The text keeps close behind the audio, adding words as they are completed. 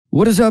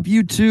What is up,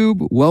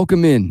 YouTube?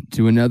 Welcome in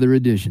to another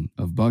edition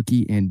of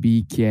Bucky and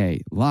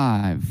BK,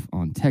 live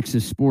on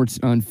Texas Sports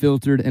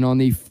Unfiltered and on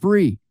the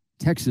free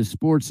Texas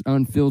Sports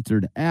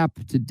Unfiltered app.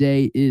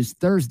 Today is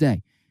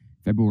Thursday,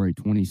 February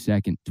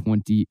 22nd,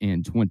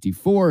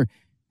 2024,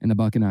 and the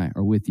Buck and I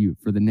are with you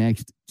for the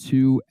next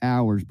 2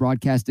 hours,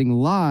 broadcasting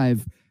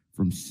live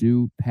from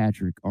Sue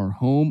Patrick, our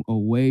home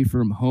away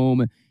from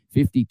home,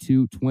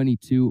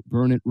 5222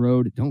 Burnett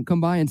Road. Don't come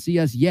by and see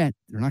us yet.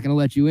 They're not going to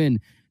let you in.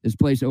 This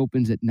place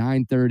opens at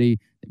 9:30.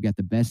 They've got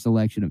the best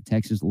selection of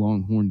Texas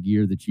Longhorn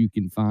gear that you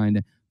can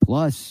find,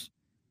 plus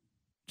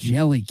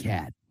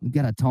Jellycat. We've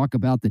got to talk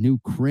about the new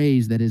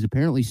craze that is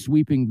apparently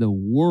sweeping the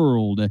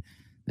world.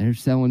 They're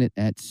selling it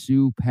at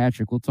Sue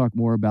Patrick. We'll talk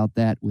more about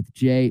that with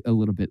Jay a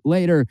little bit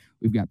later.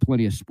 We've got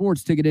plenty of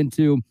sports to get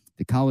into.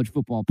 The college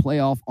football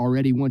playoff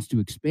already wants to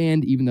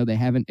expand, even though they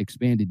haven't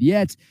expanded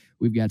yet.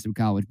 We've got some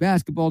college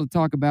basketball to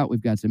talk about.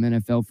 We've got some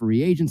NFL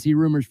free agency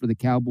rumors for the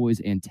Cowboys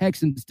and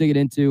Texans to get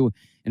into.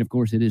 And, of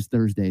course, it is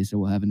Thursday, so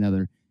we'll have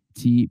another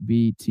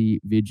TBT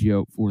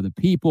video for the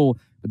people.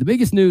 But the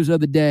biggest news of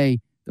the day,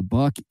 the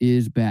Buck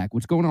is back.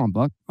 What's going on,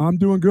 Buck? I'm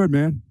doing good,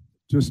 man.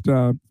 Just,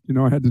 I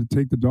had to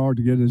take the dog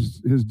to get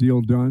his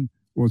deal done.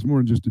 Well, it's more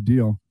than just a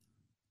deal.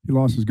 He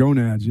lost his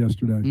gonads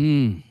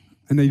yesterday.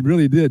 And they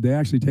really did. They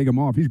actually take him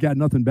off. He's got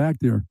nothing back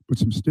there but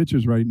some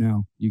stitches right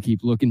now. You keep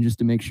looking just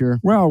to make sure?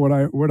 Well, what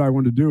I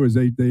want to do is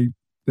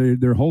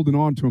they're holding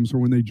on to him so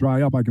when they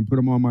dry up, I can put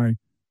them on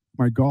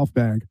my golf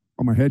bag,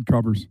 on my head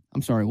covers.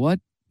 I'm sorry, what?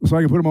 So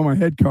I can put them on my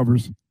head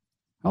covers.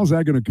 How's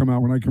that going to come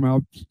out when I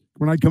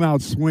come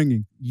out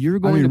swinging? You're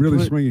going to really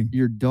put swinging.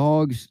 Your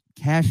dog's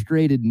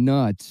castrated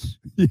nuts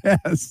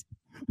Yes.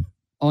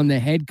 on the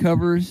head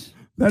covers?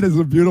 That is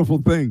a beautiful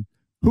thing.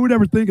 Who would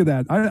ever think of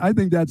that? I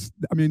think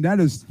that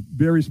is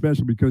very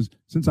special because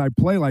since I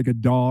play like a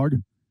dog,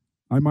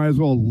 I might as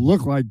well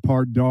look like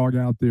part dog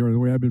out there the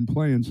way I've been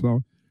playing. So,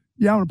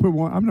 yeah, I'm gonna put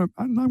one.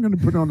 I'm gonna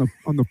put it on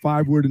the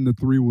 5-wood and the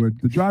 3-wood.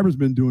 The driver's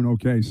been doing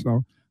okay, so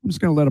I'm just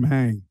gonna let him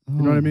hang.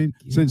 You know what I mean?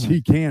 God. Since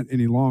he can't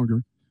any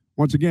longer.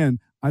 Once again,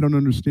 I don't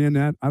understand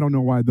that. I don't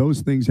know why those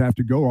things have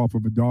to go off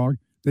of a dog.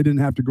 They didn't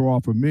have to go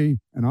off of me,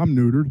 and I'm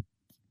neutered.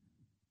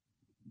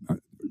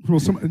 Well,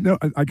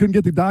 I couldn't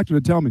get the doctor to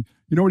tell me.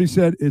 You know what he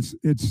said? It's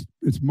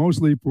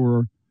mostly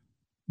for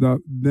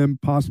them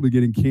possibly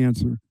getting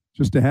cancer,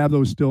 just to have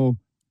those still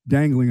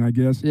dangling, I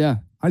guess. Yeah.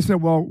 I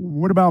said, well,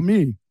 what about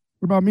me?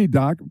 What about me,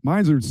 Doc?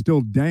 Mine's are still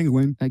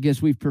dangling. I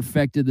guess we've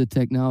perfected the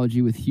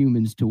technology with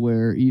humans to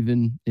where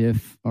even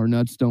if our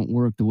nuts don't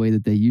work the way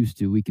that they used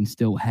to, we can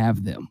still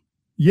have them.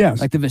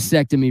 Yes. Like the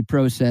vasectomy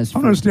process. I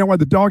don't understand why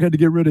the dog had to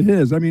get rid of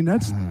his. I mean,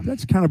 that's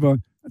kind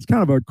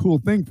of a cool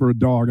thing for a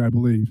dog, I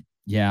believe.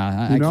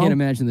 Yeah, I can't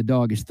imagine the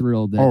dog is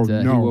thrilled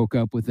that he woke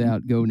up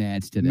without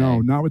gonads today. No,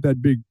 not with that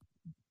big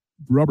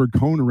rubber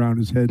cone around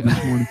his head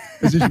this morning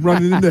as he's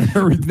running into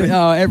everything.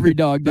 Oh, every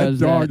dog does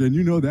that. Dog, and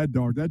you know that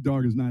dog. That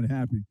dog is not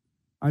happy.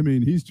 I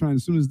mean, he's trying,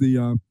 as soon as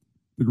the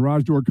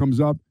garage door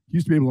comes up, he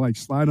used to be able to,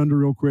 slide under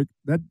real quick.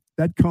 That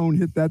cone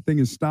hit that thing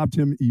and stopped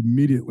him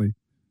immediately.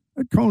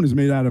 That cone is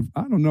made out of,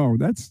 I don't know,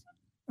 that's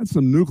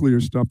some nuclear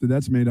stuff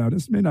that's made out.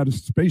 It's made out of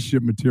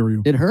spaceship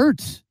material. It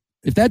hurts.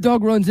 If that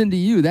dog runs into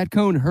you, that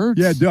cone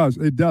hurts. Yeah, it does.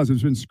 It does.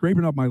 It's been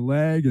scraping up my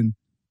leg, and,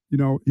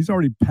 he's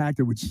already packed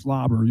it with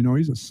slobber.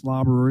 He's a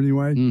slobberer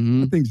anyway. Mm-hmm.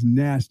 That thing's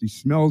nasty.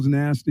 Smells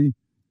nasty.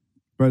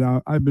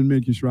 But I've been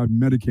making sure I've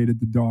medicated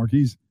the dog.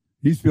 He's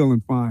feeling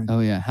fine.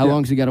 Oh, yeah. How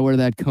long's he got to wear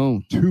that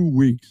cone? 2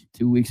 weeks.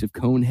 2 weeks of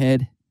cone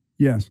head?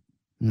 Yes.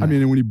 I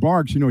mean, and when he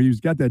barks, he's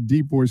got that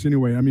deep voice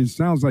anyway. I mean, it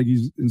sounds like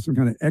he's in some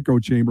kind of echo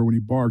chamber when he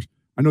barks.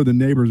 I know the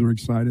neighbors are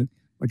excited.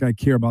 Like I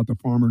care about the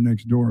farmer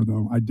next door,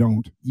 though. I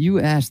don't. You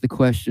asked the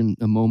question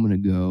a moment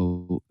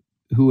ago,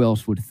 who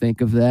else would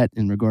think of that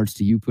in regards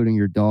to you putting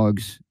your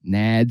dog's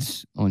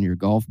nads on your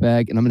golf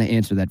bag? And I'm going to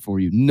answer that for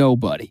you.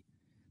 Nobody.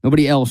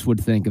 Nobody else would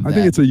think of that. I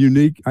think it's a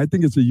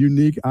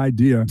unique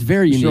idea. It's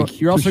very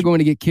unique. You're also going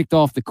to get kicked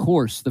off the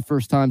course the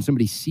first time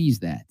somebody sees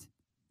that.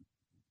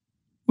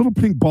 Little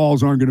pink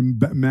balls aren't going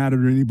to matter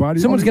to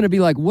anybody. Someone's going to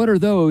be like, what are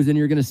those? And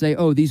you're going to say,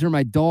 oh, these are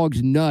my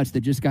dog's nuts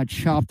that just got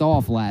chopped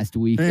off last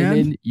week. And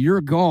then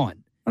you're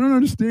gone. I don't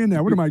understand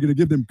that. What am I going to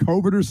give them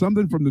COVID or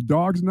something from the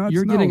dog's nuts?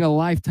 You're getting a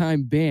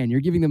lifetime ban. You're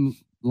giving them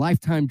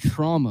lifetime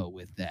trauma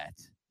with that.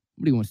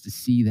 Nobody wants to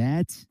see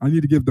that. I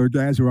need to give the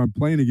guys who I'm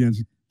playing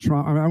against,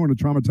 I want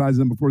to traumatize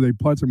them before they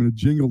putts. I'm going to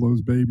jingle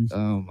those babies.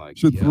 Oh, my God.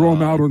 Should throw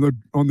them out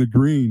on the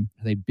green.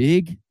 Are they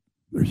big?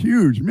 They're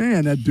huge.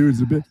 Man, that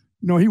dude's a bit.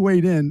 He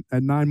weighed in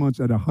at 9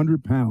 months at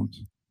 100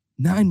 pounds.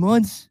 9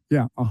 months?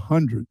 Yeah,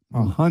 100.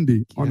 A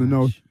hundy on the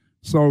nose.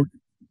 So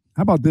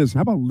how about this?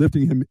 How about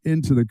lifting him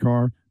into the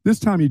car? This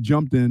time he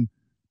jumped in,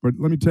 but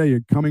let me tell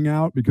you, coming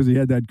out, because he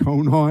had that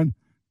cone on,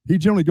 he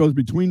generally goes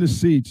between the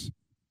seats,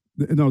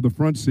 the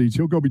front seats.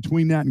 He'll go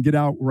between that and get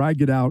out where I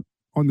get out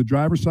on the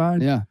driver's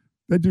side. Yeah.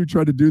 That dude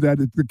tried to do that.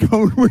 The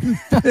cone wouldn't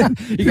fit.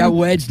 He got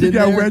wedged in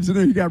there? He got wedged in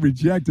there. He got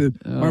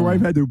rejected. Oh. My wife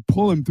had to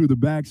pull him through the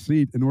back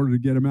seat in order to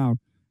get him out.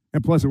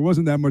 And plus, it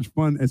wasn't that much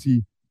fun as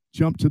he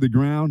jump to the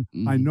ground,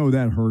 I know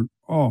that hurt.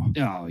 Oh,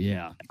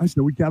 yeah. I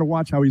said, we got to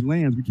watch how he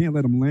lands. We can't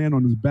let him land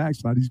on his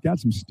backside. He's got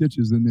some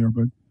stitches in there,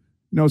 but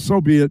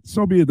so be it.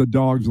 So be it the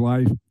dog's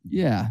life.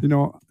 Yeah.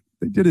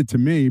 They did it to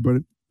me, but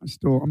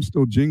I'm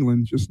still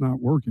jingling, just not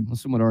working. Well,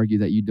 some would argue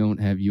that you don't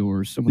have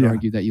yours. Some would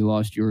argue that you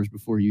lost yours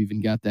before you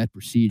even got that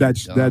procedure.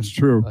 That's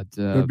true. But,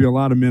 there'll be a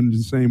lot of men the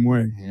same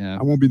way. Yeah.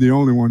 I won't be the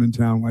only one in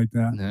town like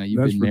that. No,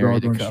 you've been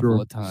married a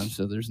couple of times,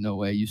 so there's no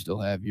way you still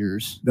have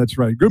yours. That's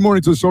right. Good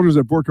morning to the soldiers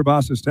at Fort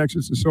Cavazos,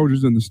 Texas, the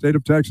soldiers in the state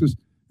of Texas,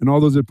 and all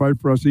those that fight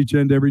for us each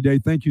and every day.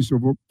 Thank you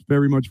so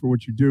very much for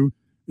what you do.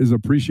 It is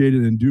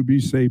appreciated, and do be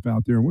safe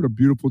out there. And what a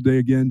beautiful day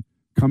again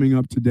coming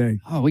up today.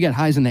 Oh, we got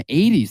highs in the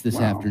 80s this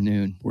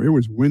afternoon. Boy, it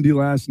was windy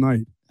last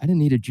night. I didn't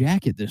need a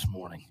jacket this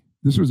morning.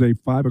 This was a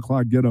 5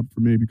 o'clock get up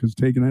for me because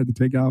I had to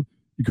take out.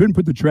 You couldn't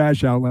put the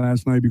trash out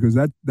last night because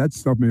that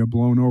stuff may have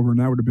blown over, and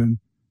that would have been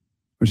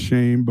a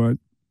shame. But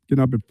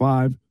getting up at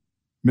 5,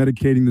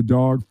 medicating the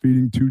dog,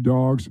 feeding 2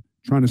 dogs,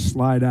 trying to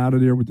slide out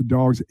of there with the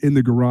dogs in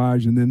the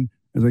garage, and then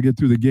as I get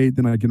through the gate,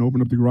 then I can open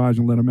up the garage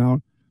and let them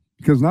out.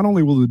 Because not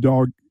only will the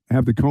dog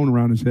have the cone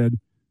around his head,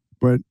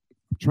 but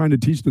trying to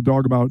teach the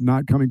dog about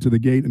not coming to the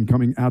gate and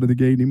coming out of the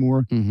gate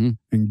anymore. Mm-hmm.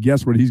 And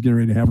guess what he's getting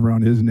ready to have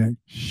around his neck?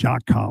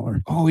 Shock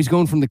collar. Oh, he's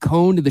going from the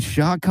cone to the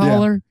shock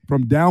collar? Yeah,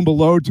 from down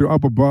below to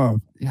up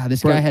above. Yeah,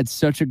 this guy had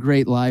such a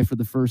great life for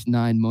the first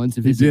 9 months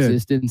of his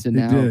existence, and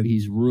now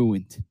he's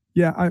ruined.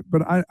 Yeah,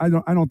 but I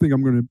don't think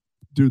I'm going to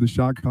do the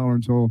shock collar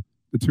until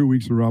the 2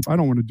 weeks are up. I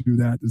don't want to do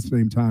that at the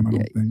same time, I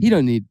don't think. He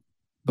don't need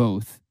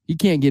both. He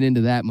can't get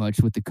into that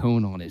much with the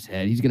cone on his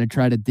head. He's going to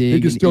try to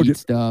dig and eat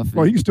stuff.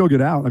 Well, he can still get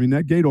out. I mean,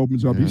 that gate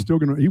opens up.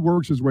 Yeah. He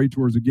works his way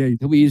towards the gate.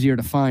 He'll be easier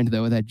to find,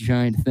 though, with that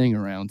giant thing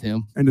around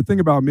him. And the thing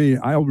about me,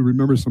 I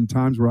remember some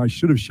times where I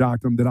should have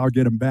shocked him that I'll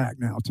get him back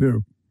now,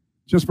 too,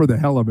 just for the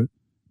hell of it.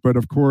 But,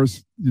 of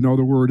course,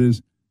 the word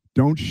is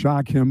don't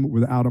shock him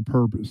without a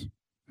purpose.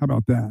 How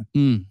about that?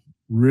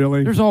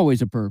 Really? There's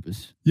always a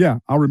purpose. Yeah.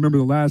 I'll remember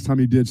the last time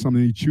he did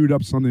something. He chewed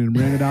up something and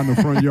ran it out in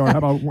the front yard. How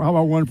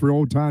about one for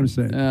old time's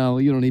sake? Well,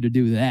 you don't need to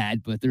do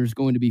that, but there's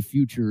going to be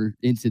future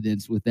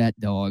incidents with that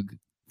dog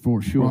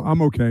for sure. Well,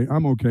 I'm okay.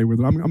 I'm okay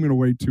with it. I'm going to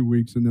wait 2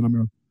 weeks, and then I'm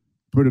going to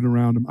put it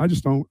around him.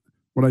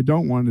 What I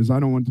don't want is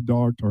I don't want the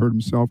dog to hurt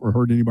himself or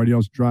hurt anybody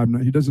else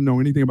driving. He doesn't know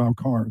anything about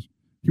cars.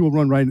 He will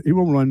run right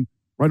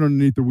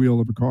underneath the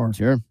wheel of a car.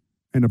 Sure.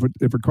 And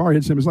if a car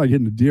hits him, it's like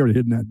hitting a deer to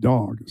hitting that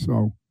dog.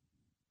 So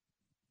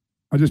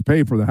I just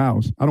paid for the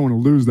house. I don't want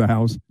to lose the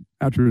house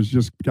after it's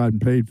just gotten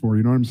paid for.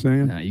 You know what I'm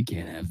saying? No, you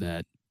can't have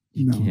that.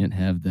 You can't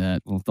have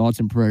that. Well, thoughts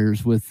and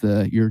prayers with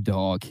your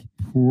dog.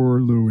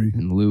 Poor Louie.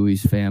 And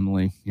Louie's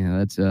family. Yeah,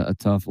 that's a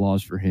tough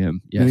loss for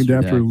him. Yesterday.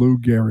 Named after Lou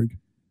Gehrig.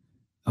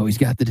 Oh, he's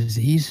got the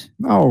disease?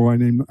 No, I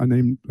named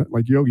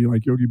like Yogi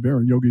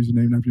Berra. Yogi's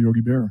named after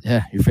Yogi Berra.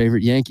 Yeah, your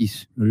favorite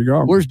Yankees. There you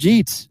go. Where's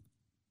Jeets?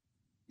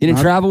 He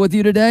didn't travel with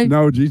you today?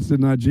 No, Jeets did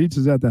not. Jeets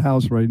is at the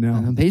house right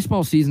now.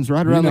 Baseball season's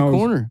right around the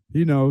corner.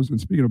 He knows. And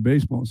speaking of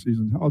baseball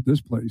season, how about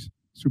this place?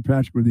 St.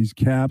 Patrick with these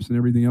caps and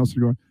everything else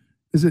going.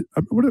 Is it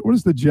what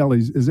is the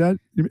jellies? Is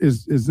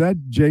that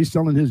Jay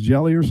selling his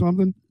jelly or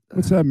something?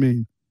 What's that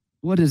mean?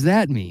 What does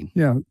that mean?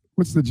 Yeah.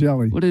 What's the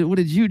jelly? What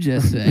did you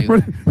just say?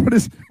 what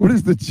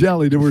is the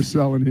jelly that we're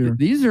selling here?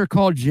 These are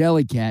called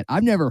Jelly Cat.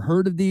 I've never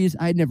heard of these.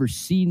 I'd never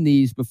seen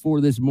these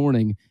before this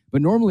morning.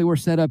 But normally we're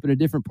set up in a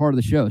different part of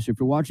the show. So if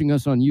you're watching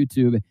us on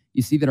YouTube,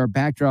 you see that our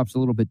backdrop's a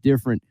little bit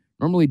different.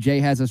 Normally Jay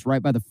has us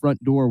right by the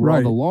front door where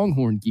all the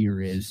Longhorn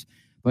gear is.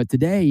 But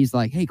today he's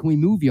like, hey, can we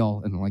move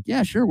y'all? And I'm like,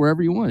 yeah, sure,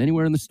 wherever you want,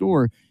 anywhere in the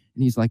store.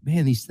 And he's like,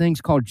 man, these things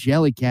called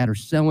Jelly Cat are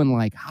selling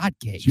like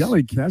hotcakes.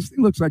 Jelly Cat? This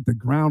thing looks like the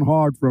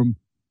groundhog from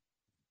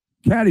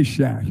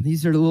Caddyshack.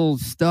 These are little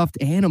stuffed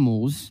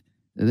animals.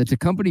 That's a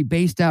company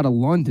based out of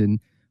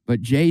London.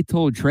 But Jay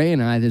told Trey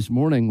and I this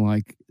morning,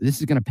 like, this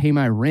is going to pay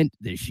my rent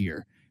this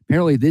year.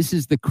 Apparently, this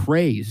is the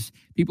craze.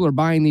 People are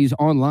buying these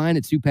online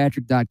at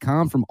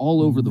SuePatrick.com from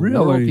all over the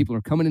world. People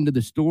are coming into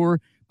the store,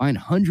 buying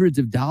hundreds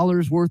of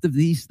dollars worth of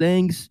these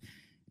things.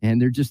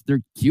 And they're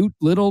cute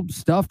little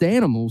stuffed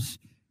animals.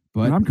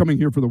 But and I'm coming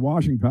here for the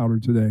washing powder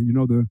today. You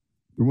know, the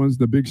one's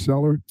the big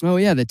seller. Oh,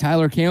 yeah, the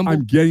Tyler Campbell.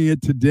 I'm getting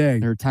it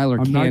today. Or Tyler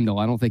Candle.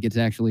 I don't think it's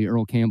actually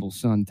Earl Campbell's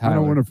son, Tyler. I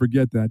don't want to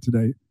forget that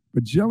today.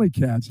 But Jelly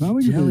Cats.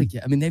 Jelly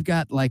Cat. I mean, they've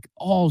got like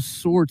all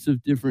sorts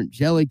of different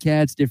Jelly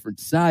Cats,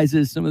 different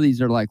sizes. Some of these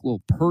are like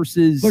little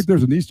purses. Look,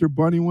 there's an Easter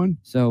Bunny one.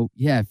 So,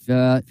 yeah,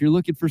 if you're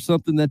looking for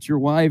something that your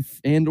wife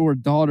and or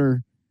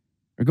daughter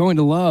are going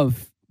to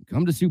love,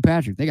 come to Sue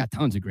Patrick. They got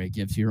tons of great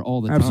gifts here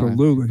all the time.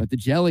 Absolutely. But the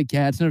Jelly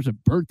Cats, there's a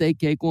birthday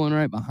cake one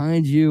right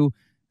behind you.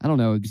 I don't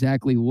know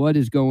exactly what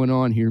is going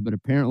on here, but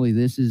apparently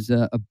this is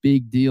a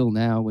big deal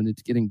now and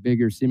it's getting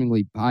bigger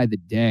seemingly by the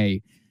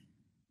day.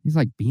 These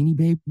like Beanie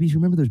Babies.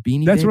 Remember those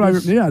Beanie That's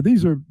Babies? What yeah,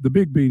 these are the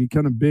big beanie,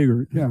 kind of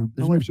bigger. Yeah,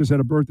 my wife just had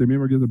a birthday.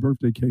 Maybe I'll get the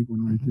birthday cake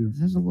one right there.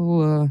 There's a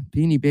little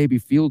Beanie Baby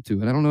feel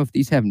to it. I don't know if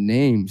these have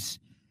names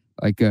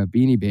like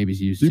Beanie Babies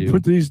used to. Can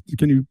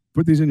you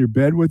put these in your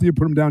bed with you?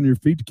 Put them down your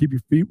feet to keep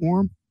your feet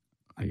warm?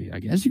 I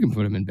guess you can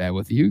put them in bed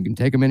with you. You can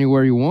take them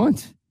anywhere you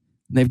want.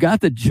 They've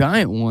got the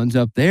giant ones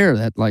up there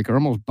that like are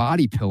almost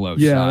body pillow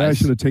size. Yeah, I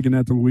should have taken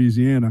that to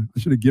Louisiana. I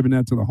should have given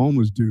that to the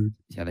homeless dude.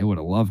 Yeah, they would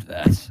have loved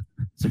that.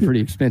 It's a pretty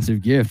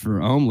expensive gift for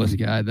a homeless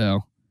guy,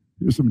 though.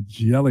 Here's some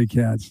jelly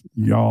cats,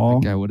 y'all. I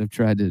think I would have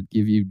tried to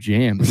give you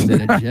jam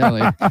instead of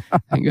jelly. I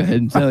can go ahead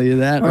and tell you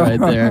that right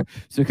there.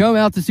 So come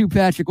out to St.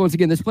 Patrick. Once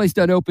again, this place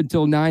doesn't open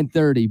until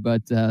 9:30,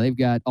 but they've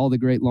got all the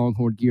great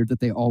Longhorn gear that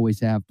they always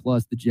have,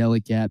 plus the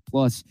jelly cat,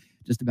 plus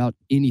just about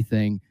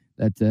anything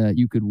that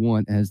you could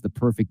want as the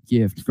perfect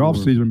gift. It's golf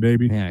season,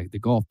 baby. Yeah, the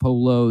golf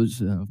polos.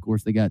 Of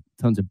course, they got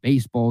tons of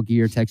baseball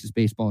gear. Texas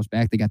baseball is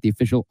back. They got the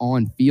official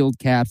on-field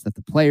caps that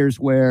the players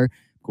wear.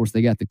 Of course,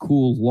 they got the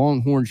cool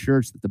Longhorn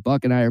shirts that the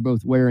Buck and I are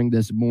both wearing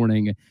this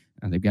morning.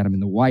 They've got them in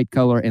the white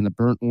color and the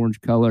burnt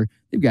orange color.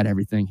 They've got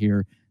everything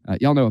here.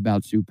 Y'all know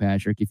about St.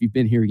 Patrick. If you've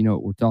been here, you know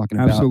what we're talking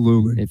about.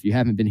 Absolutely. If you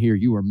haven't been here,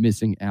 you are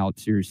missing out.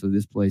 Seriously,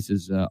 this place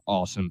is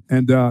awesome.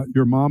 And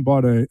your mom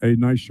bought a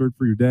nice shirt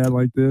for your dad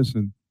like this,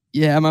 and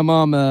yeah, my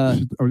mom.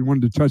 You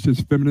wanted to touch his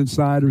feminine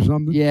side or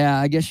something? Yeah,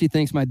 I guess she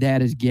thinks my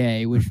dad is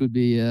gay, which would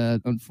be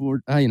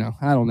unfortunate.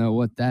 I don't know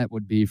what that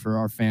would be for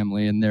our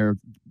family and their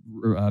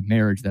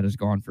marriage that has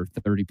gone for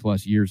 30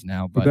 plus years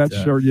now. But that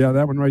shirt, yeah,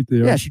 that one right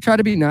there. Yeah, she tried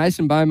to be nice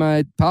and buy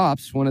my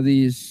pops one of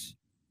these.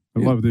 I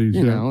love these.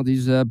 You know,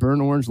 these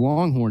burnt orange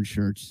Longhorn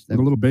shirts. The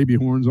little baby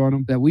horns on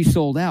them. That we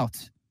sold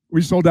out.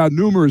 We sold out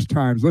numerous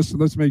times.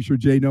 Let's make sure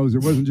Jay knows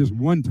it wasn't just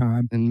one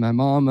time. And my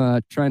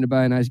mom, trying to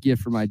buy a nice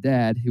gift for my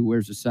dad, who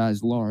wears a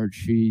size large,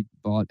 she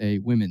bought a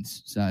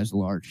women's size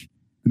large.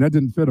 And that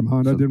didn't fit him,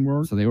 huh? That didn't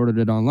work? So they ordered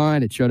it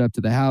online. It showed up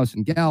to the house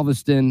in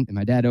Galveston, and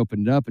my dad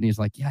opened it up, and he's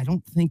like, yeah, I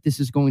don't think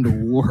this is going to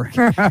work.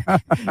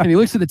 And he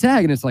looks at the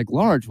tag, and it's like,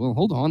 large. Well,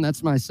 hold on,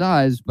 that's my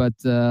size. But,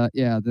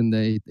 yeah, then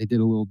they did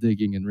a little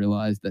digging and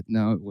realized that,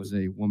 no, it was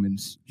a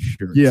woman's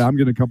shirt. Yeah, I'm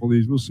getting a couple of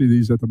these. We'll see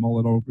these at the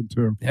Mullet Open,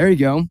 too. There you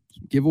go.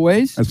 Some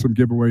giveaways. That's some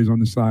giveaways on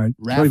the side.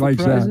 Raffle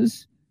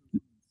prizes.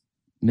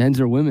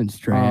 Men's or women's,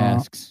 Trey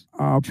asks.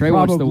 Trey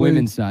wants the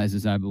women's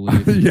sizes, I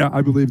believe. Yeah,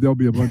 I believe there'll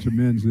be a bunch of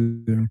men's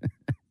in there.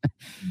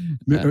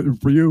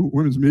 For you,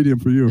 women's medium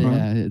for you, huh?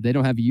 Yeah, they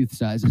don't have youth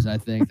sizes, I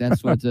think.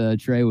 That's what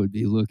Trey would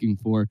be looking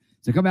for.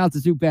 So come out to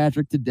St.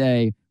 Patrick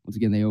today. Once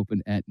again, they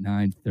open at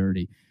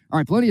 9:30. All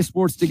right, plenty of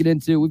sports to get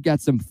into. We've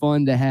got some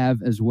fun to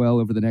have as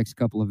well over the next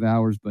couple of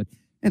hours. But,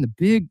 and the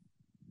big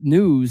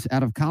news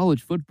out of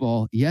college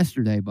football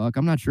yesterday, Buck,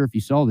 I'm not sure if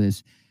you saw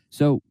this.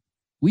 So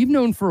we've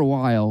known for a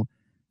while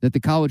that the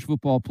college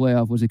football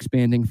playoff was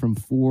expanding from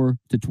 4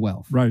 to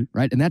 12. Right.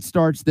 And that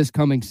starts this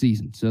coming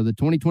season. So the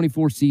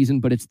 2024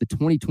 season, but it's the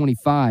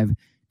 2025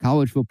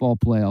 college football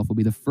playoff will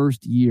be the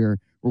first year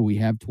where we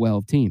have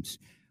 12 teams.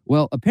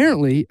 Well,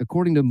 apparently,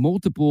 according to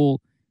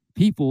multiple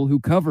people who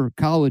cover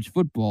college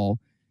football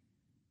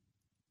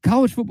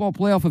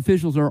playoff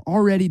officials are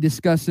already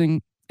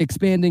discussing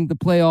expanding the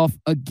playoff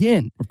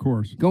again. Of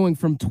course. Going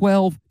from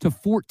 12 to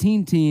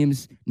 14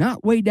 teams,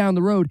 not way down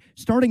the road,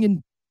 starting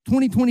in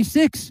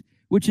 2026.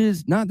 Which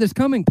is not this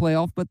coming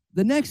playoff, but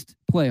the next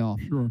playoff.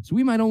 Sure. So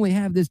we might only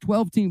have this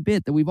 12-team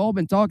bit that we've all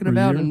been talking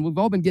about and we've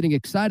all been getting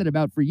excited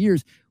about for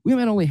years. We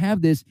might only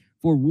have this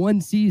for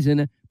one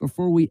season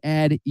before we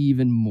add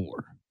even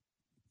more.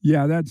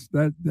 Yeah,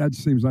 that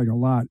seems like a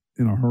lot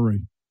in a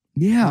hurry.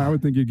 Yeah. I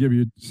would think you'd give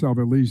yourself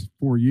at least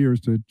 4 years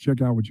to check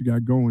out what you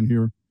got going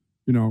here,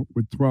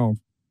 with 12.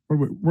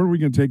 Where are we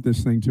going to take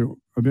this thing to?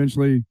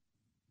 Eventually,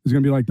 it's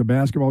going to be like the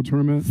basketball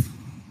tournament?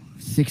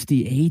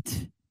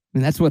 68? I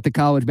mean, that's what the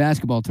college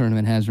basketball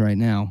tournament has right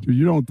now. So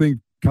you don't think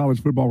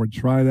college football would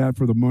try that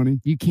for the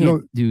money? You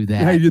can't do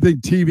that. Hey, you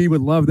think TV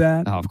would love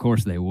that? Oh, of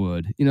course they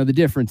would. The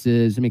difference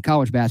is,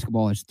 college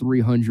basketball has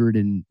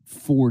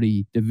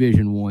 340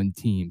 Division I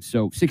teams.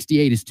 So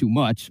 68 is too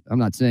much. I'm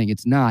not saying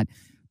it's not,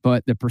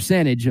 but the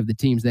percentage of the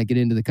teams that get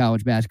into the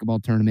college basketball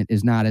tournament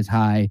is not as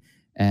high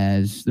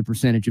as the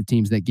percentage of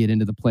teams that get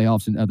into the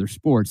playoffs in other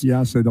sports. Yeah,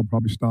 I say they'll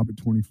probably stop at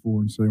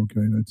 24 and say,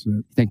 okay, that's it.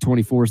 You think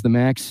 24 is the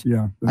max?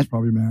 Yeah, that's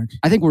probably max.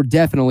 I think we're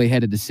definitely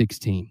headed to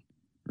 16,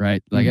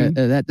 right? Like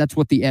that's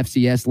what the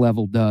FCS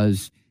level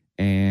does,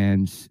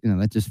 and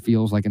that just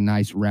feels like a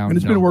nice round. And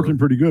it's been working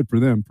pretty good for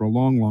them for a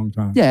long, long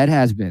time. Yeah, it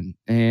has been,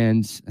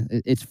 and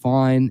it's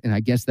fine. And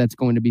I guess that's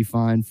going to be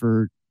fine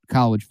for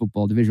college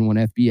football, Division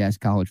I FBS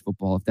college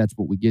football, if that's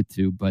what we get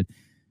to, but.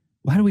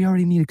 Why do we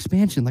already need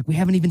expansion? Like, we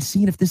haven't even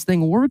seen if this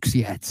thing works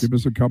yet. Give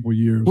us a couple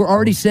years. We're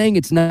already saying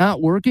it's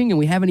not working, and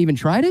we haven't even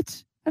tried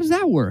it? How does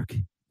that work?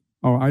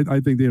 Oh, I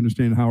think they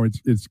understand how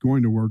it's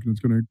going to work, and it's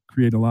going to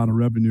create a lot of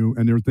revenue.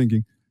 And they're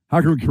thinking,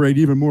 how can we create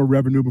even more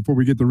revenue before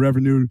we get the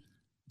revenue?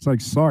 It's like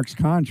Sark's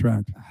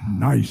contract.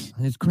 Nice.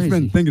 It's crazy.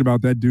 I've been thinking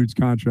about that dude's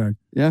contract.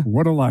 Yeah.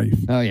 What a life.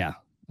 Oh, yeah.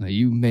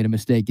 You made a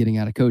mistake getting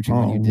out of coaching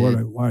when you did. What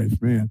a life,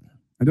 man.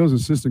 And those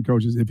assistant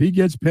coaches, if he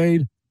gets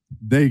paid,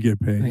 they get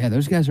paid. Yeah,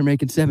 those guys are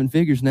making 7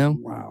 figures now.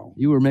 Wow.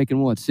 You were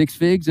making what, 6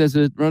 figs as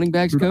a running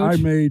backs coach? I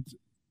made,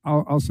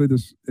 I'll say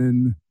this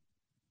in,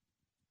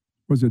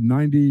 was it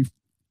 92,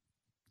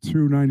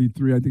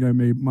 93? I think I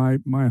made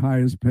my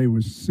highest pay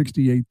was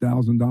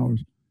 $68,000,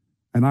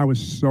 and I was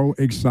so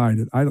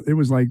excited. It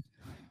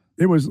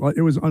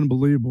was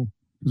unbelievable.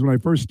 Because when I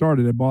first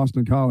started at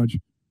Boston College,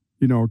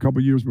 a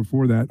couple years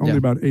before that, only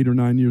about 8 or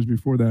 9 years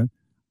before that,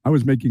 I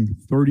was making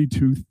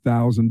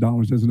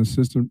 $32,000 as an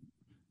assistant.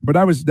 But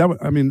I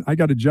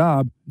got a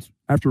job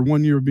after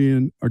 1 year of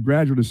being a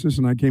graduate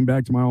assistant. I came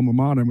back to my alma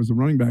mater and was the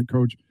running back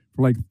coach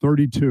for like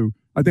 32.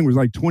 I think it was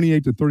like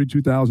 $28,000 to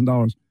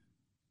 $32,000.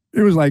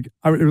 It was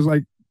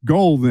like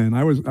gold then.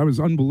 I was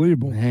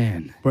unbelievable.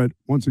 Man. But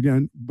once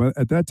again,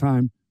 at that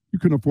time, you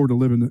couldn't afford to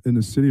live in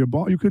the city of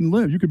Boston. You couldn't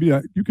live. You'd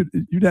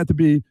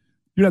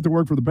have to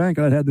work for the bank.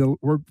 I had to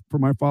work for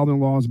my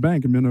father-in-law's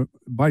bank and been a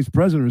vice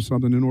president or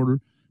something in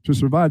order to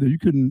survive there. You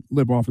couldn't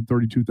live off of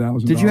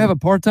 $32,000. Did you have a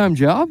part-time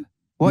job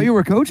while you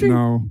were coaching?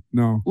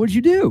 No. What did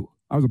you do?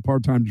 I was a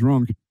part-time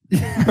drunk.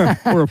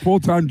 Or a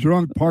full-time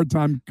drunk,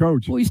 part-time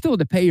coach. Well, you still had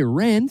to pay your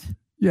rent.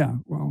 Yeah,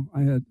 well,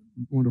 I had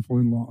wonderful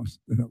in-laws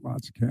that had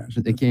lots of cash.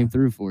 But they came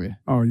through for you.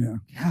 Oh, yeah.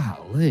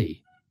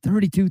 Golly.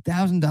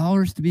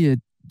 $32,000 to be a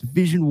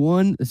Division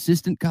I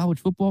assistant college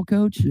football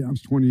coach? Yeah, I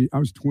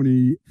was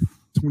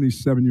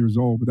 27 years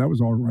old, but that was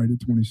all right at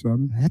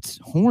 27. That's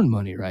horn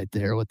money right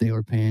there, what they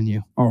were paying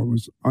you. Oh, it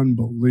was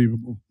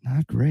unbelievable.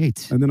 Not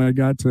great. And then by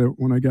the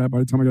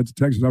time I got to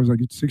Texas, I was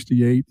like at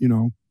 68,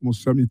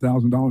 almost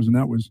 $70,000. And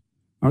I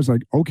was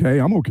like, okay,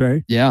 I'm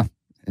okay. Yeah.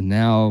 And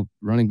now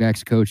running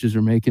backs coaches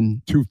are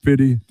making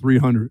 $250,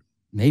 $300.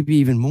 Maybe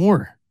even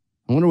more.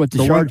 I wonder what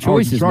the Shard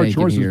Choice is making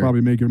Choice here. is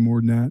probably making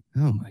more than that.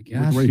 Oh, my gosh.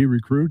 With the way he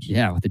recruits.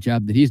 Yeah, with the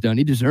job that he's done.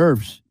 He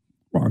deserves.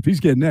 Well, if he's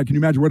getting that, can you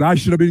imagine what I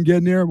should have been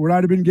getting there? What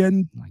I'd have been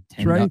getting? Like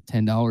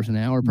 $10 an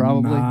hour,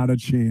 probably. Not a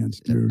chance,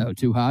 dude. Oh,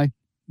 too high?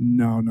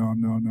 No.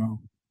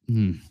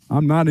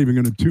 I'm not even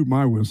going to toot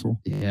my whistle.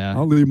 Yeah.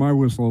 I'll leave my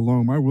whistle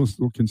alone. My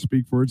whistle can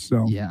speak for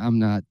itself. Yeah, I'm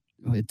not.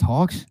 It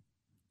talks?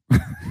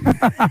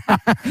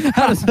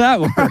 How does that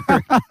work?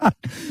 I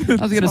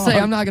was going to say,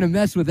 I'm not going to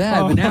mess with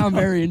that, but now I'm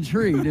very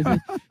intrigued. If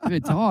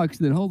it talks,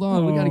 then hold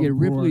on. We got to get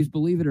Ripley's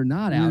Believe It or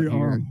Not out here. We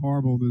are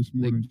horrible this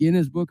morning. The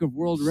Guinness Book of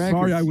World Records.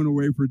 Sorry I went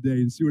away for a day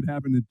and see what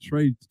happened. That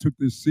Trey took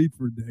this seat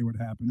for a day. What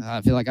happened?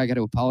 I feel like I got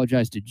to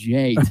apologize to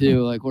Jay,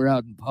 too. Like, we're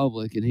out in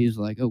public, and he's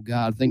like, oh,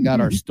 God, thank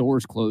God our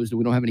store's closed, and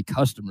we don't have any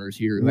customers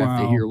here who have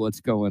to hear what's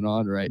going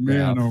on now.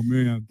 Man, oh,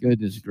 man.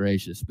 Goodness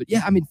gracious. But,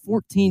 yeah,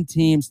 14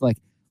 teams, look,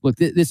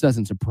 this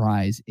doesn't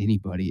surprise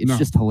anybody. It's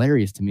just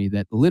hilarious to me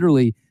that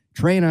literally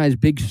Trey and I's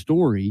big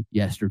story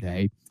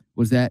yesterday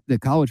was that the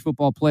college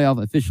football playoff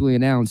officially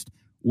announced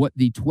what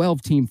the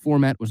 12-team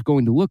format was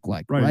going to look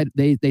like, right?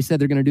 They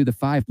said they're going to do the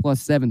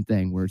 5+7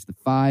 thing, where it's the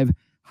 5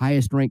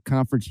 highest-ranked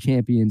conference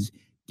champions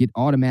get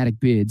automatic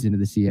bids into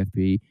the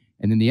CFP,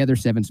 and then the other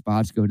 7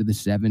 spots go to the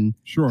 7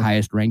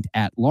 highest-ranked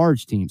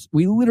at-large teams.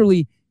 We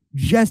literally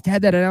just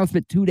had that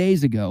announcement 2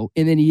 days ago,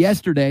 and then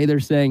yesterday they're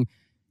saying,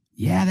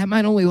 yeah, that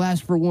might only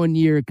last for 1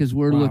 year because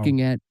we're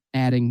looking at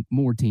adding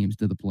more teams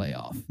to the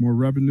playoff. More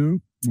revenue?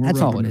 That's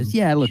all it is.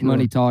 Yeah, look,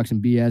 money talks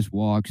and BS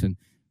walks, and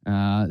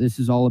this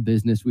is all a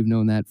business. We've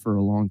known that for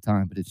a long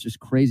time, but it's just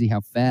crazy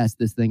how fast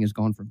this thing has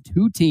gone from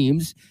 2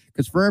 teams,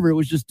 because forever it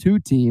was just 2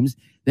 teams.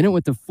 Then it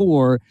went to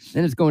 4.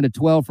 Then it's going to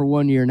 12 for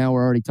 1 year. Now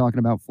we're already talking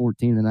about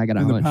 14, and I got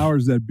a hunch. The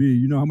powers that be,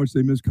 you know how much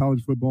they miss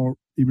college football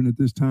even at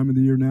this time of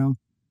the year now?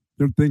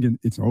 They're thinking,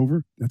 it's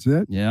over? That's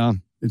it? Yeah.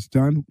 It's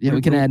done. Yeah,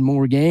 we can add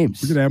more games.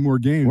 We can add more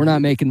games. We're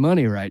not making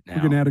money right now.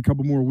 We can add a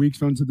couple more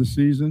weeks onto the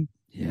season.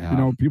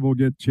 Yeah. People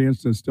get a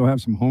chance to still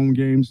have some home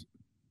games,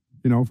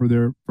 for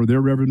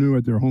their revenue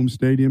at their home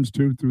stadiums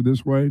too through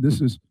this way.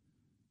 This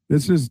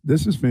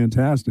is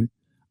fantastic.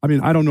 I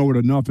mean, I don't know when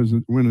enough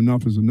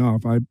is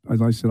enough.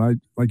 As I said,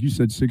 like you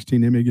said,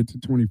 16. They may get to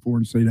 24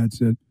 and say that's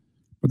it,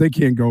 but they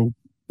can't go.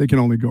 They can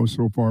only go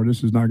so far.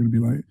 This is not going to be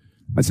like.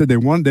 I said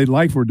they'd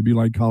like for it to be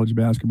like college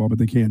basketball, but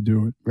they can't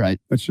do it. Right.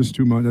 That's just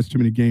too much. That's too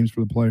many games for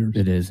the players.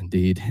 It is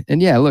indeed.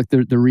 And yeah, look,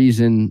 the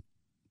reason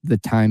the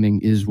timing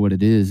is what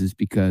it is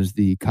because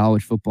the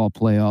college football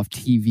playoff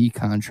TV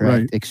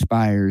contract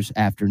expires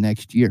after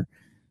next year.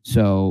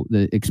 So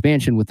the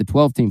expansion with the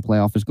 12-team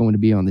playoff is going to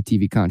be on the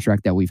TV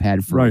contract that we've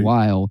had for a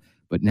while,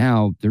 but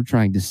now they're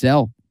trying to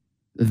sell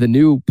the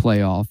new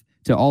playoff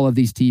to all of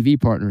these TV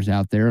partners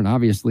out there, and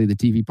obviously the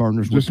TV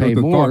partners will pay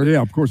more.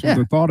 Of course, with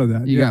the thought of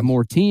that. You got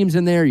more teams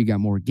in there. You got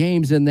more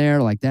games in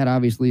there. Like that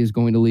obviously is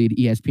going to lead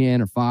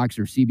ESPN or Fox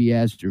or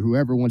CBS or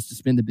whoever wants to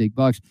spend the big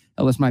bucks.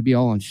 Hell, this might be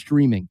all on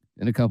streaming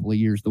in a couple of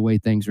years the way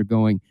things are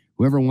going.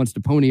 Whoever wants to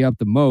pony up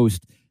the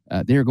most,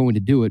 they're going to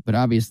do it, but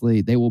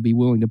obviously they will be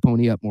willing to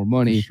pony up more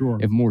money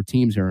if more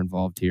teams are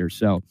involved here.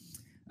 So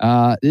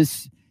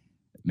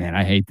man,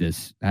 I hate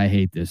this.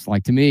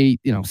 Like to me,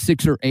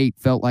 6 or 8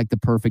 felt like the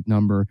perfect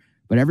number.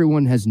 But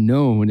everyone has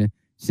known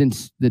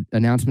since the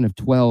announcement of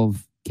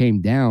 12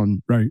 came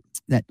down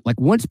that like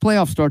once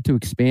playoffs start to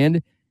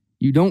expand,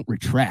 you don't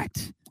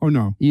retract. Oh,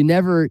 no. You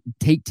never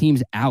take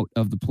teams out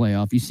of the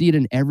playoff. You see it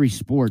in every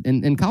sport.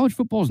 And college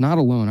football is not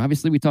alone.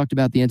 Obviously, we talked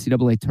about the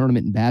NCAA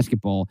tournament in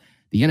basketball.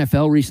 The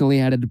NFL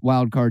recently added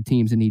wild card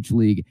teams in each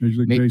league.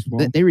 Major League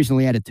Baseball. They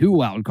recently added 2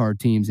 wild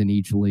card teams in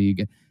each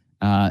league.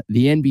 The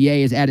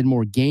NBA has added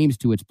more games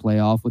to its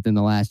playoff within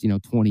the last,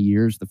 20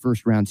 years. The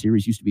first round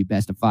series used to be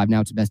best of 5.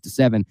 Now it's best of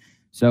 7.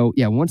 So,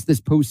 yeah, once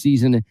this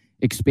postseason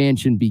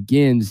expansion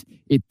begins,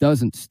 it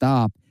doesn't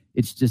stop.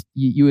 It's just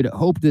you would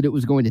hope that it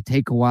was going to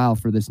take a while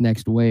for this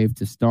next wave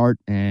to start,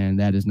 and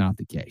that is not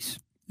the case.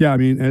 Yeah, I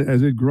mean,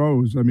 as it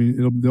grows, I mean,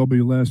 there'll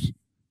be less.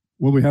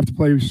 Will we have to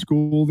play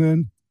school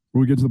then?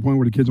 Will we get to the point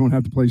where the kids won't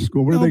have to play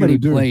school? What are they going to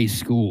do? Nobody plays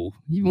school.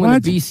 Even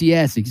when the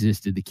BCS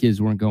existed, the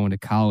kids weren't going to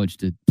college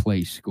to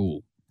play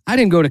school. I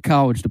didn't go to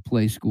college to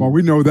play school. Well,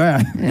 we know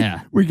that.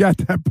 Yeah. We got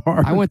that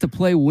part. I went to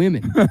play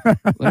women.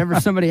 Whenever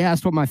somebody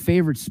asked what my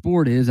favorite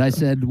sport is, I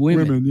said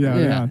women. Women,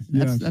 yeah.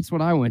 That's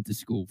what I went to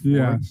school for.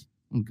 Yes.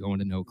 I'm going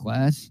to no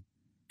class.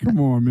 Come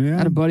on, man. I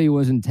had a buddy who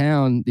was in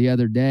town the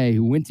other day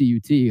who went to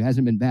UT, who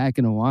hasn't been back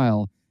in a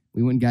while.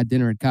 We went and got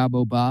dinner at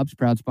Cabo Bob's,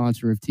 proud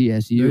sponsor of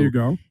TSU. There you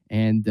go.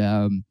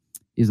 And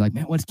he's like,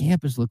 man, what's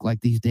campus look like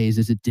these days?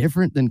 Is it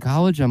different than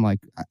college? I'm like,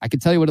 I can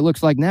tell you what it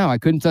looks like now. I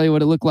couldn't tell you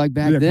what it looked like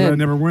back then. I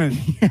never went.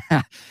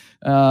 Yeah.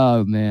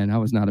 Oh, man, I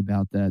was not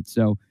about that.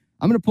 So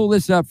I'm going to pull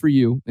this up for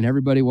you and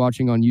everybody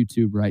watching on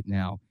YouTube right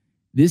now.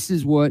 This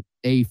is what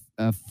a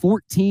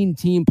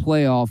 14-team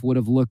playoff would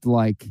have looked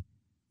like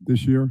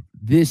this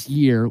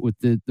year with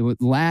the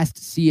last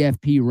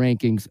CFP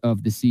rankings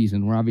of the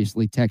season, where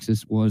obviously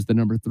Texas was the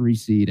number 3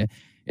 seed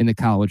in the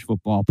college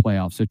football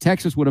playoff. So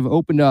Texas would have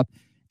opened up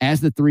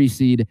as the 3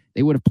 seed.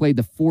 They would have played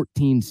the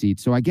 14 seed.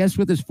 So I guess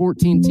with this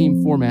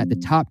 14-team format, the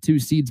top 2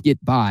 seeds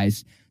get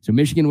byes. So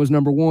Michigan was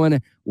number 1,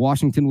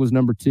 Washington was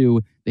number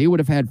 2. They would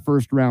have had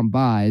first-round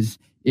byes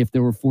if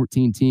there were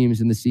 14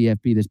 teams in the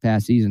CFP this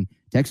past season.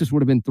 Texas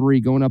would have been 3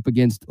 going up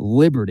against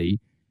Liberty,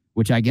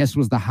 which I guess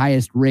was the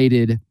highest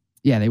rated.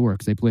 Yeah, they were,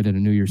 because they played at a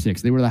New Year's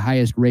 6. They were the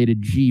highest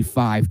rated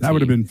G5 team. That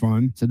would have been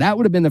fun. So that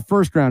would have been the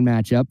first round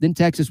matchup. Then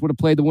Texas would have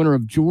played the winner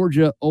of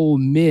Georgia Ole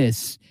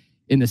Miss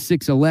in the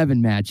 6-11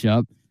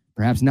 matchup.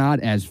 Perhaps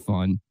not as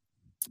fun.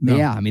 No.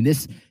 Yeah, I mean,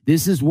 this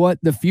is what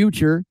the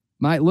future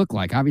might look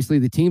like. Obviously,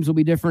 the teams will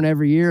be different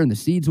every year, and the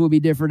seeds will be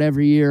different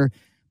every year.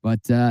 But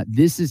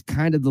this is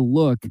kind of the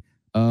look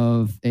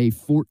of a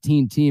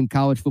 14-team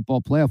college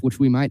football playoff, which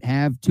we might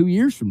have 2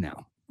 years from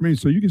now. I mean,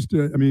 so you can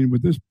still, I mean,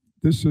 with this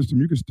system,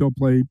 you can still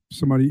play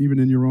somebody even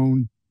in your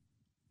own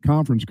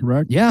conference,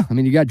 correct? Yeah. I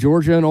mean, you got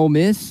Georgia and Ole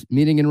Miss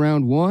meeting in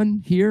round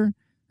 1 here.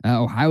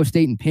 Ohio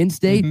State and Penn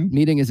State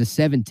meeting as a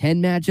 7-10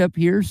 matchup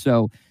here.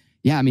 So,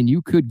 yeah, I mean,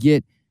 you could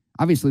get,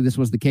 obviously this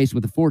was the case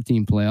with the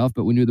 14 playoff,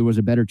 but we knew there was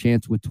a better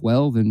chance with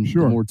 12, and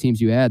the more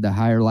teams you add, the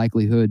higher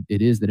likelihood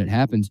it is that it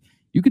happens.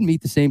 You can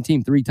meet the same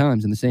team 3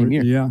 times in the same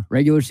year. Yeah.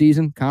 Regular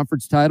season,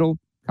 conference title,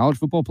 college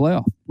football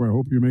playoff. Well, I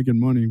hope you're making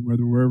money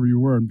wherever you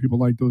were, and people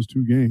like those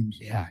 2 games.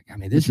 Yeah, I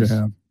mean, this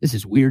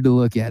is weird to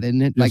look at,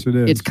 isn't it? Yes, it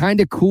is. It's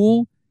kind of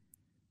cool,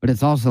 but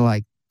it's also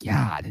like,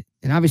 God.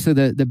 And obviously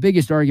the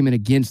biggest argument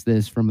against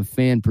this from a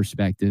fan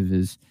perspective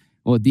is,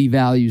 well, it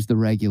devalues the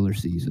regular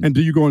season. And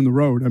do you go on the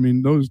road? I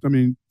mean,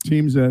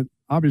 teams that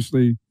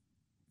obviously,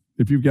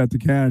 if you've got the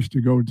cash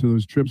to go to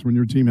those trips when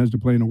your team has to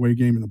play an away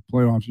game in the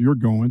playoffs, you're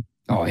going.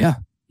 Oh, yeah.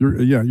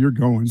 You're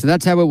going. So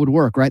that's how it would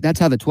work, right? That's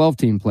how the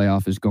 12-team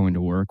playoff is going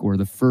to work, where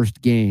the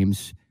first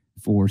games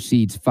for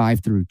seeds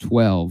 5 through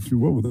 12. Dude,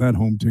 what will that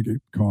home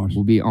ticket cost?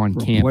 Will be on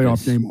campus.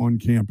 Playoff game on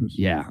campus.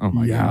 Yeah. Oh,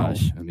 my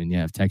gosh. I mean,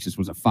 yeah, if Texas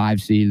was a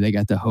 5 seed, they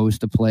got to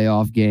host a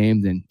playoff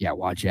game, then, yeah,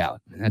 watch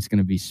out. And that's going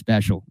to be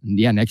special. And,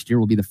 yeah, next year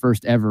will be the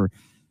first ever,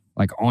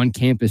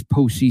 on-campus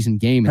postseason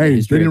game in the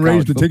history they didn't of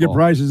raise the football. ticket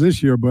prices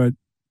this year, but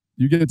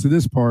you get to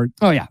this part.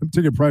 Oh, yeah. The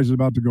ticket price is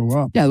about to go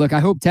up. Yeah, look, I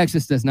hope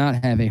Texas does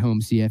not have a home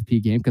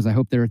CFP game, because I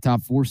hope they're a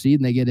top 4 seed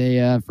and they get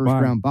a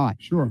first-round bye.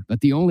 Sure. But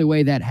the only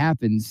way that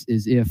happens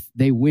is if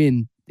they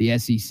win the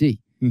SEC,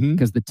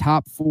 because the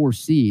top 4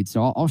 seeds.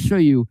 So I'll show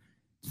you.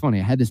 It's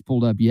funny. I had this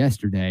pulled up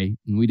yesterday,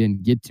 and we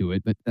didn't get to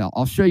it, but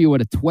I'll show you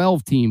what a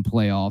 12-team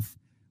playoff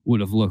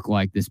would have looked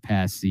like this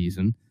past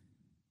season.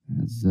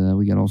 As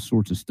we got all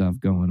sorts of stuff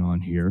going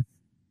on here.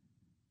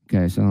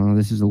 Okay, so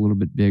this is a little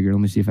bit bigger.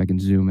 Let me see if I can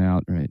zoom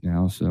out right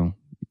now so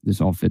this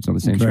all fits on the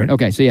same screen.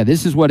 Okay, so yeah,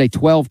 this is what a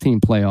 12-team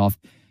playoff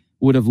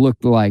would have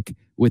looked like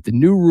with the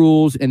new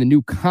rules and the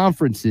new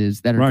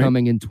conferences that are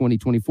coming in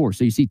 2024.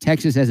 So you see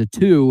Texas has a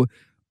 2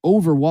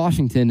 over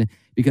Washington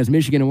because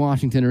Michigan and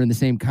Washington are in the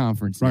same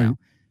conference now.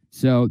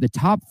 So the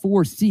top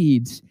 4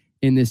 seeds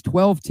in this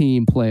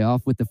 12-team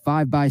playoff with the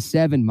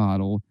 5x7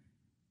 model,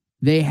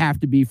 they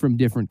have to be from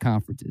different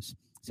conferences.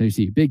 So you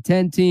see a Big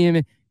Ten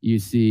team, you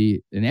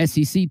see an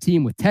SEC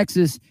team with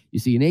Texas, you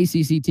see an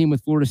ACC team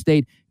with Florida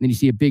State, and then you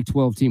see a Big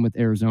 12 team with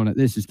Arizona.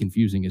 This is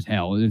confusing as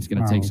hell. It's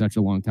going to take such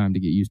a long time to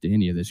get used to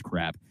any of this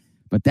crap.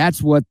 But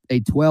that's what a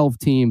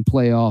 12-team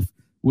playoff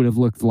would have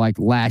looked like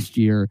last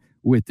year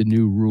with the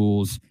new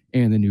rules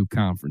and the new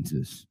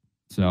conferences.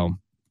 So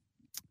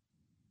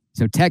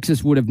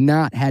Texas would have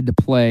not had to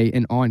play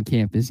an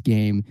on-campus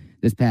game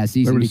this past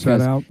season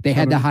because they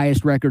had the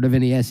highest record of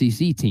any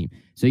SEC team.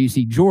 So you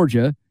see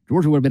Georgia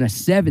would have been a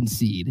 7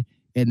 seed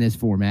in this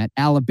format.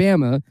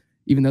 Alabama,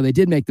 even though they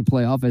did make the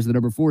playoff as the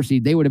number 4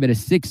 seed, they would have been a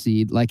 6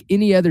 seed. Like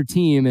any other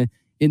team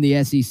in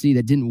the SEC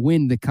that didn't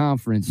win the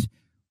conference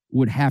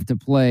would have to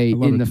play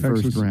in the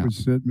first round. Would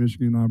sit.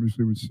 Michigan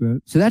obviously would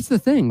sit. So that's the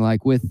thing.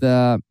 Like with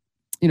this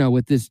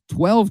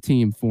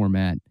 12-team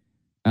format,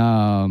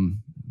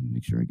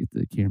 Make sure I get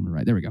the camera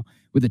right. There we go.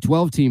 With the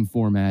 12-team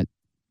format,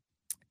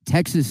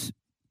 Texas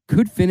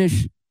could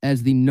finish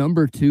as the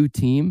number 2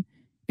 team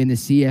in the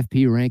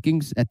CFP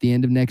rankings at the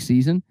end of next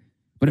season.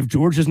 But if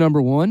Georgia's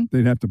number 1,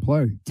 they'd have to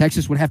play.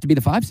 Texas would have to be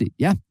the 5 seed.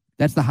 Yeah,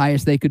 that's the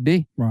highest they could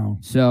be. Wow.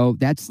 So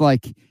that's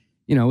like,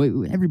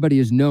 everybody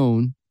has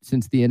known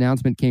since the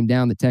announcement came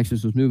down that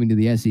Texas was moving to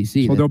the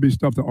SEC. So there'll be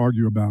stuff to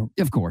argue about.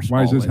 Of course.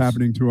 Why is this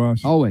happening to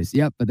us? Always.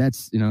 Yep. But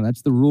that's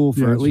the rule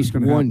for at least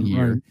 1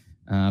 year.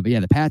 Right. But yeah,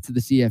 the path to the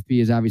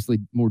CFP is obviously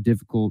more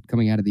difficult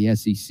coming out of the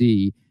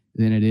SEC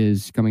than it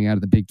is coming out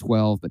of the Big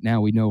 12. But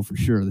now we know for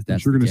sure that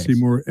that's you're going to see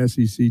more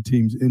SEC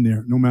teams in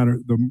there. No matter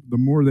the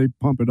more they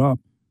pump it up,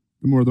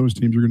 the more of those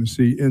teams you're going to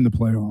see in the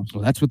playoffs.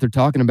 Well, that's what they're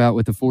talking about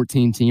with the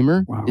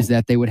 14-teamer. Wow. Is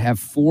that they would have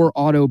 4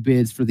 auto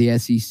bids for the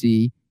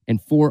SEC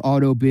and 4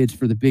 auto bids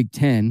for the Big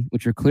 10,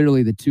 which are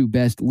clearly the 2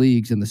 best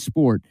leagues in the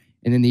sport.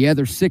 And then the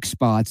other 6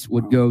 spots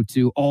would go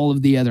to all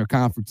of the other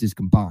conferences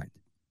combined.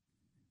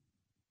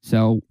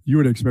 So you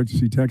would expect to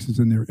see Texas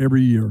in there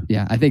every year.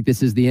 Yeah, I think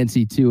this is the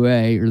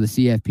NC2A or the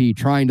CFP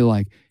trying to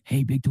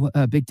hey, Big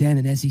 10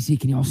 and SEC,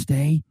 can y'all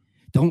stay?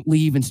 Don't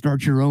leave and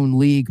start your own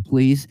league,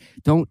 please.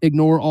 Don't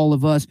ignore all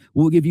of us.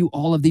 We'll give you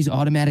all of these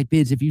automatic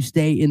bids if you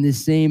stay in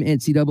this same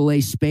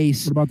NCAA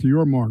space. What about the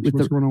Your Marks?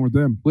 What's going on with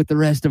them? With the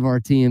rest of our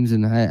teams,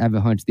 and I have a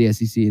hunch the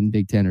SEC and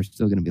Big 10 are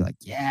still going to be like,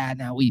 yeah,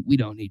 no, we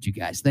don't need you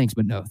guys. Thanks,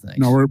 but no thanks.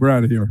 No, we're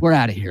out of here. We're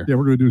out of here. Yeah,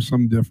 we're going to do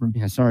something different.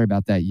 Yeah, sorry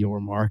about that, Your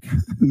Mark.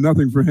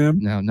 Nothing for him?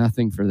 No,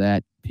 nothing for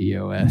that,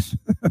 POS.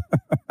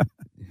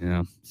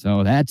 Yeah,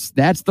 so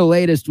that's the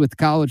latest with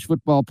college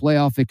football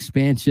playoff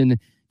expansion.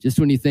 Just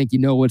when you think you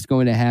know what's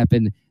going to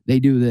happen, they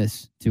do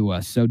this to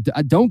us. So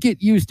don't get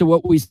used to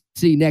what we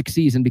see next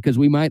season because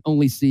we might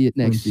only see it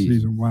next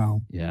season.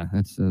 Wow. Yeah,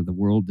 that's the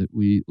world that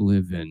we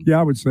live in.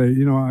 Yeah, I would say,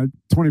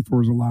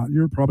 24 is a lot.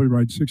 You're probably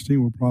right.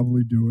 16 will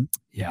probably do it.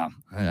 Yeah,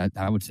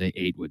 I would say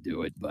 8 would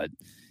do it, but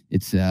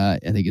it's I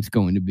think it's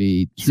going to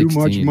be too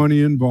 16. much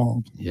money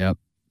involved. Yep.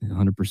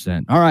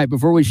 100%. All right,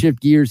 before we shift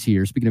gears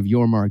here, speaking of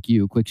Your Mark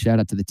U, quick shout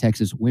out to the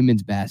Texas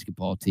women's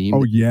basketball team.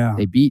 Oh, yeah.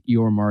 They beat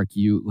Your Mark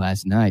U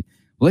last night.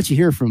 We'll let you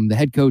hear from the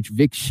head coach,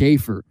 Vic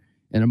Schaefer,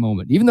 in a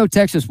moment. Even though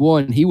Texas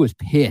won, he was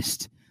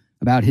pissed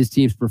about his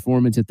team's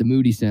performance at the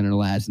Moody Center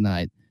last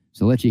night.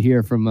 So let you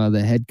hear from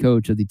the head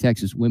coach of the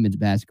Texas women's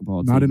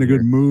basketball team. Not in a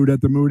good mood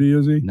at the Moody,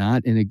 is he?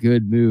 Not in a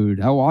good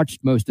mood. I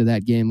watched most of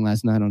that game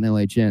last night on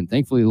LHN.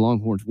 Thankfully, the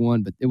Longhorns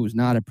won, but it was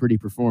not a pretty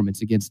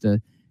performance against a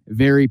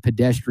very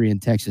pedestrian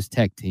Texas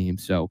Tech team.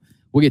 So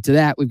we'll get to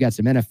that. We've got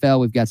some NFL.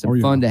 We've got some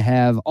fun to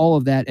have. All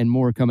of that and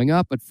more coming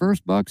up. But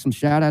first, Buck, some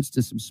shout-outs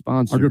to some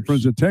sponsors. Our good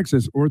friends at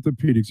Texas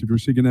Orthopedics. If you're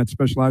seeking that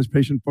specialized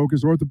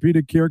patient-focused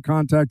orthopedic care,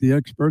 contact the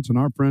experts and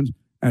our friends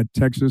at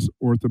Texas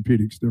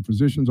Orthopedics. Their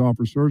physicians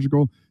offer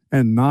surgical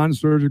and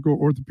non-surgical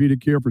orthopedic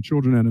care for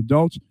children and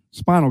adults,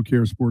 spinal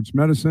care, sports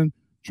medicine,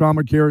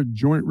 trauma care,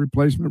 joint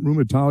replacement,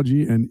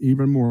 rheumatology, and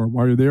even more.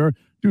 While you're there,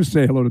 do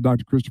say hello to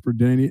Dr. Christopher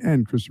Daney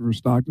and Christopher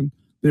Stockton.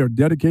 They are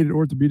dedicated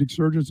orthopedic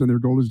surgeons, and their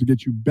goal is to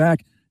get you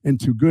back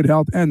into good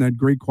health and that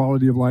great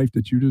quality of life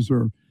that you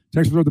deserve.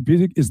 Texas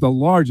Orthopedic is the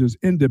largest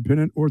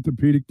independent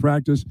orthopedic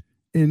practice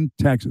in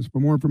Texas. For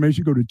more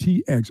information, go to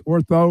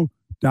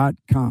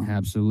txortho.com.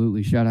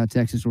 Absolutely. Shout out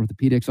Texas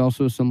Orthopedics.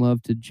 Also, some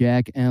love to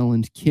Jack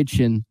Allen's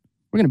Kitchen.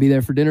 We're going to be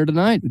there for dinner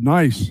tonight.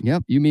 Nice.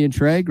 Yep. You, me, and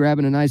Trey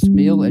grabbing a nice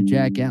meal at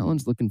Jack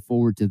Allen's. Looking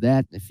forward to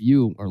that. If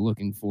you are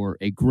looking for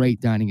a great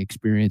dining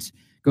experience,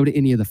 go to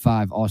any of the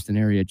 5 Austin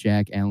area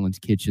Jack Allen's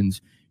Kitchens.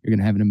 You're going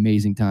to have an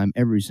amazing time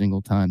every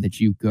single time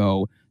that you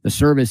go. The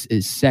service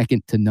is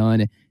second to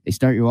none. They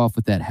start you off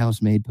with that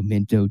house-made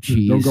pimento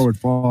cheese. Don't go with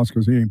Foss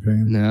because he ain't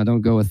paying. No,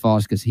 don't go with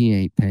Foss because he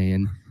ain't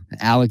paying.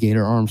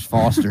 Alligator Arms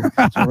Foster.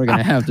 So we're going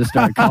to have to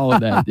start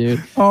calling that,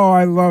 dude. Oh,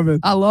 I love it.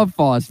 I love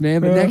Foss,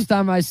 man. But next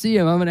time I see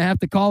him, I'm going to have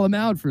to call him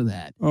out for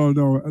that. Oh,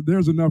 no.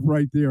 There's enough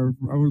right there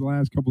over the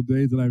last couple of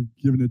days that I've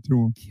given it to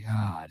him.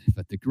 God.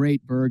 But the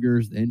great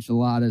burgers, the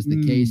enchiladas, the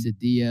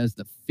quesadillas,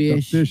 the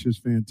fish. The fish is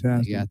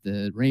fantastic. They got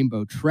the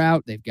rainbow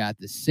trout. They've got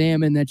the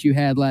salmon that you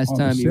had last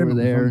time you were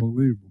there.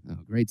 Unbelievable. Oh,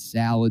 great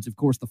salads. Of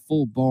course, the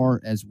full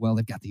bar as well.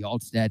 They've got the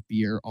Altstadt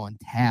beer on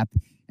tap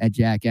at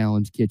Jack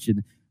Allen's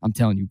Kitchen. I'm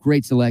telling you,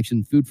 great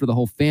selection, food for the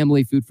whole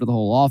family, food for the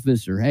whole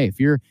office, or hey, if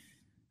you're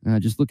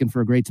just looking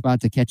for a great spot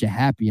to catch a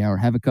happy hour,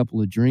 have a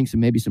couple of drinks and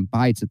maybe some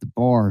bites at the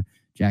bar,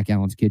 Jack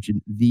Allen's Kitchen,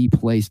 the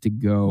place to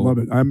go. Love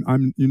it.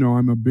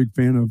 I'm a big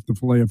fan of the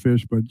filet of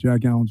fish, but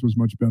Jack Allen's was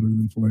much better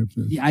than filet of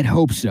fish. Yeah, I'd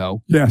hope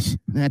so. Yes.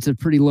 That's a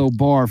pretty low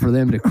bar for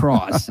them to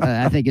cross.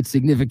 I think it's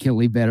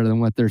significantly better than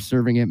what they're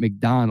serving at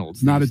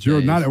McDonald's. At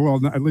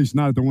least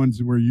not at the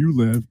ones where you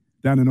live.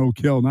 Down in Oak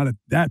Hill, not at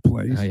that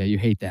place. Oh, yeah, you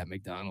hate that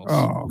McDonald's.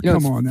 Oh,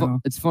 come on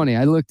now. It's funny.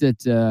 I looked at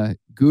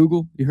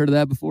Google. You heard of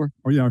that before?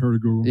 Oh, yeah, I heard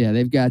of Google. Yeah,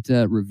 they've got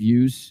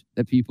reviews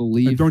that people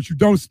leave.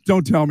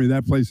 Don't tell me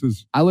that place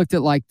is. I looked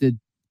at like the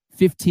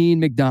 15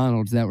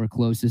 McDonald's that were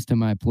closest to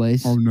my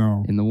place. Oh,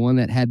 no. And the one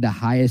that had the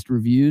highest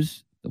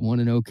reviews, the one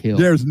in Oak Hill.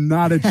 There's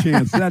not a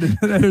chance.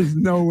 There's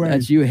no way.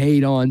 That you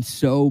hate on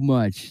so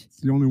much.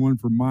 It's the only one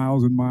for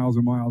miles and miles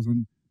and miles.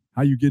 And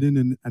How you get in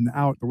and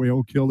out the way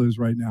Oak Hill is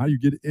right now, how you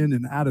get in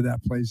and out of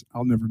that place,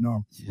 I'll never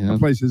know. Yeah. That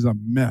place is a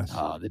mess.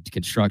 Oh, the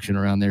construction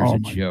around there is a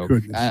joke.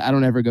 Goodness. I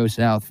don't ever go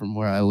south from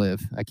where I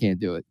live. I can't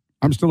do it.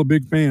 I'm still a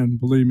big fan,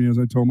 believe me, as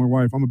I told my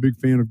wife. I'm a big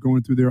fan of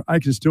going through there. I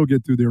can still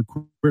get through there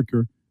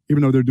quicker,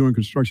 even though they're doing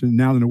construction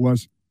now than it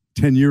was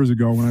 10 years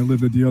ago when I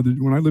lived at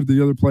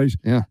the other place.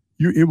 Yeah.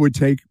 It would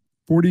take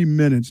 40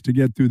 minutes to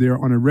get through there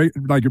on a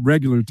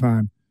regular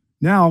time.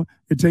 Now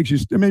it takes you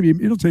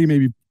it'll take you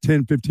maybe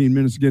 10, 15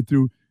 minutes to get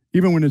through,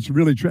 even when it's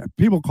really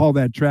people call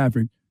that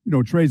traffic. You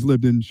know, Trey's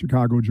lived in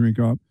Chicago Drink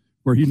Up,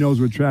 where he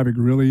knows what traffic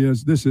really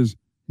is. This is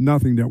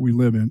nothing that we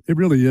live in. It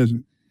really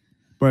isn't.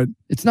 But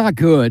it's not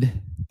good.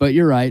 But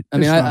you're right. I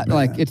mean,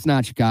 it's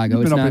not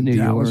Chicago. It's not New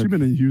York. You've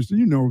been in Houston.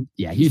 You know.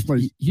 Yeah,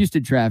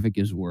 Houston traffic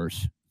is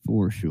worse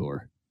for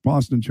sure.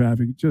 Boston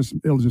traffic,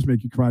 it'll just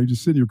make you cry. You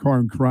just sit in your car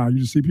and cry. You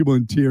just see people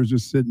in tears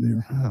just sitting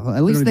there. Well,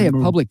 at least they have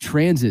public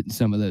transit in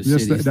some of those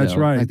cities. That's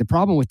right. Like the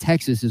problem with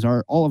Texas is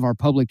all of our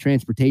public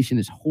transportation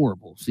is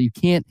horrible. So you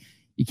can't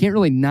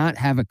really not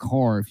have a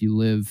car if you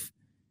live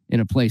in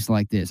a place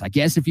like this. I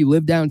guess if you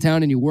live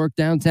downtown and you work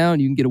downtown,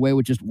 you can get away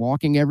with just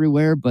walking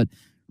everywhere. But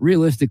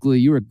realistically,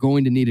 you are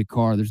going to need a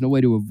car. There's no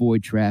way to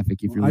avoid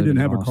traffic if you're living in Boston.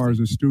 I didn't have a car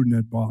as a student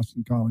at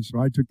Boston College, so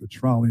I took the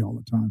trolley all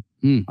the time.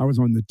 I was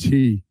on the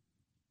T.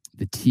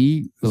 The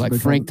T, like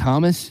Frank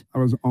Thomas? I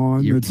was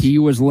on your T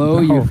was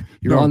low?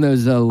 You're on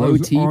those low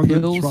T pills?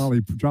 The trolley,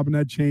 dropping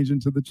that change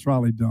into the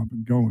trolley dump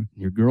and going.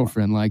 Your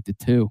girlfriend liked it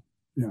too.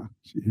 Yeah,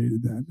 she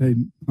hated that. Hey,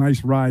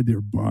 nice ride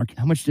there, Buck.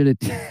 How much did it?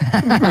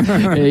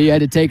 You had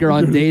to take her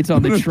on dates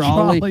on the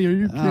trolley? Are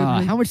you kidding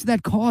me? How much did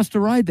that cost to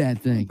ride that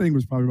thing? The thing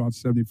was probably about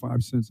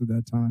 75 cents at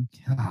that time.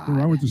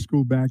 I went to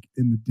school back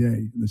in the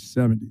day, in the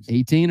 70s.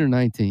 18 or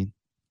 19?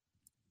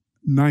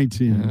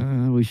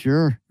 19. We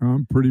sure?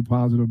 I'm pretty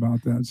positive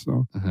about that.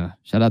 So,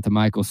 shout out to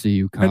Michael C.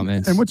 who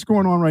comments. And what's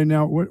going on right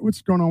now?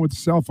 What's going on with the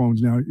cell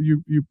phones now?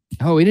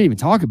 Oh, we didn't even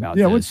talk about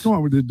this. Yeah, what's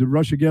going on? Did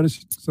Russia get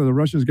us? So the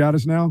Russians got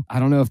us now? I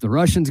don't know if the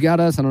Russians got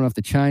us. I don't know if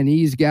the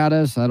Chinese got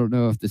us. I don't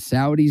know if the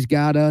Saudis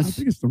got us. I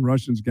think it's the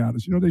Russians got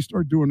us. You know, they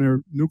start doing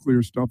their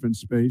nuclear stuff in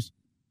space.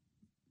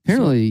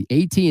 Apparently,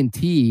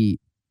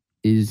 AT&T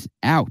is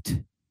out.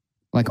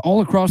 Like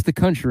all across the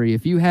country,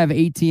 if you have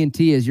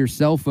AT&T as your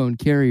cell phone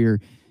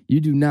carrier, you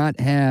do not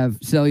have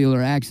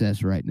cellular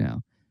access right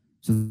now.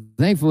 So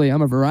thankfully,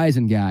 I'm a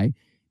Verizon guy.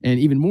 And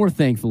even more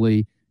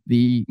thankfully,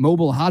 the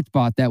mobile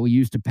hotspot that we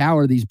use to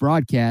power these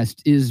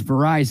broadcasts is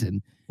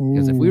Verizon.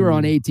 Because if we were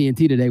on AT&T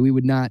today, we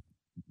would not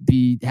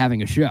be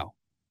having a show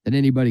that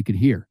anybody could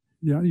hear.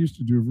 Yeah, I used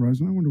to do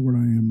Verizon. I wonder what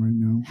I am right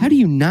now. How do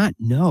you not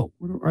know?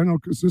 I know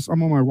because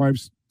I'm on my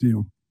wife's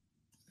deal.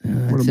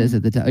 It says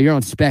at the top, you're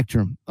on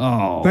Spectrum.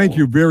 Oh. Thank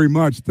you very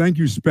much. Thank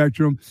you,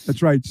 Spectrum.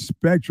 That's right,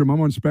 Spectrum. I'm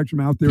on Spectrum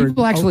out there.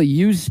 People actually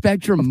use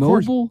Spectrum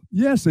Mobile?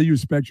 Yes, they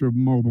use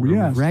Spectrum Mobile,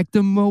 yes.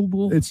 Rectum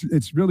Mobile?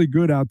 It's really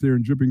good out there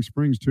in Dripping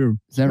Springs, too.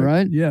 Is that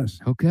right?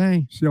 Yes.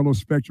 Okay. See all those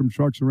Spectrum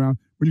trucks around.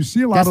 When you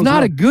see a lot That's of those...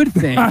 not a good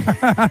thing.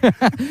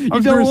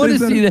 You don't want to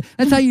see that.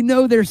 That's how you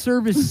know their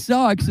service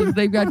sucks, is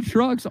they've got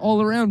trucks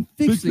all around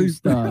fixing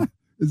stuff.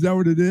 Is that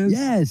what it is?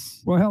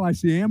 Yes. Well, hell, I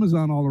see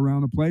Amazon all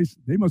around the place.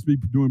 They must be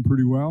doing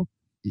pretty well.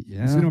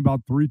 Yeah. I see them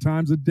about 3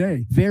 times a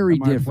day. Very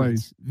different.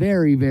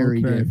 Very,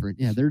 very different.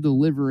 Yeah, they're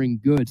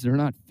delivering goods. They're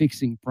not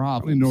fixing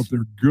problems. I don't even know if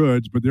they're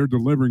goods, but they're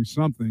delivering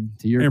something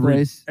to your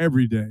place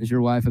every day. Is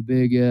your wife a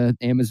big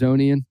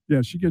Amazonian?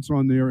 Yeah, she gets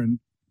on there and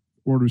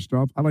orders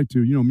stuff. I like to,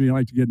 I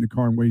like to get in the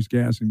car and waste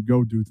gas and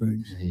go do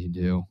things. Yeah, you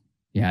do.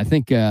 Yeah, I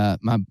think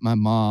my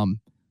mom,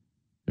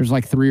 there's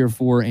like 3 or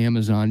 4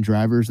 Amazon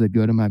drivers that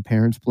go to my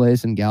parents'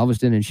 place in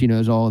Galveston, and she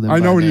knows all of them. I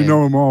know when you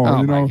know them all.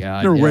 Oh, my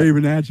God, they're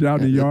waving at you out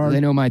in the yard. They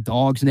know my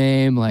dog's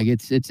name. Like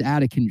it's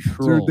out of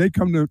control. So they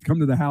come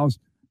to the house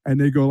and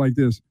they go like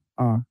this.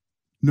 No,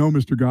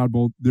 Mr.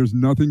 Godbolt, there's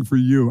nothing for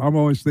you. I'm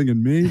always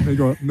thinking me. They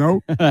go,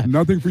 nope,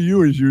 nothing for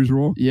you as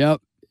usual.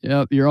 Yep.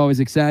 You're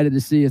always excited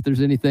to see if there's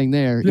anything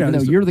there. Yeah, even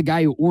though you're the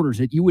guy who orders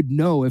it, you would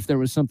know if there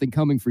was something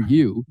coming for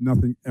you.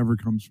 Nothing ever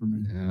comes from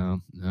me.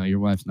 No, your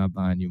wife's not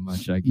buying you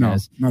much, I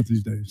guess. No, not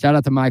these days. Shout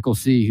out to Michael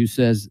C., who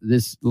says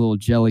this little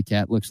jelly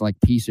cat looks like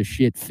piece of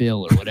shit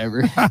Phil or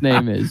whatever his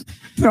name is.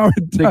 No,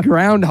 the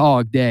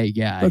Groundhog Day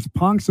guy. That's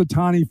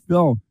Punxsutawney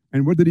Phil.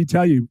 And what did he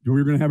tell you?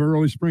 We're going to have an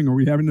early spring. Are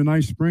we having a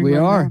nice spring? We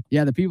are. Now?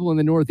 Yeah, the people in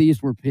the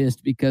Northeast were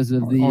pissed because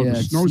of the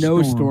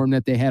snowstorm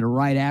that they had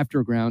right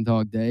after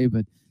Groundhog Day.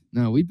 But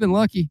no, we've been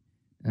lucky.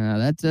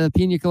 That's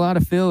Pina Colada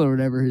Phil or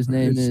whatever his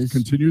name is.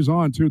 Continues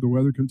on, too. The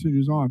weather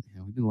continues on.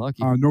 Yeah, we've been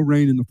lucky. No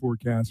rain in the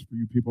forecast for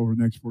you people over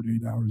the next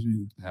 48 hours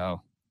either.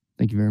 Oh,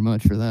 thank you very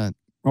much for that.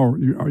 Oh,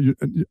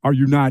 are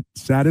you not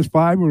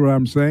satisfied with what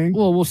I'm saying?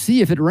 Well, we'll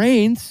see if it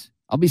rains.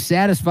 I'll be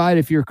satisfied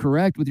if you're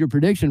correct with your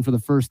prediction for the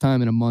first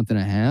time in a month and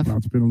a half. Well,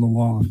 it's been a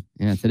little off.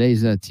 Yeah,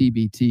 today's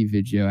TBT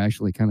video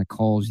actually kind of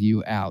calls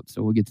you out,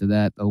 so we'll get to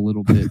that a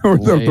little bit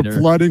later. The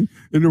flooding?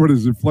 What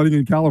is it, flooding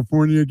in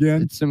California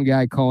again? It's some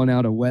guy calling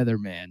out a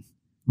weatherman.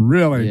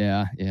 Really?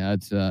 Yeah,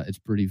 it's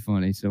pretty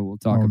funny, so we'll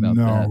talk about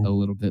that a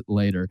little bit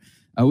later.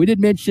 We did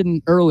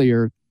mention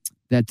earlier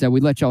that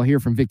we let y'all hear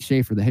from Vic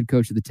Schaefer, the head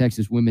coach of the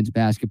Texas women's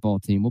basketball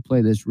team. We'll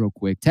play this real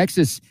quick.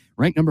 Texas,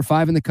 ranked number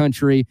 5 in the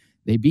country.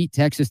 They beat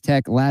Texas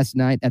Tech last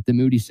night at the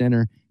Moody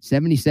Center,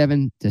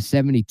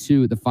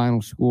 77-72, the final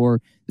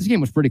score. This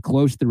game was pretty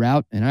close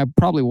throughout, and I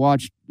probably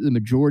watched the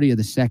majority of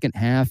the second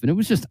half, and it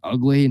was just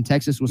ugly, and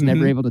Texas was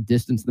never able to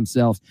distance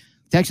themselves.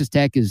 Texas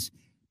Tech is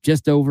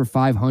just over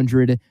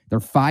 500. They're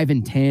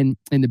 5-10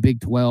 in the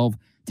Big 12.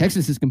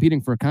 Texas is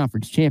competing for a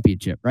conference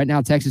championship. Right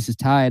now, Texas is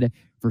tied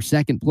for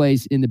second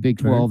place in the Big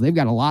 12. Okay. They've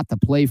got a lot to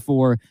play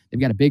for. They've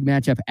got a big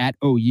matchup at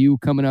OU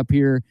coming up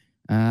here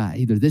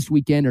either this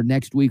weekend or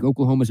next week.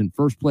 Oklahoma's in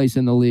first place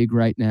in the league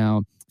right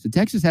now. So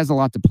Texas has a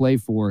lot to play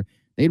for.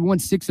 They'd won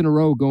 6 in a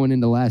row going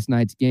into last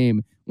night's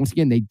game. Once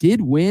again, they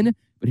did win,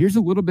 but here's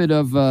a little bit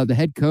of the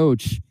head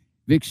coach,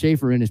 Vic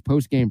Schaefer, in his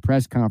post-game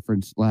press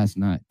conference last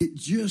night. It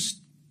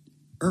just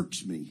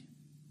irks me.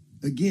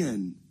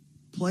 Again,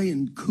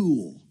 playing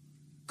cool.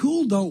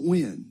 Cool don't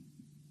win.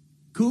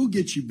 Cool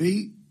gets you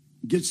beat,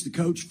 gets the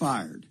coach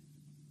fired.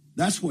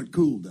 That's what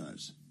cool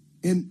does.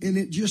 And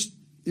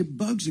it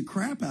bugs the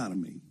crap out of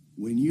me.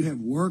 When you have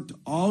worked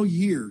all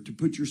year to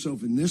put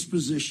yourself in this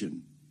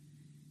position,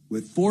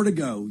 with 4 to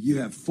go, you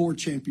have 4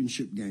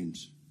 championship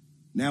games.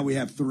 Now we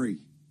have 3.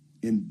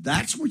 And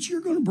that's what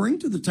you're going to bring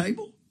to the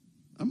table?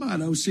 I might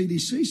owe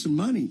CDC some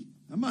money.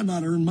 I might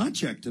not earn my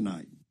check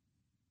tonight.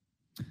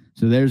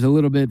 So there's a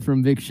little bit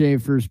from Vic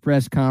Schaefer's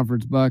press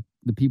conference, Buck.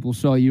 The people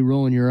saw you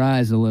rolling your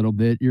eyes a little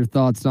bit. Your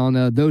thoughts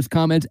on those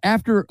comments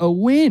after a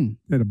win?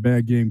 They had a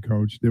bad game,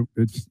 Coach. It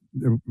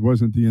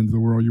wasn't the end of the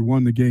world. You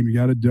won the game. You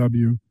got a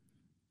W.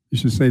 You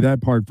should say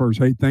that part first.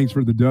 Hey, thanks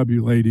for the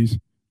W, ladies.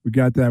 We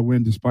got that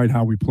win despite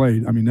how we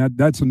played. I mean,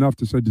 that's enough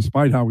to say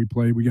despite how we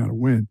played, we got to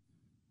win.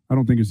 I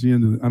don't think it's the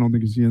end of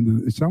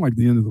it sounded like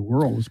the end of the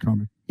world was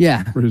coming.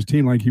 Yeah. For his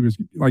team, like he was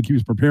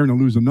preparing to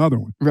lose another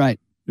one. Right.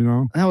 You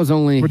know? That was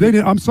only... But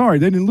I'm sorry,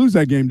 they didn't lose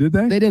that game, did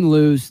they? They didn't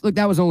lose. Look,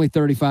 that was only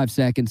 35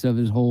 seconds of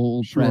his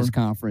whole press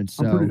conference.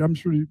 So. I'm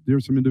sure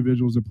there's some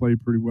individuals that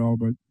played pretty well,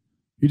 but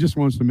he just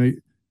wants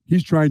to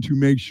he's trying to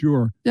make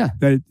sure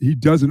that he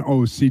doesn't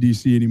owe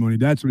CDC any money.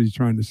 That's what he's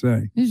trying to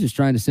say. He's just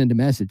trying to send a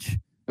message.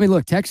 I mean,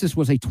 look, Texas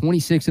was a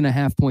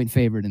 26.5-point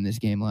favorite in this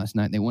game last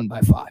night. They won by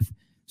 5.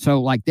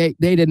 So, like, they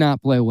did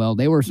not play well.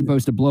 They were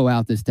supposed to blow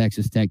out this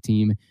Texas Tech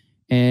team.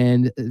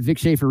 And Vic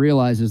Schaefer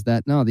realizes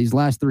that, no, these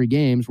last 3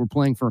 games, we're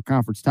playing for a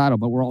conference title,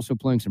 but we're also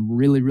playing some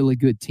really, really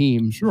good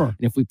teams. Sure. And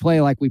if we play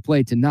like we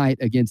played tonight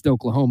against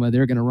Oklahoma,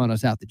 they're going to run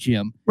us out the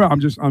gym. Well,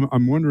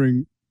 I'm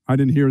wondering, I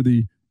didn't hear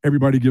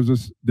everybody gives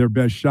us their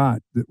best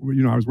shot.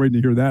 I was waiting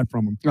to hear that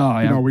from them. Oh,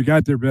 yeah. We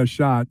got their best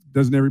shot.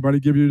 Doesn't everybody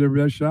give you their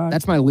best shot?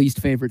 That's my least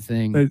favorite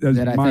thing.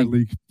 That's my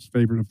least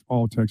favorite of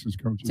all Texas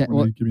coaches. They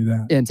give me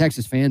that. And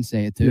Texas fans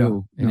say it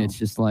too. Yeah, and it's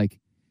just like,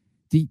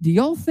 do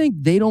y'all think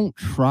they don't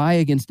try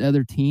against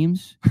other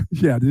teams?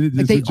 Yeah.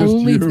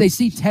 They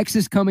see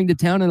Texas coming to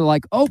town and they're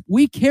like, oh,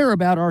 we care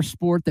about our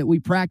sport that we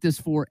practice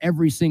for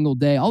every single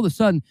day. All of a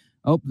sudden,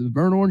 oh, the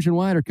burnt orange and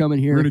white are coming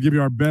here. We're going to give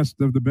you our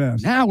best of the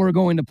best. Now we're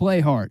going to play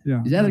hard.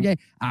 Yeah. Is that okay?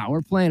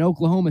 We're playing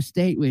Oklahoma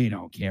State. We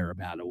don't care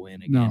about a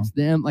win against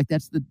them. Like,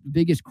 that's the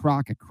biggest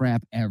crock of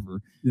crap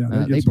ever.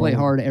 Yeah, they play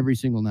hard every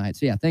single night.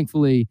 So,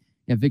 thankfully,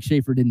 Vic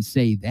Schaefer didn't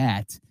say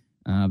that.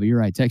 But you're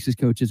right. Texas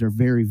coaches are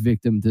very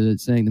victim to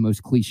saying the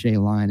most cliche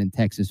line in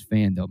Texas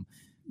fandom.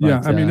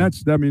 But,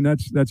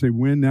 that's a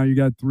win. Now you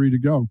got 3 to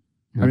go.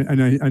 Yeah.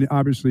 And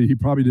obviously he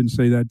probably didn't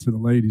say that to the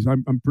ladies.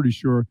 I'm pretty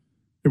sure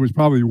it was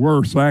probably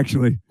worse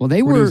actually. Well,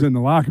 they were he's in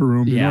the locker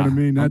room. You know what I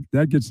mean?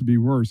 That gets to be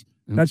worse.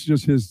 That's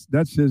just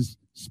his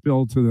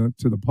spill to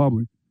the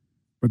public.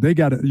 But they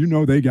got it.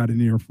 They got an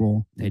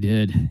earful. They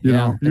did. You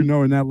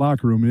know, in that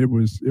locker room, it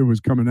was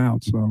coming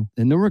out. So,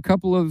 and there were a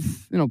couple of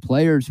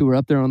players who were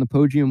up there on the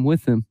podium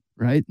with him,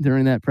 right,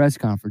 during that press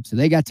conference. So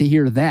they got to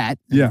hear that.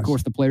 And yes. Of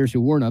course, the players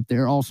who weren't up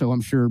there also,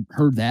 I'm sure,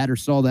 heard that or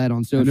saw that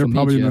on social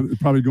media. They're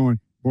probably going,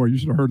 boy, you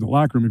should have heard the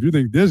locker room. If you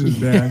think this is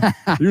bad,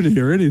 you didn't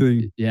hear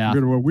anything. Yeah,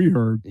 compared to what we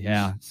heard.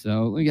 Yeah.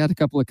 So we got a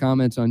couple of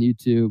comments on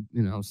YouTube,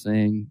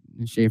 saying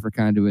Schaefer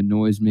kind of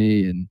annoys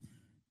me and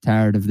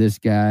tired of this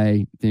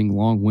guy being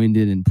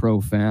long-winded and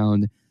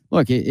profound.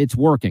 Look, it's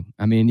working.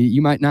 I mean,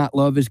 you might not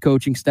love his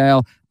coaching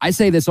style. I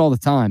say this all the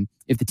time.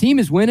 If the team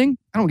is winning,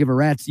 I don't give a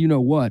rat's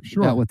about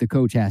what the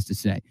coach has to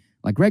say.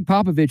 Like, Greg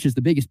Popovich is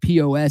the biggest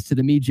POS to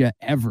the media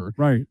ever.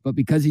 Right. But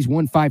because he's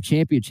won 5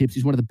 championships,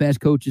 he's one of the best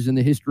coaches in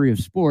the history of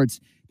sports,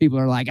 people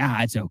are like,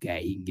 it's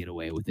okay. He can get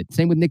away with it.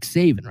 Same with Nick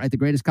Saban, right? The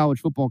greatest college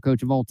football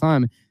coach of all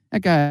time.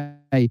 That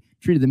guy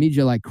treated the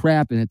media like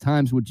crap and at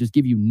times would just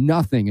give you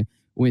nothing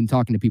when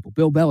talking to people.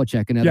 Bill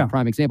Belichick, another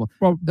prime example.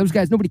 Well, those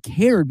guys, nobody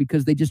cared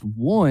because they just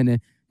won.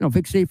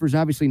 Vic Schaefer's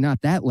obviously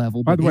not that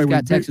level, but he's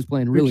got Texas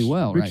playing really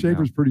well right now. Vic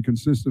Schaefer's pretty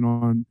consistent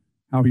on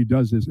how he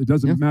does this. It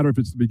doesn't matter if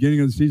it's the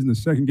beginning of the season, the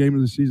second game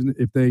of the season.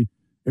 If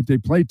they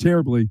play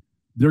terribly,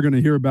 they're going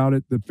to hear about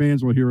it. The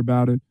fans will hear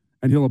about it,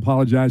 and he'll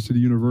apologize to the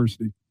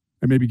university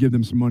and maybe give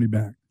them some money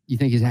back. You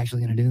think he's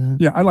actually going to do that?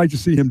 Yeah, I'd like to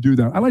see him do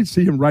that. I'd like to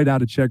see him write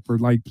out a check for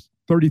like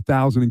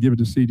 $30,000 and give it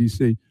to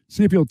CDC.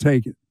 See if he'll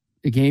take it.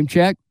 A game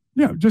check?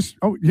 Yeah, just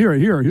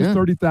here's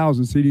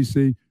 30,000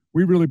 CDC.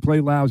 We really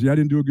played lousy. I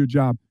didn't do a good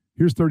job.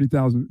 Here's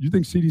 30,000. You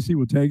think CDC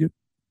will take it?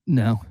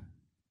 No.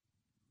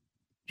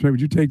 Trey,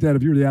 would you take that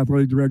if you were the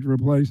athletic director of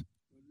a place?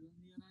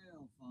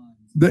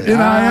 The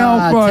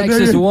NIL fund.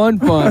 Texas One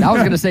Fund. I was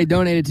going to say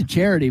donate it to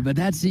charity, but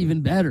that's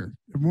even better.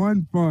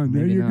 One fund.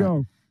 There you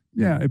go.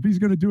 Yeah, if he's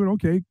going to do it,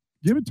 okay,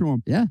 give it to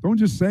him. Yeah. Don't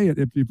just say it.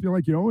 If you feel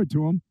like you owe it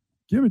to him,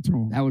 give it to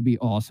him. That would be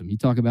awesome. You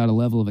talk about a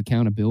level of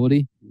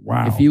accountability.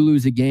 Wow. If you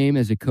lose a game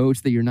as a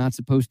coach that you're not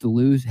supposed to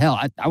lose, hell,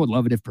 I would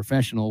love it if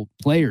professional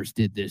players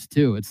did this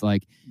too. It's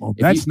like, well,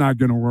 that's not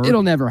going to work.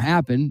 It'll never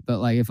happen. But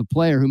like if a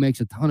player who makes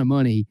a ton of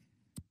money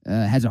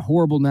has a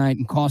horrible night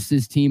and costs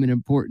his team an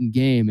important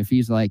game, if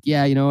he's like,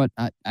 yeah, you know what,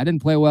 I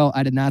didn't play well,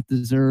 I did not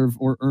deserve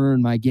or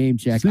earn my game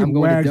check, I'm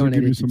going to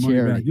donate it to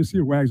charity. You see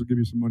if Wags will give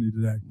you some money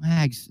today.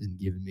 Wags isn't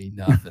giving me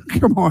nothing.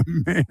 Come on,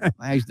 man.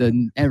 Wags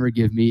doesn't ever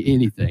give me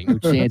anything. No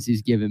chance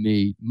he's giving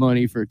me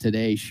money for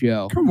today's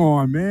show. Come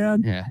on,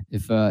 man. Yeah.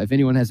 If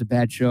anyone has a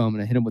bad show, I'm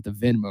going to hit him with a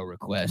Venmo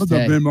request. What's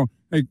up, Venmo?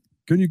 Hey,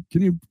 can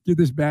you give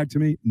this back to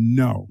me?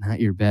 No. Not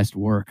your best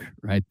work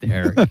right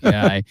there,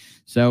 guy.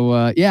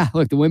 So,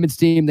 look, the women's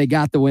team, they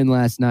got the win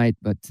last night,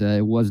 but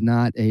it was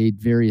not a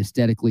very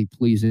aesthetically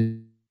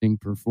pleasing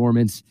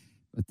performance,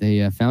 but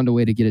they found a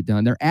way to get it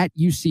done. They're at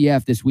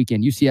UCF this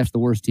weekend. UCF's the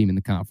worst team in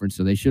the conference,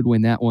 so they should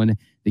win that one.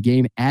 The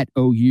game at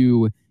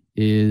OU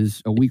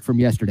is a week from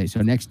yesterday,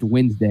 so next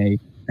Wednesday,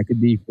 that could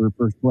be for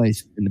first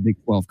place in the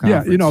Big 12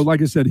 conference. Yeah,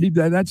 like I said,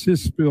 that's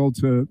his spill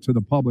to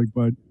the public,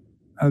 but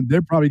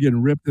they're probably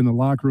getting ripped in the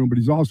locker room, but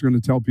he's also going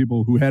to tell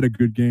people who had a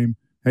good game,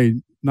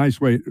 hey,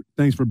 nice way.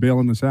 Thanks for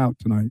bailing us out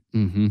tonight.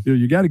 Mm-hmm.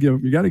 You got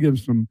to give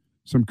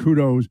some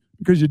kudos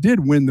because you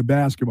did win the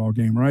basketball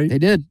game, right? They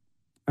did.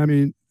 I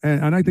mean,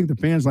 and I think the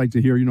fans like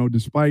to hear,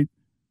 despite,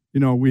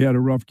 we had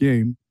a rough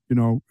game,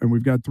 and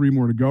we've got 3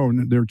 more to go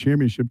and they're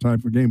championship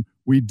type of game.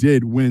 We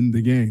did win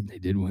the game. They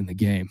did win the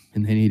game,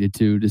 and they needed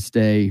to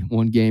stay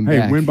one game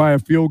back. Hey, win by a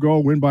field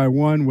goal, win by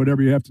 1,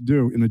 whatever you have to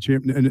do in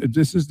the and if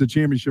this is the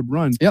championship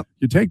run. Yep,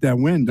 you take that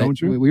win, don't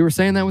you? We were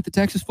saying that with the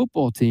Texas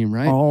football team,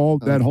 right?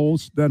 That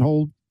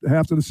whole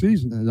half of the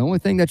season. The only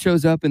thing that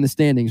shows up in the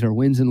standings are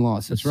wins and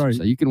losses. That's right.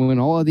 So you can win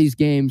all of these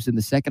games in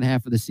the second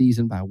half of the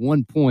season by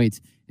 1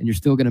 point, and you're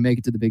still going to make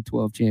it to the Big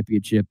 12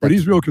 championship. But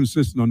he's real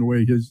consistent on the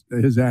way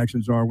his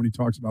actions are when he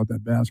talks about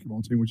that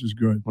basketball team, which is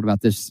good. What about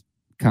this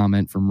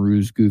comment from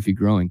Ruse Goofy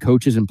Growing?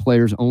 Coaches and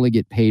players only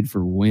get paid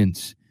for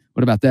wins.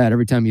 What about that?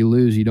 Every time you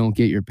lose, you don't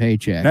get your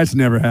paycheck. That's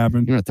never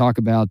happened. You want to talk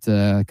about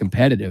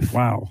competitive.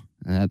 Wow.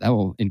 That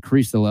will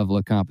increase the level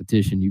of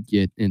competition you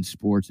get in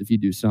sports if you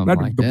do something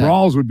like that. The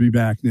brawls would be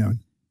back now.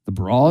 The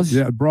brawls?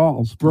 Yeah,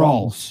 brawls.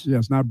 Brawls.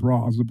 Yes, not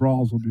brawls. The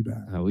brawls will be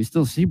back. We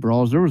still see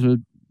brawls. There was a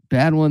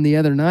bad one the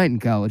other night in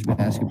college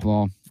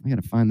basketball. I got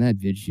to find that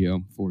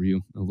video for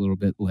you a little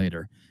bit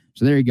later.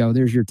 So there you go.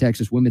 There's your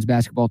Texas women's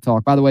basketball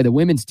talk. By the way, the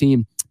women's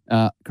team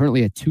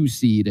currently a 2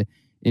 seed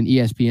in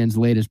ESPN's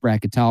latest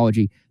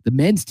bracketology. The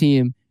men's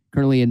team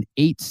currently an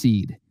 8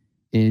 seed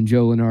in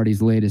Joe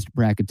Lunardi's latest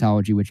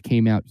bracketology, which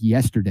came out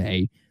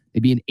yesterday.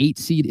 They'd be an 8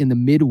 seed in the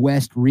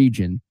Midwest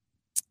region.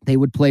 They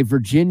would play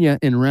Virginia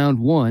in round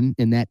 1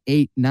 in that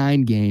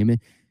 8-9 game.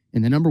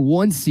 And the number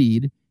 1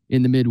 seed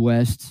in the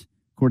Midwest,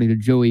 according to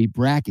Joey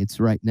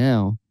Brackets right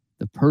now,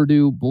 the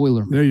Purdue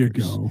Boilermakers. There you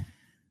go.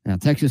 Now,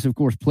 Texas, of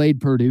course,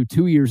 played Purdue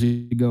 2 years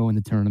ago in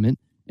the tournament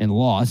and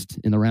lost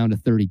in the round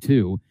of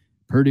 32.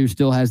 Purdue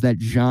still has that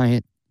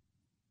giant,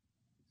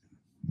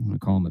 I'm going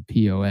to call him a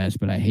POS,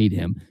 but I hate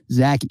him,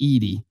 Zach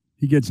Edey.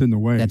 He gets in the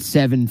way. That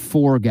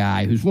 7'4"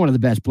 guy who's one of the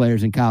best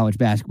players in college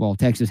basketball.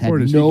 Texas had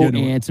no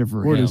answer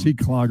for him. Or does he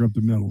clog up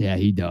the middle? Yeah,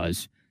 he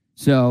does.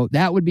 So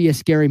that would be a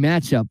scary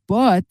matchup.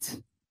 But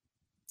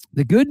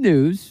the good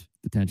news,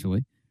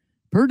 potentially,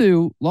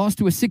 Purdue lost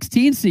to a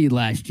 16 seed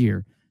last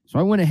year. So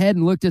I went ahead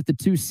and looked at the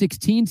 2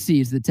 16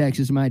 seeds that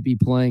Texas might be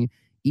playing,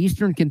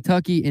 Eastern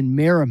Kentucky and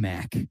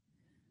Merrimack.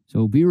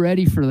 So be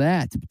ready for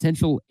that. A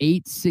potential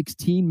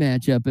 8-16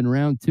 matchup in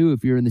round 2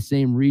 if you're in the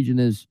same region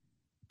as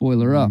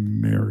Boiler Up.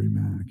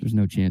 Merrimack. There's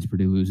no chance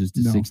Purdue loses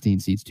to 16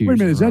 seeds 2 Wait a years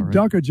minute, is that right?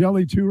 duck a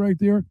jelly too right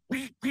there?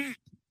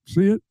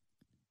 See it?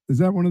 Is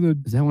that one of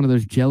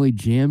those jelly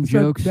jam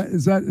jokes?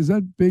 Is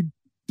that big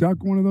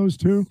duck one of those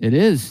too? It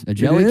is. A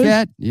jelly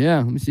cat? Yeah.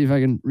 Let me see if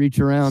I can reach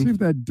around. See if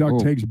that duck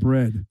takes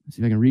bread.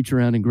 See if I can reach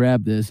around and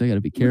grab this. I got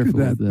to be careful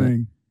with that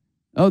thing.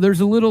 Oh, there's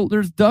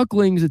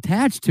ducklings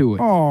attached to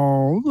it.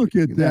 Oh, look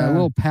at that. A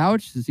little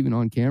pouch. It's even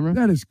on camera.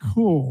 That is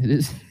cool. It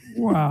is.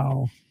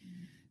 Wow.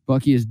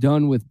 Bucky is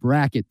done with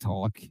bracket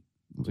talk.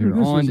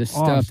 We're on to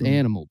stuffed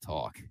animal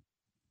talk.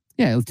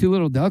 Yeah, 2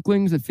 little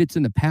ducklings that fits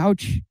in the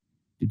pouch.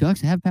 Do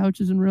ducks have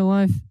pouches in real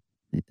life?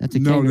 That's a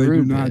kangaroo. No, they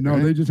do not. Pit, no,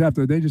 right?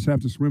 they just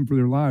have to swim for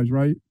their lives,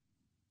 right?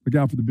 Look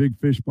out for the big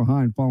fish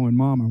behind following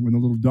mama when the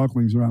little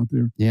ducklings are out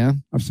there. Yeah.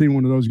 I've seen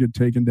one of those get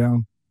taken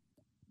down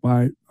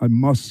by a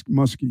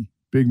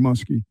big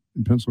muskie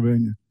in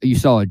Pennsylvania. You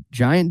saw a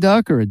giant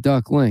duck or a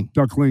duckling?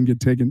 Duckling get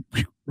taken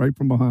right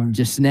from behind.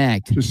 Just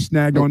snagged. Just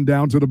snagged on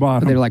down to the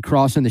bottom. They're like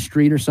crossing the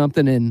street or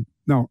something and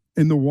no,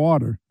 in the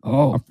water.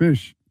 Oh. A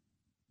fish.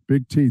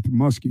 big teeth,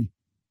 musky.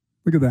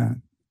 Look at that.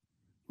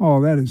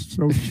 Oh, that is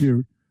so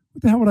cute.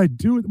 What the hell would I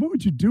do? What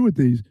would you do with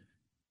these?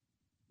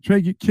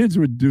 Trey, kids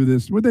would do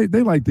this. Would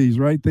they like these,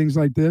 right? Things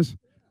like this.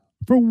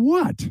 For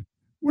what?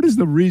 What is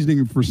the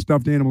reasoning for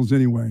stuffed animals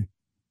anyway?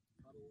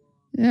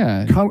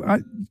 Yeah.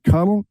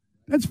 Cuddle?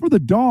 That's for the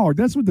dog.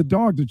 That's what the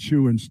dogs are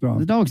chewing stuff.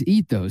 The dogs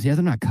eat those. Yeah,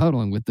 they're not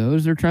cuddling with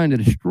those. They're trying to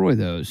destroy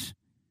those.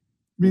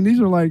 I mean, these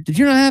are like... Did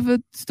you not have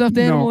a stuffed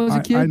animal as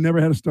a kid? I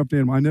never had a stuffed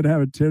animal. I never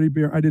had a teddy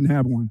bear. I didn't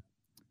have one.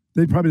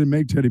 They probably didn't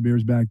make teddy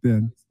bears back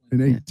then in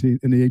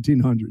the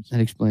 1800s. That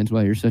explains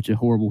why you're such a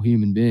horrible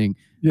human being.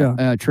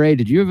 Yeah. Trey,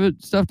 did you have a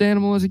stuffed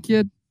animal as a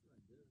kid?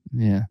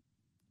 Yeah.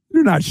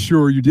 You're not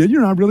sure you did.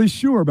 You're not really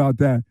sure about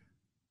that.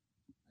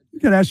 You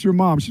got to ask your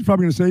mom. She's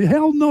probably going to say,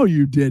 hell no,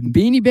 you didn't.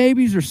 Beanie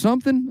Babies or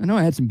something? I know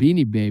I had some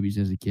Beanie Babies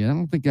as a kid. I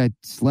don't think I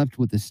slept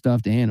with a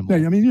stuffed animal.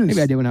 Yeah, I mean,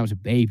 maybe I did when I was a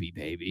baby.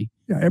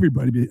 Yeah,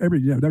 everybody.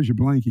 Yeah, that was your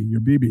blankie,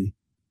 your BB.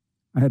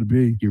 I had a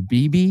B. Your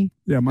BB?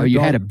 Yeah, my you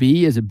daughter. had a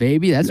B as a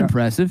baby? That's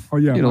impressive. Oh,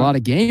 yeah. You had a lot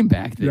of game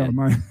back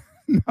then.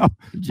 Yeah,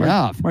 Good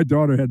job. My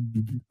daughter had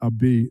a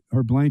B.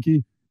 Her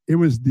blankie, it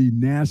was the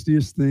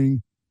nastiest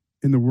thing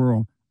in the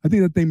world. I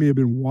think that thing may have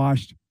been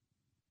washed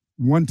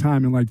one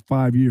time in like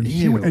 5 years.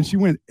 She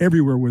went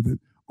everywhere with it,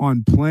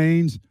 on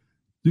planes.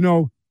 You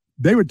know,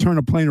 they would turn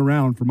a plane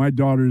around for my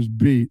daughter's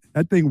B.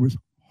 That thing was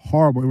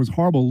horrible. It was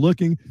horrible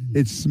looking.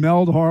 It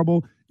smelled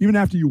horrible. Even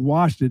after you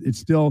washed it, it's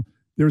still,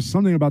 there was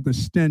something about the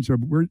stench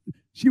of where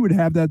she would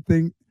have that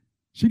thing.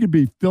 She could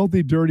be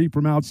filthy dirty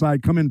from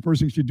outside. Come in,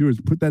 first thing she'd do is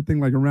put that thing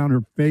like around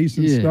her face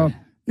and stuff.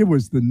 It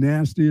was the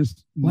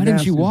nastiest. Why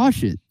didn't you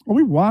wash it? Well,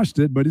 we washed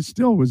it, but it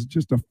still was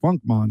just a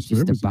funk monster.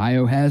 Just it was a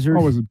biohazard?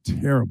 Oh, it was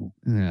terrible.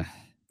 Ugh.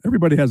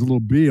 Everybody has a little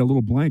bee, a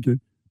little blanket,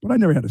 but I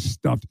never had a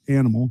stuffed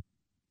animal.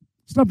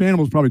 Stuffed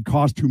animals probably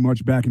cost too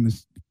much back in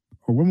this,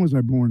 or when was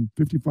I born?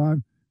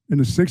 55? In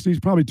the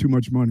 60s? Probably too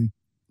much money.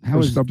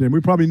 Stuffed animal.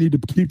 We probably need to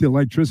keep the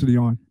electricity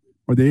on,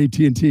 or the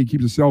AT&T,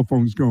 keep the cell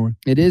phones going.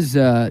 It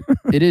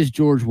is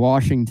George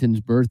Washington's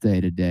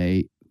birthday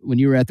today. When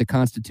you were at the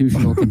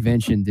Constitutional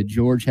Convention, did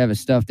George have a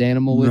stuffed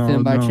animal with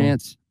him by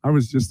chance? I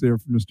was just there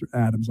for Mr.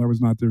 Adams. I was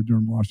not there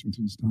during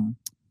Washington's time.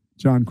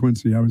 John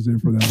Quincy, I was there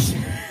for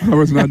that. I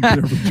was not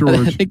there for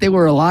George. I think they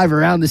were alive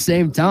around the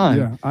same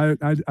time. Yeah,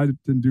 I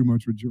didn't do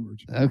much with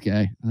George.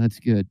 Okay, that's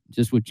good.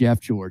 Just with Jeff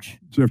George.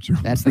 Jeff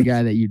George. That's the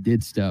guy that you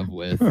did stuff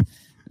with.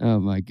 Oh,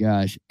 my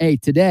gosh. Hey,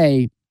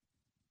 today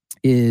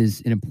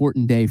is an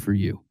important day for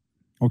you.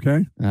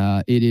 Okay.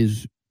 It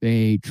is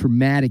a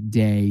traumatic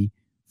day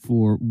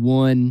for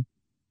one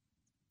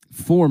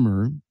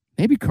former,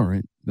 maybe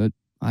current, but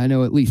I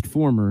know at least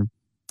former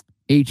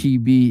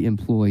HEB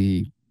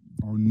employee.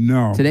 Oh,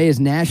 no. Today is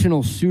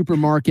National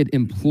Supermarket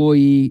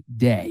Employee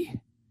Day.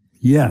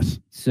 Yes.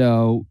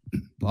 So,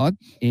 Buck,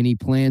 any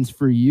plans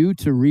for you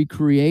to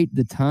recreate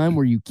the time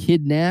where you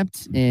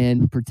kidnapped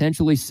and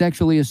potentially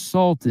sexually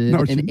assaulted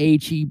an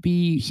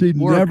HEB She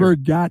worker? never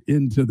got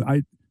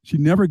into she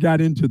never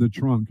got into the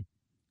trunk.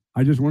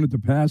 I just wanted to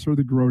pass her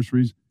the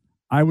groceries.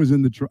 I was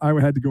in the I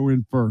had to go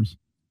in first.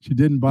 She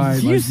didn't buy.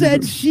 You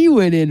said she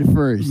went in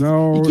first.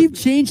 No. You keep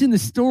changing the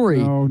story.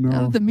 No.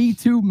 Now that the Me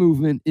Too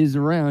movement is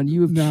around,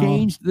 you have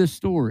changed the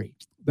story.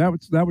 That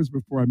was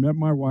before I met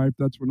my wife.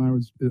 That's when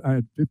I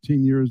had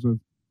 15 years of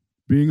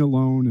being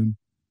alone, and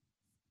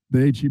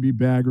the HEB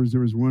baggers.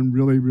 There was one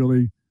really,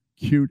 really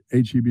cute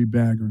HEB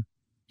bagger.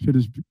 She had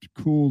this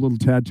cool little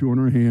tattoo on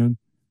her hand,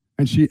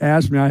 and she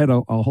asked me. I had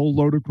a whole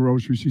load of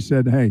groceries. She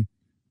said, "Hey,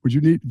 would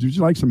you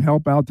like some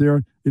help out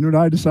there?" You know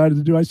what I decided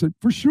to do? I said,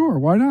 "For sure,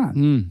 why not?"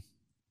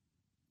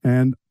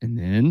 And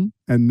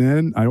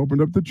then I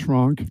opened up the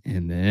trunk,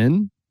 and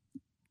then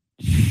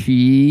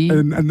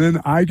and then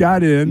I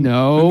got in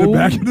the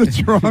back of the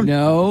trunk.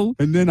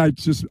 And then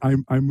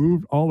I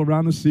moved all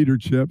around the cedar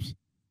chips,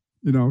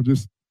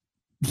 just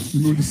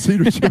move the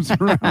cedar chips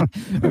around.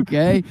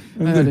 Okay.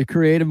 To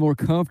create a more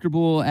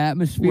comfortable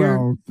atmosphere.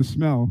 Well, the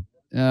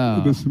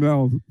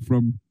smell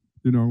from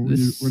when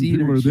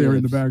people are there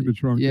in the back of the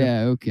trunk.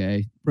 Yeah.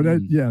 Okay.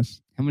 But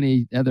yes. How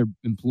many other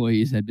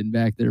employees had been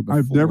back there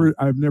before?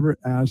 I've never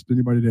asked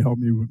anybody to help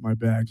me with my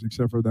bags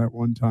except for that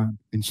one time.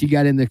 And she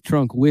got in the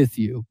trunk with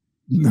you.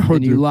 No,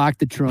 and you locked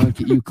the trunk.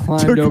 You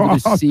climbed over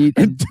the seat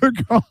and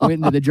went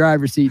into the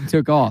driver's seat and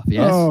took off.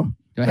 Yes.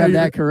 Do I have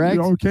that correct?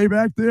 You okay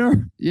back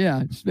there?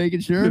 Yeah, just making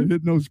sure. Hitting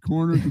those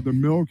corners with the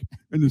milk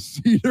and the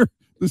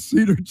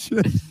cedar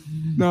chips.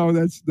 No,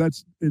 that's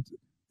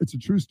it's a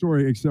true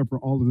story, except for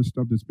all of the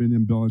stuff that's been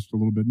embellished a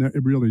little bit.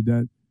 It really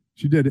did.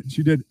 She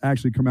did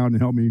actually come out and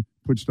help me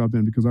put stuff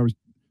in because I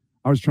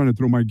was trying to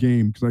throw my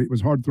game because it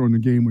was hard throwing the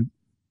game with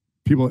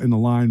people in the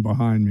line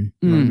behind me.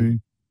 You know what I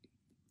mean?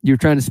 You were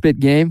trying to spit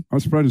game? I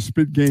was trying to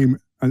spit game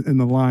in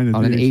the line.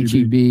 On an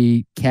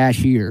HEB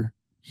cashier.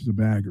 She's a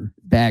bagger.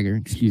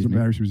 Excuse me. A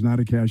bagger. She was not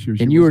a cashier.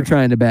 And you were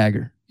trying to bag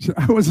her.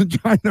 I wasn't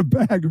trying to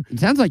bag her. It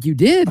sounds like you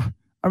did.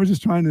 I was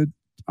trying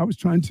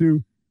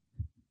to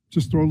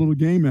just throw a little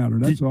game at her.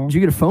 That's all. Did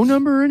you get a phone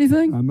number or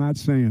anything? I'm not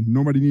saying.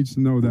 Nobody needs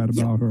to know that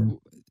about her.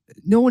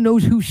 No one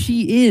knows who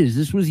she is.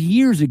 This was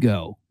years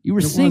ago. You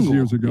were single. Was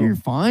years ago. You're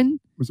fine.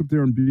 What's up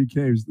there on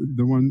BK? Is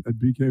the one at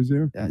BK is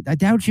there? I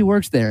doubt she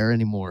works there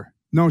anymore.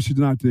 No, she's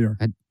not there.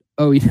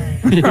 Oh, you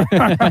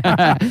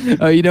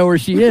know where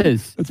she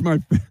is. That's my.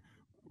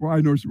 Well,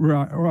 I know.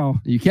 Well,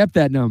 you kept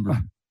that number.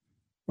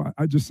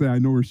 I just say I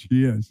know where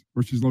she is,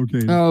 where she's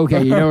located. Oh,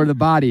 okay. You know where the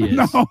body is.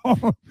 No.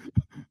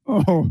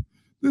 Oh,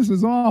 this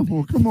is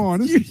awful. Come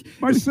on.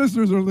 My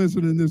sisters are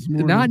listening this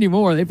morning. Not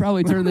anymore. They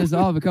probably turned this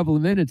off a couple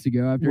of minutes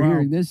ago after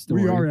hearing this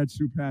story. We are at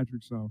St.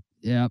 Patrick's, so.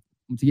 Yeah.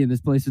 Once again,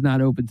 this place is not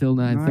open till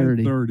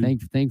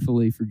 9:30.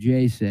 Thankfully, for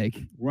Jay's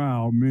sake.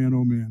 Wow, man,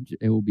 oh, man.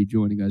 Jay will be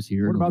joining us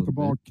here. What about the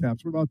ball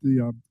caps? What about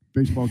the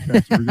baseball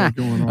caps that we got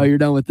going on? Oh, you're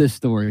done with this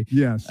story?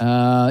 Yes.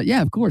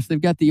 Yeah, of course.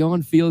 They've got the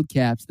on-field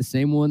caps, the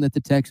same one that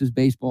the Texas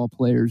baseball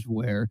players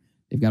wear.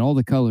 They've got all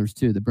the colors,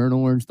 too. The burnt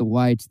orange, the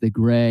whites, the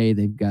gray.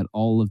 They've got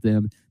all of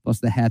them, plus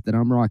the hat that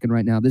I'm rocking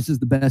right now. This is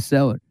the best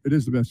seller. It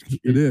is the best.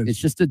 It is. It's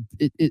just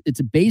it's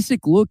a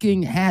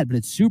basic-looking hat, but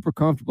it's super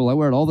comfortable. I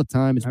wear it all the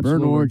time. It's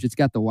burnt orange. It's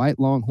got the white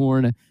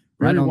longhorn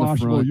right on the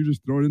front. You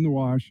just throw it in the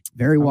wash.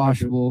 Very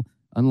washable,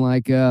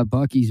 unlike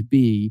Bucky's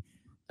B.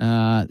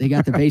 They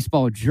got the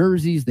baseball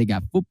jerseys. They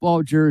got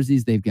football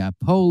jerseys. They've got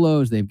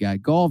polos. They've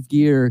got golf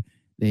gear.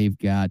 They've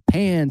got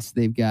pants.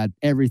 They've got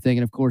everything.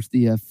 And, of course,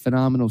 the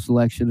phenomenal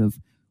selection of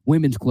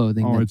women's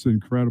clothing. Oh, it's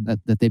incredible.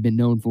 That they've been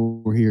known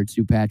for here at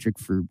St. Patrick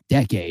for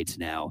decades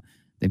now.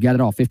 They've got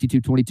it all,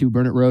 5222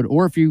 Burnett Road.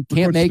 Or if you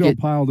can't make it.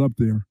 Piled up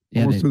there,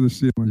 almost to the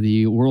ceiling.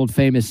 The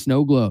world-famous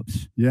snow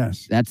globes.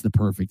 Yes. That's the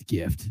perfect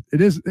gift.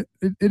 It is.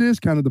 It is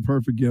kind of the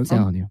perfect gift. I'm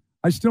telling you.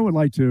 I still would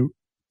like to.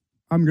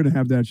 I'm going to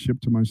have that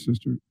shipped to my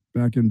sister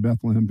back in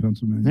Bethlehem,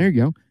 Pennsylvania. There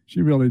you go.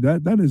 She really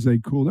that was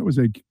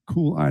a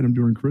cool item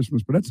during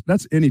Christmas, but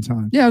that's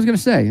anytime. Yeah, I was going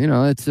to say,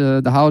 it's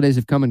the holidays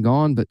have come and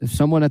gone, but if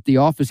someone at the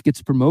office gets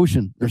a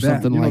promotion or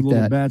something like the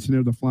little that, bats in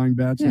there, the flying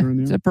bats that are in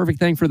there. It's a perfect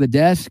thing for the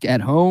desk,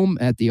 at home,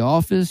 at the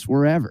office,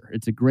 wherever.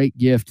 It's a great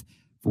gift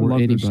for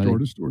anybody.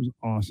 The store is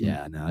awesome.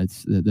 Yeah, no,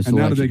 it's the and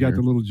now that they got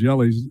the little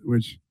jellies,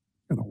 which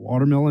got a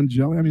watermelon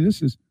jelly. I mean,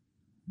 this is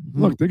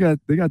look. They got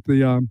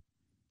the.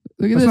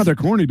 Look at that's this. Not a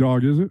corny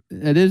dog, is it?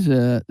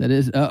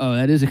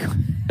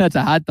 That's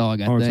a hot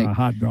dog, I think. It's a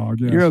hot dog,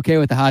 yes. You're okay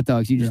with the hot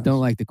dogs. You just don't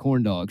like the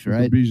corn dogs,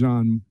 right? The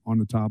Bichon on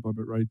the top of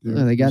it right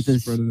there. They got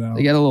this. Spread it out.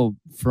 They got a little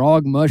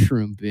frog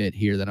mushroom bit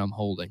here that I'm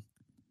holding.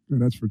 Yeah,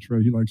 that's for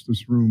Trey. He likes the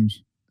shrooms.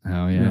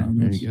 Oh, yeah.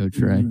 There you go,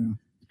 Trey. Yeah,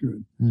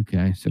 good.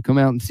 Okay, so come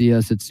out and see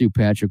us at St.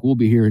 Patrick. We'll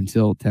be here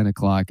until 10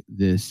 o'clock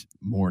this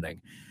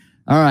morning.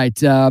 All right,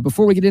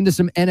 before we get into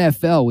some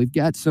NFL, we've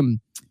got some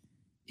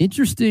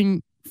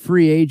interesting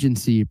free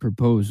agency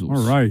proposals.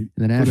 All right. In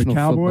the National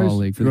Football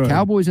League for the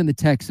Cowboys and the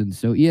Texans.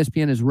 So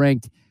ESPN has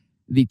ranked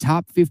the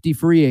top 50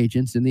 free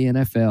agents in the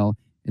NFL,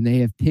 and they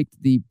have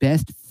picked the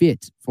best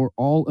fit for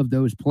all of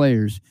those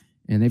players.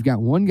 And they've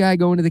got one guy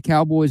going to the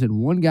Cowboys and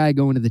one guy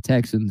going to the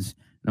Texans.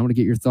 And I want to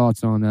get your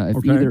thoughts on if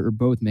either or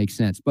both make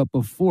sense. But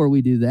before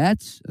we do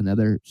that,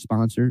 another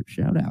sponsor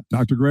shout out.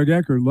 Dr. Greg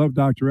Eckert. Love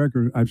Dr.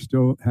 Eckert. I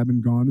still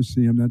haven't gone to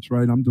see him. That's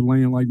right. I'm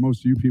delaying like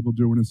most of you people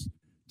do when it's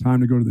time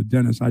to go to the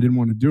dentist. I didn't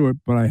want to do it,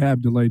 but I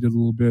have delayed it a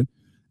little bit.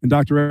 And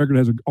Dr. Eckert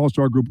has an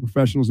all-star group of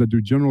professionals that do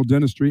general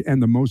dentistry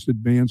and the most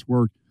advanced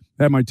work.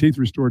 I had my teeth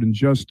restored in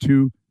just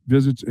 2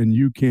 visits, and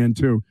you can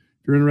too.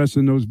 If you're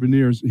interested in those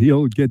veneers,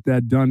 he'll get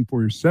that done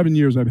for you. 7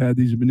 years I've had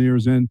these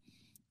veneers in,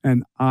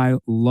 and I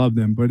love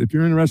them. But if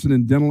you're interested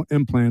in dental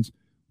implants,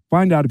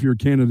 find out if you're a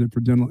candidate for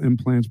dental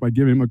implants by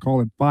giving him a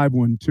call at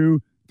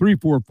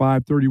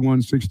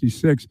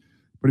 512-345-3166.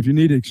 But if you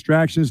need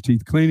extractions,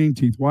 teeth cleaning,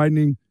 teeth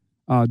whitening,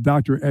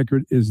 Dr.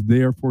 Eckert is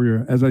there for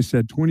you. As I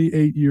said,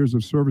 28 years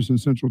of service in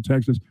Central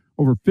Texas,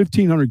 over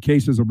 1,500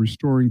 cases of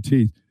restoring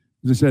teeth.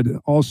 As I said,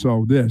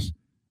 also this,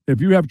 if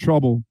you have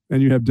trouble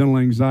and you have dental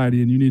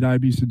anxiety and you need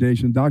IV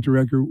sedation, Dr.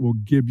 Eckert will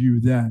give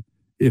you that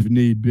if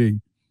need be.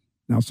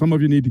 Now, some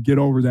of you need to get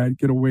over that,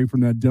 get away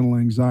from that dental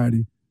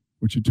anxiety,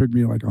 which it took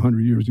me like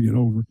 100 years to get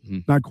over.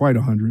 Not quite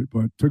 100,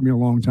 but it took me a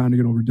long time to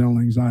get over dental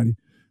anxiety.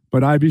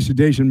 But IV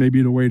sedation may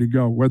be the way to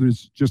go, whether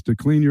it's just to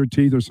clean your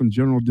teeth or some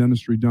general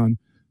dentistry done.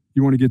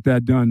 You want to get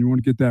that done. You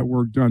want to get that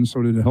work done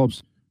so that it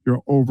helps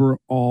your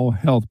overall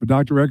health. But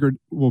Dr. Eckert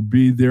will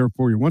be there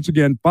for you. Once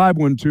again,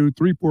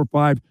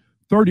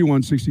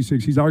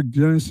 512-345-3166. He's our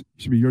dentist.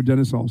 He should be your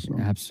dentist also.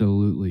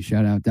 Absolutely.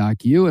 Shout out,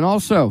 Doc U. And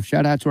also,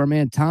 shout out to our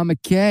man, Tom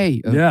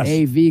McKay of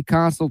AV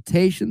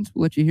Consultations.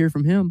 We'll let you hear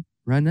from him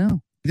right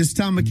now. This is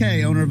Tom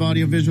McKay, owner of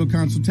Audiovisual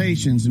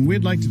Consultations, and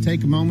we'd like to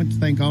take a moment to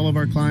thank all of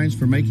our clients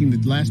for making the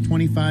last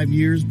 25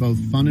 years both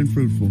fun and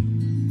fruitful.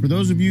 For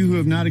those of you who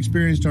have not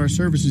experienced our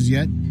services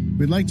yet,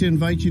 we'd like to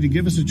invite you to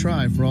give us a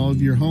try for all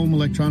of your home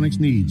electronics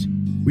needs.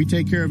 We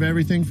take care of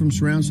everything from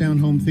surround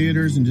sound home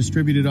theaters and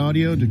distributed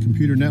audio to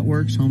computer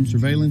networks, home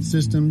surveillance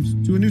systems,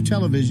 to a new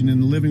television in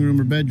the living room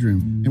or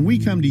bedroom. And we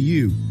come to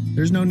you.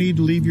 There's no need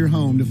to leave your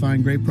home to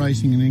find great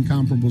pricing and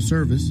incomparable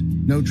service.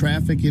 No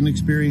traffic,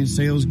 inexperienced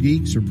sales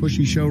geeks, or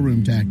pushy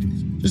showroom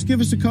tactics. Just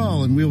give us a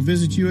call and we'll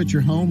visit you at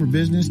your home or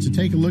business to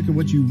take a look at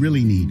what you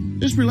really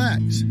need. Just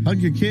relax, hug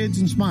your kids,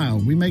 and smile.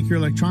 We make your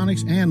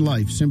electronics and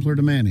life simpler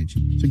to manage.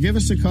 So give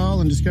us a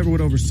call and discover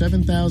what over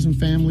 7,000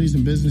 families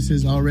and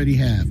businesses already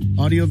have.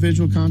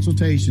 Audiovisual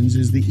consultations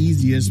is the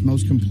easiest,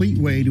 most complete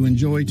way to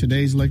enjoy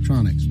today's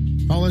electronics.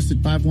 Call us at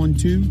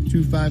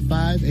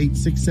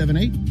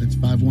 512-255-8678. That's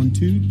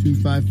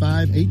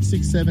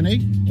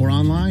 512-255-8678 or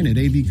online at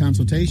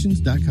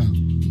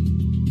avconsultations.com.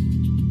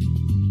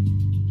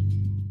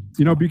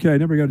 You know, BK, I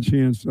never got a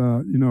chance,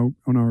 on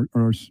our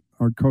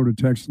Coda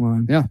text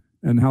line. Yeah.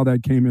 And how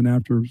that came in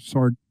after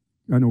Sark.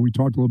 I know we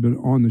talked a little bit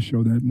on the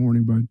show that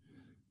morning, but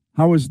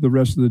how was the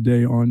rest of the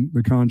day on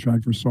the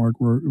contract for Sark?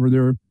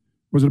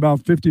 Was it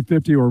about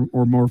 50-50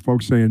 or more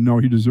folks saying, no,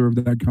 he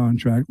deserved that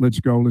contract. Let's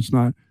go.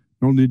 No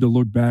need to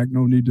look back.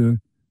 No need to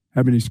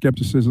have any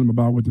skepticism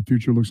about what the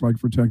future looks like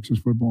for Texas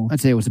football.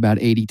 I'd say it was about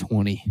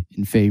 80-20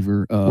 in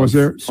favor of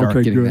Sark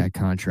getting that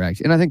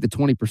contract. And I think the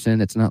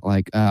 20%, it's not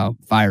like,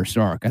 fire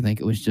Sark. I think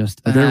it was just...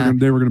 they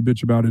were going to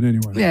bitch about it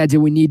anyway. Yeah, did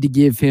we need to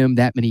give him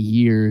that many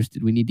years?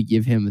 Did we need to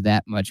give him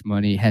that much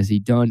money? Has he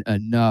done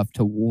enough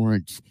to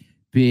warrant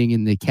being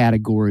in the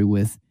category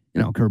with,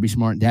 Kirby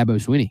Smart and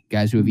Dabo Swinney,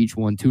 guys who have each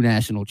won 2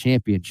 national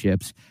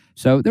championships?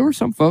 So there were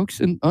some folks,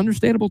 an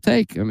understandable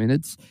take. I mean,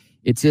 it's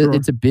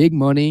a big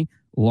money,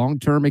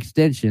 long-term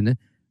extension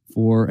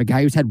for a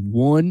guy who's had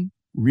one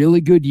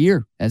really good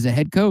year as a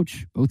head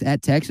coach, both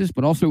at Texas,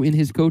 but also in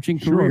his coaching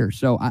career.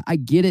 So I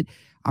get it.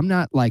 I'm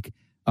not like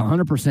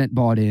 100%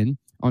 bought in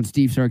on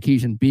Steve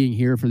Sarkisian being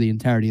here for the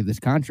entirety of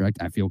this contract.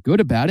 I feel good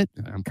about it.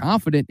 I'm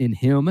confident in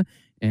him.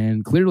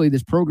 And clearly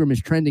this program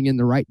is trending in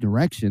the right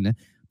direction.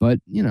 But,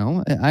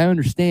 I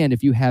understand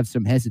if you have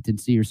some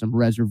hesitancy or some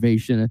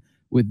reservation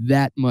with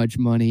that much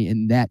money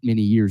and that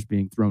many years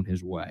being thrown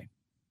his way.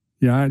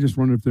 Yeah, I just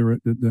wonder if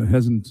the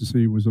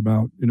hesitancy was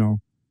about,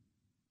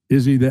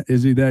 is he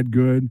that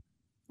good?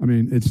 I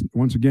mean, it's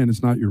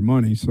not your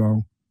money,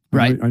 so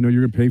right. I know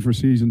you're going to pay for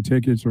season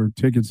tickets or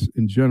tickets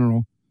in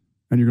general,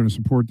 and you're going to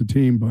support the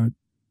team, but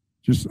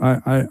just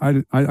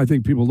I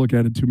think people look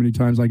at it too many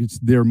times like it's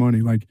their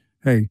money. Like,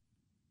 hey,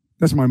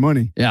 that's my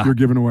money you're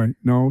giving away.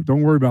 No,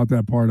 don't worry about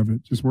that part of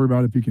it. Just worry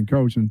about if he can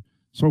coach. And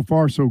so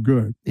far, so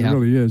good. It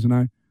really is. And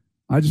I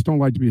just don't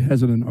like to be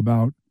hesitant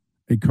about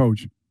a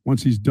coach.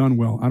 Once he's done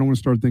well, I don't want to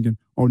start thinking,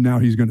 oh, now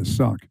he's going to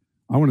suck.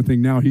 I want to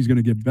think now he's going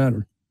to get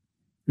better.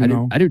 I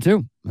do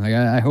too.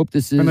 I hope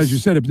this is. And as you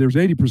said, if there's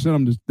 80% of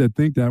them that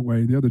think that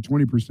way, the other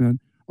 20%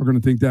 are going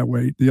to think that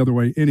way, the other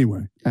way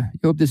anyway. Yeah, you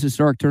hope this is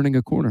Sark turning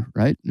a corner,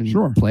 right? And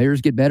sure.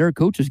 Players get better,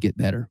 coaches get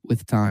better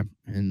with time.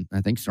 And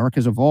I think Sark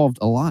has evolved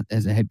a lot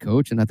as a head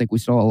coach, and I think we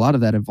saw a lot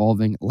of that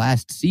evolving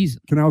last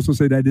season. Can I also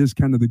say that is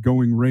kind of the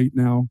going rate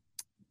now?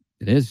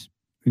 It is.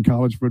 In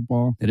college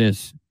football? It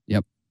is.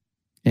 Yep.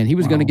 And he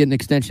was going to get an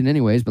extension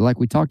anyways, but like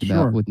we talked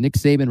about, with Nick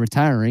Saban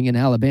retiring and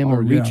Alabama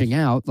reaching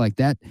out, like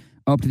that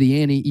upped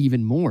the ante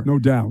even more. No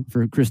doubt.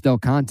 For Chris Del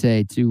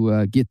Conte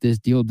to get this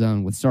deal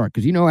done with Sark.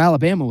 Because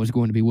Alabama was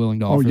going to be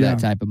willing to offer that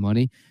type of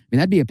money. I mean,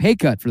 that'd be a pay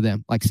cut for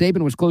them. Like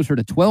Saban was closer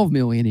to $12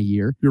 million a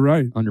year. You're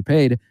right.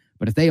 Underpaid.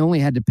 But if they only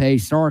had to pay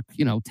Sark,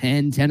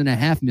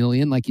 $10.5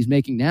 million like he's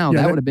making now,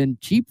 that would have been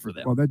cheap for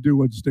them. Well, that dude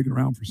wasn't sticking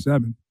around for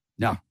 7.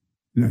 No.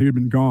 He'd have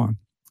been gone.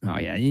 Oh,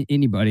 yeah.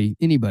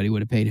 Anybody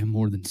would have paid him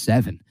more than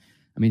 7.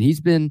 I mean, he's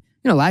been,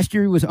 last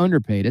year he was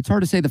underpaid. It's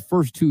hard to say the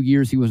first 2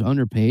 years he was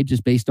underpaid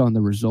just based on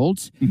the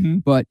results. Mm-hmm.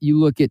 But you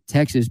look at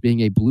Texas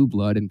being a blue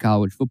blood in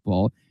college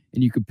football,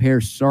 and you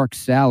compare Sark's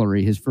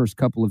salary, his first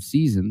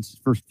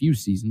few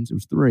seasons, it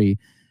was 3,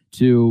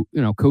 to,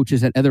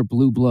 coaches at other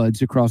blue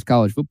bloods across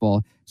college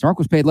football. Sark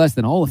was paid less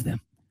than all of them.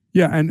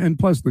 Yeah, and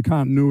plus the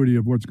continuity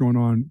of what's going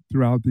on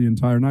throughout the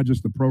entire, not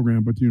just the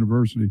program, but the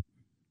university.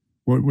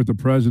 With the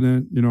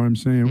president, you know what I'm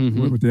saying?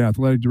 Mm-hmm. With the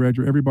athletic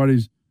director,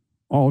 everybody's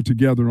all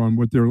together on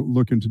what they're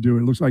looking to do.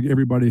 It looks like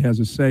everybody has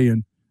a say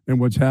in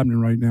what's happening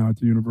right now at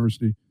the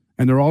university.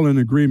 And they're all in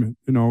agreement.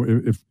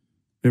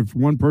 If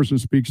one person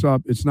speaks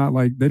up, it's not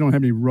like they don't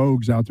have any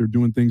rogues out there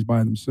doing things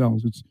by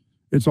themselves.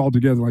 It's all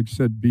together. Like you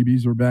said,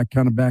 BBs are back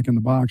in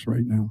the box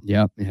right now.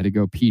 Yep. They had to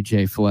go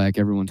PJ Fleck.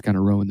 Everyone's kind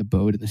of rowing the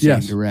boat in the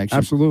same direction.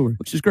 Absolutely.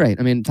 Which is great.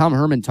 I mean, Tom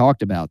Herman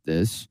talked about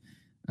this.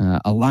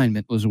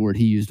 Alignment was a word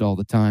he used all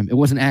the time. It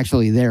wasn't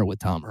actually there with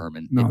Tom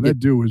Herman. No, that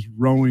dude was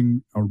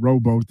rowing a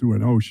rowboat through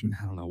an ocean.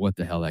 I don't know what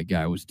the hell that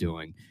guy was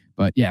doing.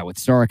 But yeah, with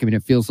Sark, I mean,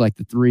 it feels like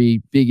the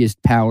 3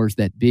 biggest powers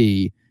that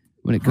be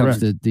when it comes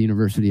to the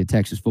University of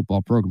Texas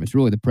football program. It's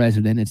really the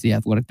president, it's the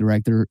athletic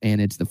director,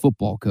 and it's the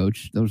football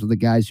coach. Those are the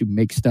guys who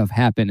make stuff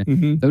happen.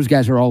 Mm-hmm. Those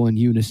guys are all in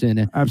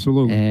unison.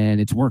 Absolutely.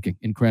 And it's working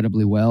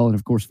incredibly well. And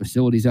of course,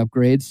 facilities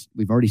upgrades.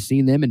 We've already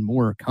seen them and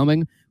more are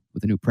coming.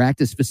 With a new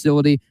practice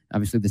facility.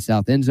 Obviously, the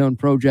South End Zone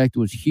project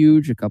was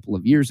huge a couple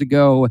of years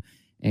ago.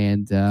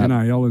 And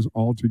NIL is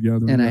all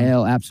together.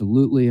 NIL,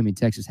 absolutely. I mean,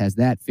 Texas has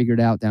that figured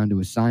out down to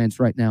a science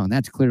right now, and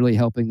that's clearly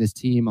helping this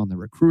team on the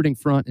recruiting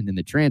front and in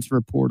the transfer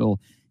portal.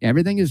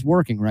 Everything is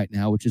working right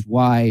now, which is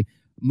why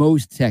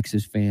most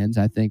Texas fans,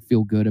 I think,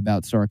 feel good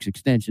about Sark's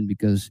extension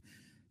because,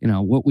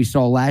 what we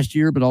saw last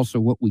year, but also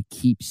what we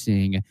keep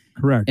seeing.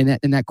 Correct.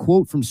 And that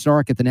quote from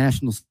Sark at the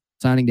National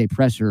Signing Day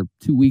presser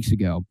 2 weeks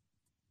ago,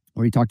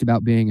 where he talked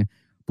about being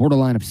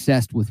borderline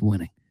obsessed with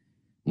winning.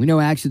 We know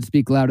actions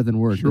speak louder than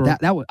words. Sure.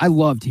 But I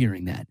loved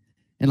hearing that.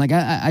 And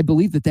I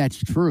believe that that's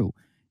true.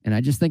 And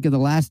I just think of the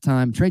last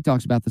time, Trey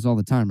talks about this all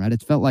the time, right?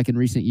 It's felt like in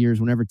recent years,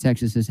 whenever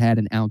Texas has had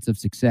an ounce of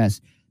success,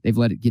 they've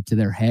let it get to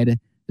their head,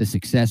 the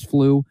success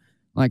flu.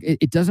 Like,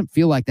 it doesn't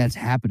feel like that's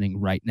happening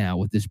right now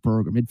with this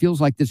program. It feels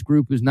like this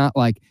group is not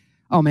like,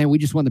 oh, man, we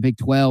just won the Big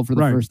 12 for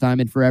the first time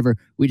in forever.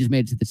 We just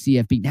made it to the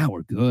CFP. Now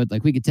we're good.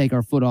 Like, we could take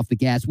our foot off the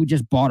gas. We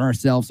just bought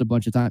ourselves a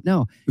bunch of time.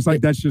 No. It's like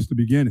that's just the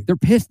beginning. They're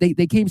pissed. They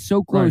came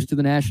so close to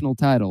the national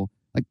title.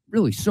 Like,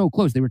 really so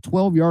close. They were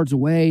 12 yards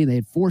away. They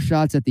had 4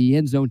 shots at the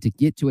end zone to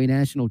get to a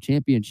national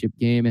championship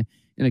game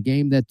in a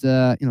game that,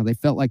 they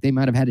felt like they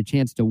might have had a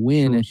chance to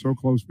win. So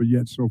close, but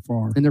yet so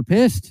far. And they're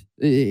pissed.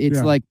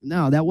 It's like,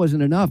 no, that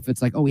wasn't enough.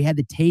 It's like, oh, we had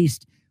the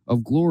taste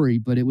of glory,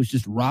 but it was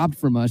just robbed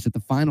from us at the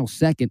final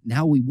second.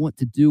 Now we want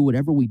to do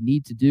whatever we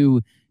need to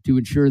do to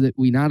ensure that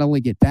we not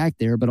only get back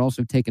there, but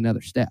also take another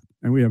step.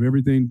 And we have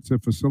everything to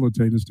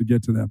facilitate us to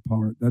get to that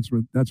part. That's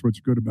what's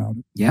good about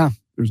it. Yeah.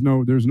 There's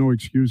no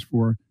excuse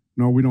for,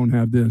 no, we don't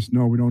have this.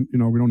 No, we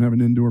don't have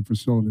an indoor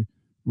facility.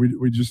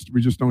 We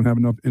just don't have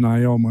enough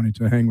NIL money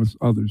to hang with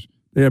others.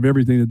 They have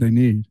everything that they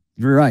need.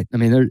 You're right. I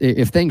mean,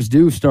 if things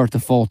do start to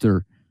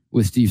falter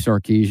with Steve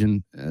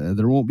Sarkisian,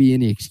 there won't be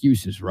any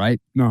excuses,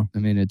 right? No. I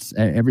mean, it's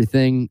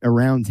everything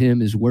around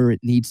him is where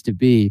it needs to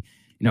be.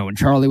 When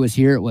Charlie was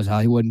here, it was how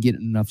he wasn't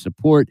getting enough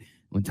support.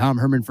 When Tom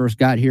Herman first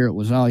got here, it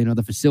was,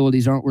 the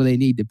facilities aren't where they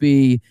need to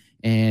be,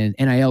 and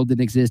NIL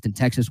didn't exist, and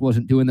Texas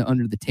wasn't doing the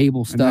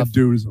under-the-table stuff. And that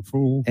dude is a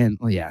fool. And,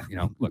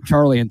 look,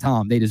 Charlie and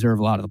Tom, they deserve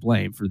a lot of the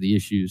blame for the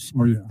issues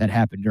that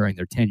happened during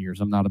their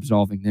tenures. I'm not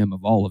absolving them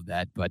of all of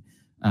that, but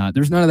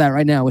there's none of that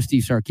right now with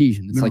Steve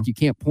Sarkisian. It's like you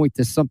can't point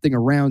to something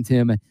around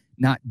him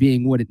not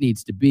being what it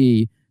needs to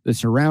be. The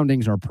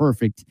surroundings are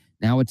perfect.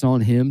 Now it's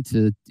on him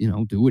to,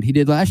 do what he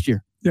did last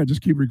year. Yeah,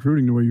 just keep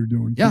recruiting the way you're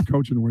doing. Keep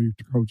coaching the way you're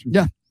coaching.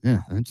 Yeah,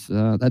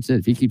 that's it.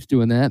 If he keeps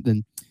doing that,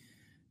 then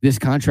this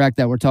contract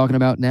that we're talking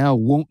about now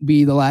won't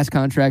be the last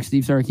contract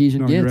Steve Sarkisian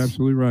gets. You're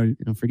absolutely right.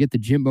 Forget the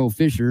Jimbo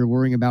Fisher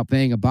worrying about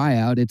paying a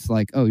buyout. It's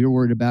like, oh, you're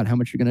worried about how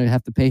much you're going to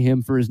have to pay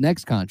him for his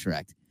next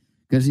contract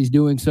because he's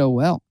doing so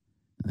well.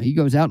 He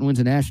goes out and wins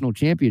a national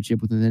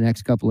championship within the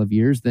next couple of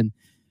years, then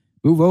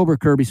move over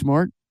Kirby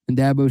Smart and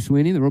Dabo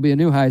Swinney. There will be a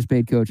new highest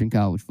paid coach in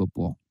college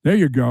football. There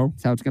you go.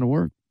 That's how it's going to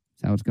work.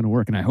 That's how it's going to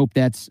work. And I hope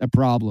that's a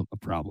problem.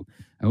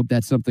 I hope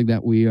that's something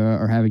that we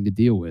are having to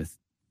deal with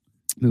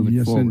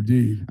moving forward. Yes,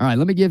 indeed. All right,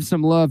 let me give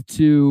some love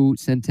to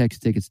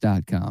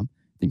SendTexTickets.com.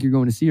 I think you're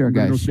going to see our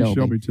guy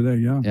Shelby today,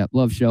 yeah. Yeah,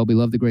 love Shelby.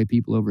 Love the great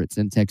people over at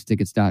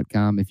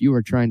SendTexTickets.com. If you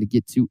are trying to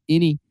get to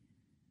any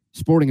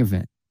sporting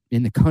event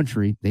in the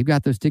country, they've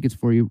got those tickets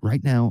for you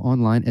right now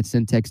online at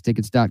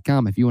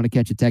SendTexTickets.com. If you want to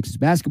catch a Texas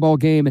basketball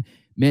game,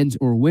 men's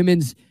or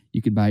women's,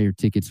 you can buy your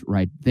tickets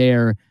right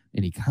there.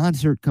 Any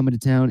concert coming to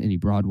town, any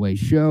Broadway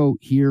show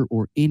here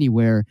or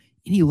anywhere,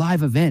 any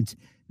live event,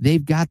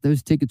 they've got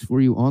those tickets for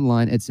you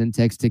online at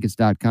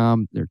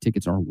SendTexTickets.com. Their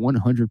tickets are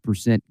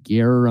 100%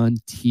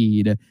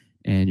 guaranteed,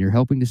 and you're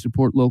helping to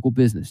support local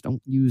business.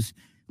 Don't use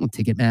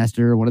Ticketmaster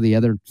or one of the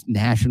other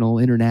national,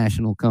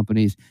 international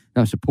companies.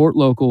 Now, support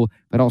local,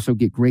 but also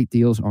get great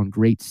deals on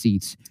great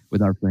seats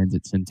with our friends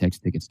at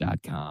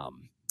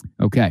SendTexTickets.com.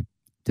 Okay,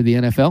 to the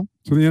NFL?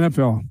 To the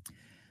NFL.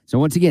 So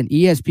once again,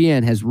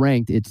 ESPN has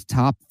ranked its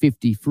top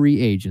 50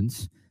 free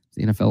agents.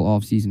 The NFL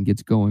offseason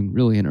gets going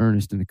really in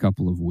earnest in a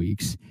couple of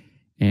weeks.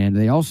 And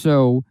they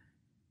also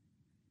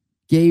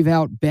gave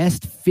out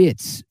best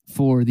fits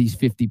for these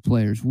 50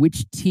 players.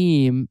 Which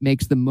team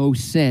makes the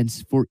most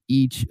sense for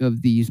each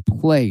of these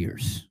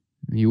players?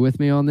 Are you with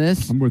me on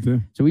this? I'm with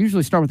you. So we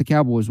usually start with the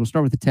Cowboys. We'll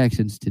start with the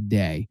Texans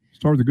today.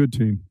 Start with a good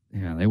team.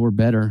 Yeah, they were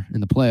better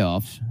in the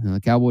playoffs. The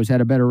Cowboys had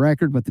a better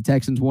record, but the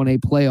Texans won a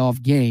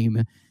playoff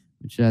game,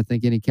 which I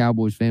think any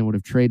Cowboys fan would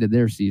have traded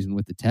their season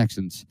with the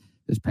Texans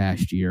this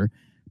past year.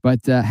 But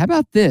how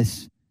about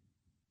this?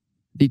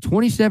 The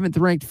 27th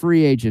ranked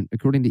free agent,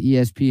 according to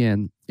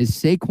ESPN, is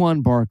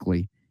Saquon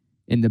Barkley,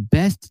 and the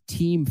best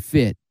team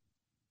fit,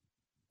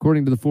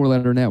 according to the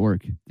four-letter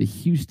network, the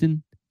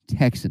Houston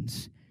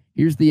Texans.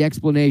 Here's the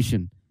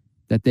explanation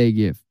that they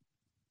give.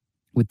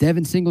 With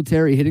Devin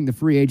Singletary hitting the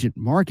free agent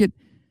market,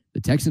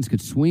 the Texans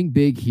could swing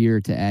big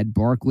here to add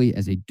Barkley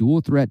as a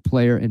dual-threat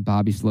player in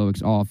Bobby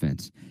Slowick's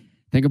offense.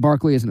 Think of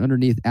Barkley as an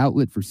underneath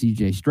outlet for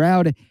C.J.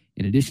 Stroud.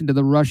 In addition to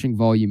the rushing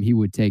volume he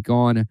would take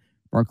on,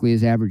 Barkley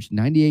has averaged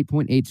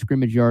 98.8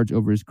 scrimmage yards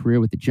over his career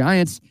with the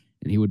Giants,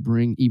 and he would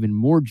bring even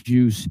more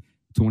juice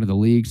to one of the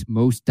league's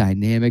most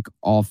dynamic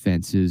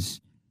offenses.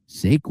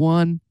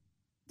 Saquon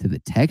to the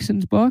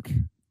Texans, Buck?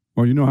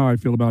 Well, you know how I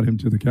feel about him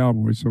to the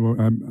Cowboys, so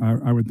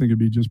I would think it'd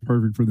be just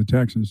perfect for the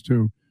Texans,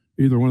 too.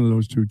 Either one of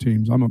those two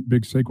teams. I'm a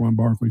big Saquon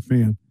Barkley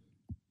fan.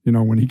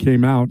 When he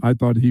came out, I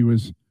thought he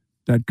was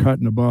that cut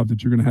and above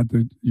that you're going to have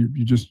to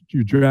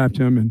you draft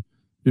him, and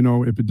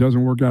if it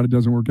doesn't work out, it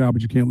doesn't work out,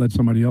 but you can't let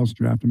somebody else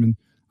draft him. And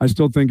I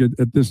still think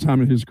at this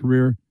time in his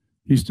career,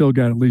 he's still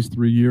got at least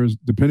 3 years,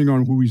 depending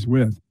on who he's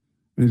with.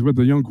 And he's with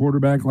a young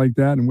quarterback like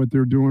that and what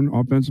they're doing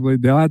offensively.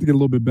 They'll have to get a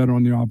little bit better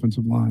on the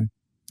offensive line.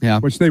 Yeah.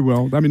 Which they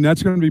will. I mean,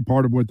 that's going to be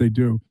part of what they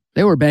do.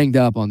 They were banged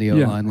up on the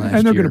O-line last year.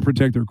 And they're going to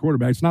protect their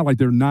quarterback. It's not like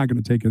they're not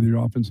going to take care of their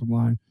offensive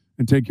line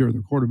and take care of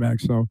their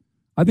quarterback. So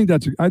I think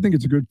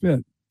it's a good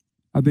fit.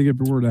 I think if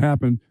it were to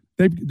happen,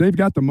 they've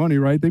got the money,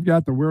 right? They've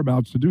got the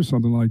whereabouts to do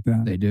something like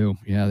that. They do.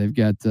 Yeah, they've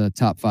got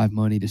top 5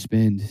 money to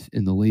spend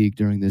in the league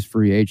during this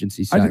free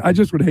agency cycle. I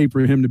just would hate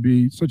for him to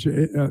be such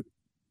a,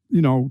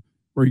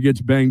 where he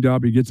gets banged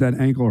up, he gets that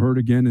ankle hurt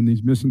again, and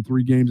he's missing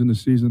 3 games in the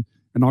season,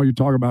 and all you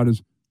talk about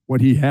is what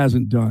he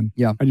hasn't done.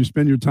 Yeah. And you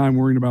spend your time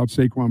worrying about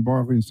Saquon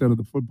Barkley instead of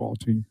the football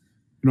team.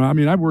 You have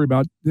to worry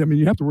about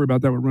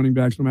that with running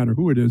backs no matter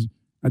who it is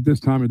at this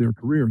time of their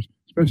careers,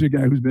 especially a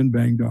guy who's been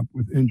banged up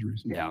with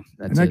injuries. Yeah.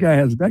 That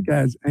guy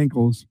has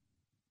ankles,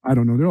 I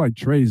don't know, they're like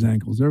Trey's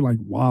ankles. They're like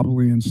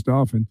wobbly and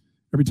stuff, and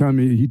every time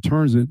he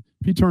turns it,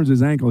 if he turns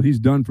his ankle, he's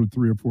done for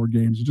 3 or 4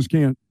 games. You just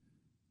can't.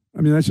 I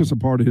mean, that's just a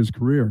part of his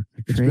career.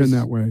 It's been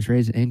that way.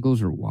 Trey's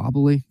ankles are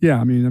wobbly. Yeah,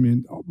 I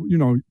mean,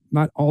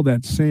 not all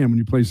that sand when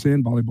you play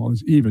sand volleyball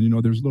is even.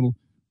 There's little,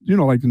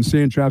 like in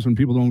sand traps when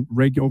people don't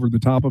rake over the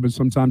top of it,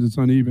 sometimes it's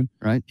uneven.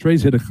 Right.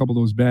 Trey's hit a couple of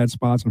those bad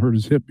spots and hurt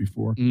his hip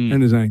before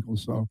and his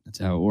ankles. So that's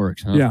how it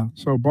works, huh? Yeah.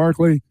 So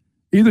Barkley,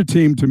 either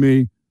team to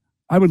me,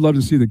 I would love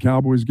to see the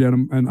Cowboys get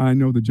him, and I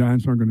know the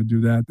Giants aren't going to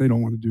do that. They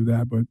don't want to do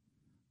that, but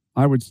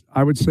I would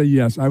say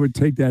yes. I would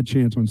take that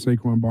chance on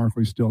Saquon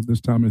Barkley still at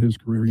this time in his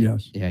career,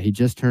 yes. Yeah, he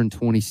just turned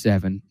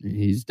 27.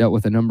 He's dealt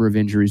with a number of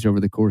injuries over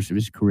the course of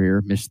his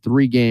career, missed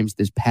 3 games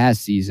this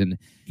past season.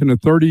 Can a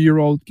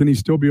 30-year-old, can he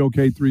still be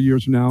okay 3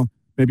 years from now,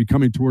 maybe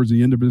coming towards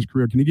the end of his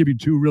career? Can he give you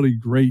 2 really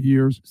great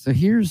years? So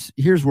here's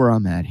where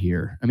I'm at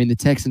here. I mean, the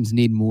Texans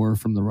need more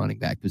from the running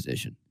back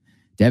position.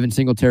 Devin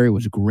Singletary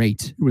was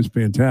great. It was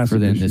fantastic for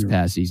them this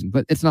past season.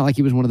 But it's not like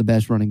he was one of the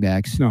best running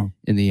backs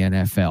in the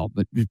NFL.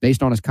 But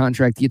based on his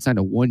contract, he had signed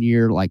a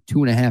 1-year, like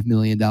 $2.5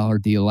 million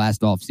deal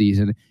last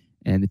offseason,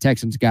 and the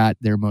Texans got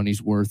their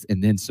money's worth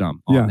and then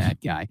some on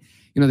that guy.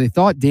 They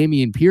thought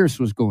Dameon Pierce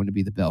was going to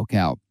be the bell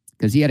cow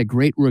because he had a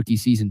great rookie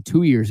season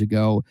 2 years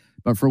ago,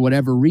 but for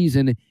whatever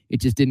reason, it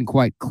just didn't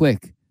quite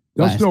click.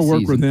 They'll still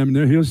work with him.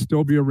 He'll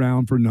still be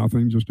around for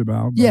nothing, just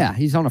about. But. Yeah,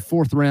 he's on a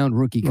 4th-round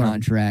rookie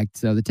contract,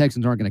 so the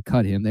Texans aren't going to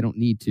cut him. They don't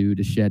need to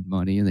shed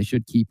money, and they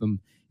should keep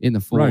him in the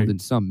fold in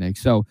some mix.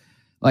 So,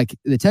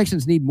 the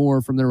Texans need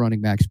more from their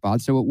running back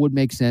spot, so it would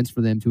make sense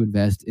for them to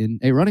invest in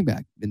a running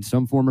back in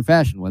some form or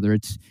fashion, whether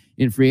it's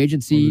in free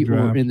agency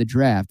or in the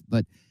draft.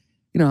 But,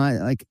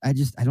 I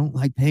don't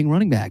like paying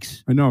running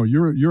backs. I know.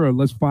 You're a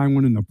let's find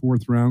one in the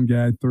 4th round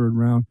guy, 3rd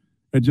round.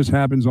 It just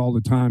happens all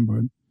the time,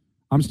 but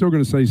I'm still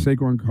going to say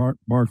Saquon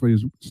Barkley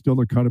is still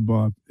a cut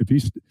above.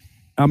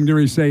 I'm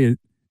going to say it,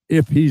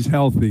 if he's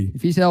healthy.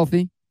 If he's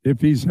healthy.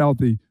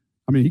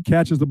 I mean, he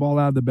catches the ball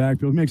out of the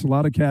backfield. He makes a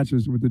lot of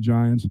catches with the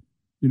Giants,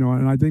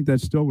 and I think that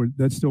still would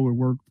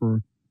work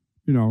for,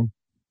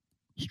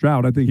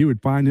 Stroud. I think he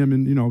would find him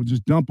and,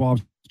 just dump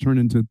offs, turn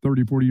into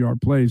 30,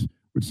 40-yard plays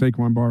with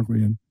Saquon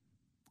Barkley. And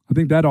I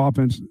think that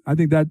offense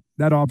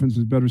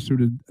is better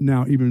suited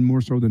now, even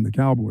more so than the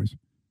Cowboys.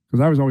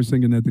 Because I was always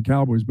thinking that the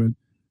Cowboys, but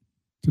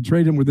to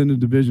trade him within the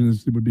division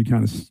would be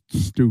kind of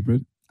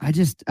stupid. I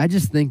just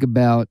think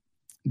about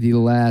the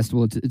last.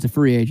 Well, it's a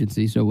free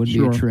agency, so it wouldn't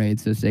be a trade.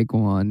 So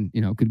Saquon,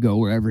 could go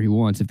wherever he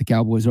wants. If the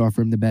Cowboys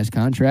offer him the best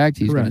contract,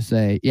 he's going to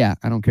say, "Yeah,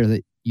 I don't care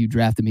that you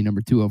drafted me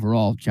number 2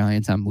 overall,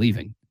 Giants. I'm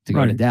leaving to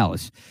go to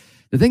Dallas."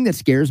 The thing that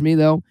scares me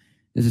though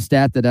is a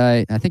stat that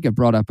I think I've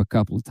brought up a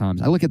couple of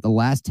times. I look at the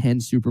last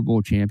 10 Super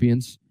Bowl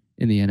champions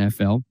in the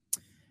NFL,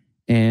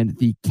 and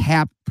the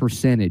cap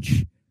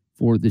percentage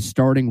for the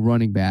starting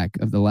running back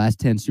of the last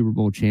 10 Super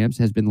Bowl champs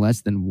has been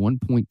less than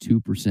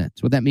 1.2%. So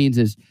what that means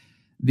is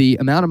the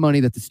amount of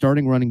money that the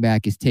starting running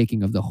back is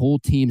taking of the whole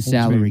team's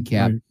salary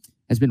cap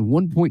has been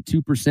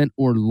 1.2%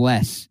 or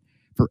less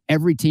for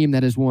every team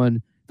that has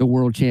won the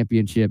world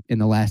championship in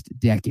the last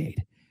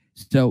decade.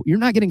 So you're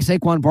not getting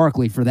Saquon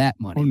Barkley for that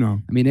money. Oh,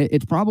 no. I mean,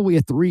 it's probably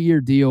a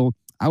 3-year deal,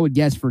 I would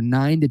guess, for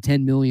 $9 to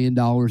 $10 million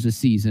a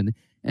season.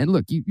 And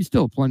look, you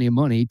still have plenty of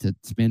money to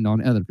spend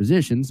on other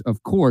positions,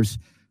 of course,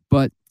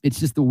 but it's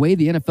just the way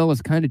the NFL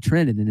has kind of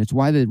trended, and it's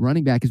why the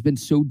running back has been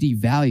so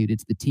devalued.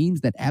 It's the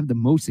teams that have the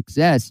most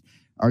success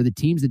are the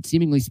teams that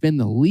seemingly spend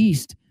the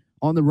least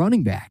on the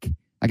running back.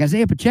 Like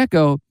Isaiah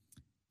Pacheco,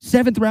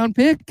 7th-round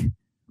pick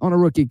on a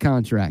rookie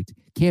contract.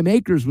 Cam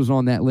Akers was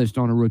on that list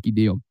on a rookie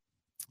deal.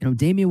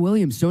 Damian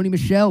Williams, Sony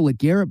Michel,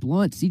 LeGarrette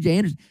Blount, C.J.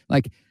 Anderson.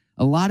 Like,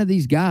 a lot of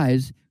these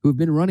guys who have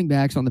been running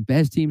backs on the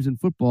best teams in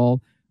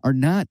football are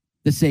not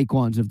the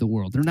Saquons of the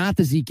world. They're not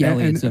the Zeke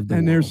Elliott's of the world.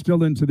 And they're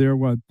still into their,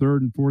 3rd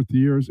and 4th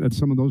years at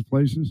some of those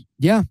places?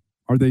 Yeah.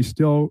 Are they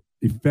still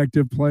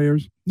effective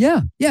players?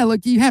 Yeah. Yeah,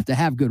 look, you have to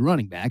have good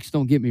running backs.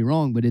 Don't get me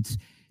wrong, but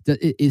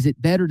is it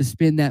better to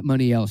spend that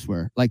money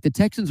elsewhere? Like, the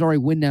Texans are a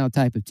win-now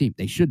type of team.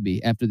 They should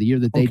be after the year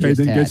that they just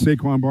had. Okay, then get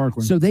Saquon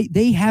Barkley. So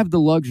they have the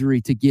luxury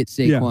to get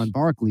Saquon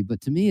Barkley,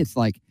 but to me it's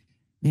like,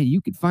 man,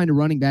 you could find a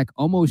running back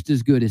almost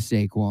as good as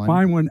Saquon.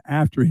 Find one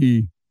after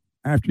he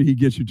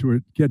gets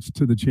to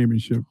the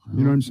championship.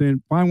 You know what I'm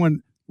saying? Find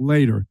one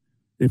later.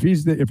 If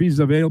he's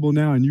available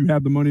now and you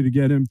have the money to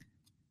get him,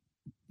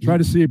 try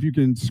to see if you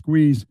can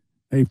squeeze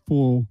a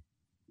full.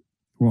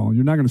 Well,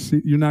 you're not going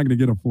to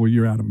get a full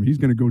year out of him. He's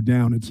going to go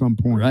down at some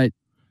point. Right.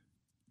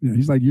 Yeah,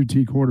 he's like UT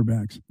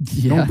quarterbacks.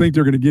 Yeah. Don't think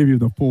they're going to give you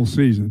the full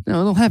season.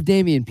 No, they'll have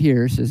Dameon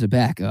Pierce as a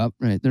backup,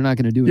 right? They're not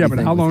going to do anything. Yeah,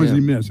 but how long with does he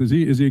him. miss?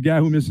 Is he a guy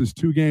who misses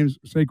 2 games,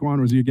 Saquon,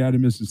 or is he a guy that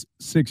misses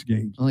 6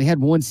 games? Well, he had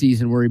one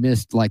season where he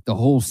missed like the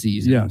whole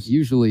season. Yes.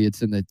 Usually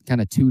it's in the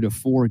kind of 2 to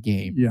 4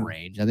 game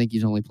range. I think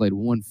he's only played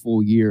 1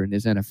 full year in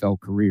his NFL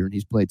career, and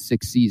he's played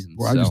 6 seasons.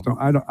 Well,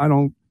 I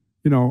don't,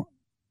 you know,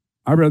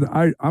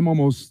 I'm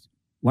almost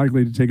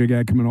likely to take a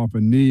guy coming off a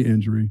knee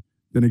injury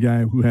than a guy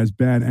who has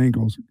bad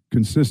ankles,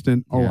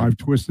 consistent. Oh, I've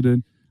twisted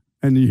it.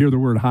 And you hear the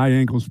word high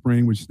ankle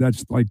sprain, which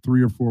that's like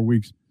 3 or 4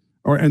 weeks.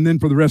 And then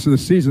for the rest of the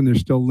season, they're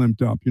still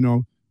limped up, you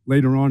know,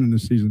 later on in the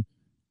season.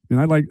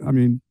 And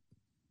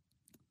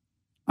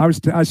I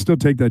still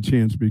take that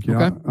chance, BK.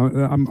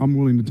 Okay. I'm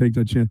willing to take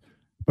that chance.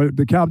 But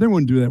they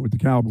wouldn't do that with the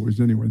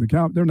Cowboys anyway.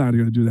 They're not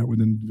going to do that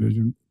within the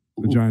division.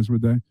 The Giants,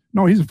 would they?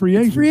 No, he's a free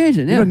agent. Free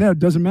agent, yeah. It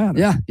doesn't matter.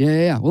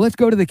 Yeah. Well, let's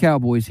go to the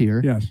Cowboys here.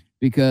 Yes.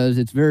 Because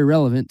it's very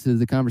relevant to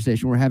the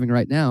conversation we're having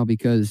right now,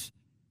 because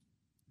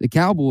the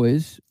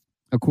Cowboys,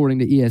 according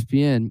to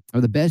ESPN,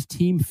 are the best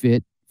team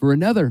fit for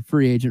another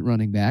free agent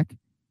running back,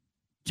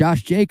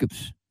 Josh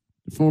Jacobs,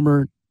 the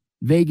former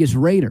Vegas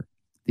Raider.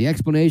 The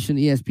explanation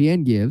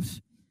ESPN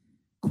gives,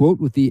 quote,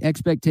 with the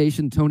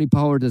expectation Tony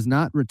Pollard does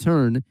not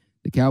return,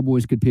 the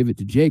Cowboys could pivot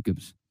to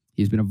Jacobs.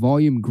 He's been a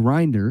volume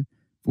grinder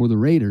for the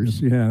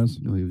Raiders. Yes, he has.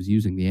 No, he was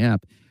using the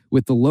app.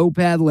 With the low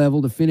pad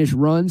level to finish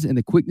runs and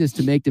the quickness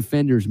to make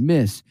defenders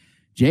miss,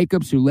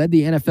 Jacobs, who led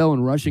the NFL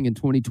in rushing in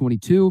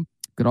 2022,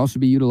 could also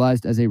be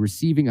utilized as a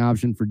receiving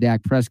option for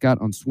Dak Prescott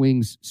on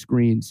swings,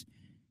 screens,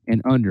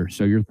 and under.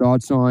 So your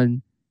thoughts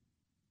on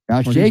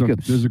Josh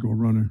Jacobs? He's a physical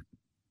runner.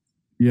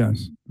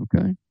 Yes.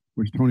 Okay.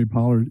 Which Tony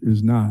Pollard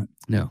is not.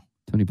 No,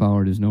 Tony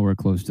Pollard is nowhere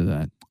close to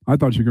that. I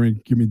thought you were going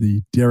to give me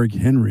the Derrick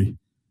Henry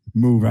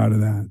move out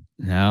of that.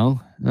 No.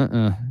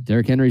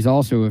 Derrick Henry's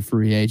also a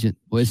free agent.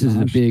 Well, this is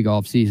a big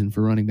offseason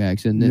for running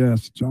backs, isn't it?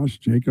 Yes, Josh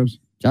Jacobs.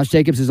 Josh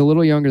Jacobs is a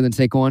little younger than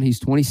Saquon. He's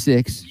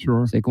 26.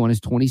 Sure. Saquon is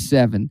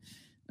 27.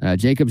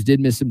 Jacobs did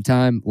miss some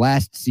time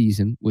last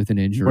season with an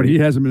injury. But he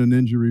hasn't been an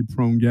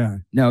injury-prone guy.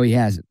 No, he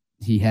hasn't.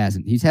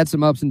 He's had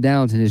some ups and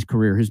downs in his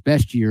career. His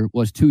best year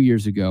was 2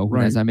 years ago.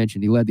 When, as I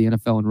mentioned, he led the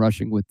NFL in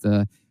rushing with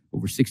over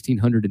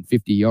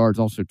 1,650 yards,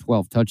 also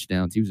 12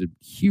 touchdowns. He was a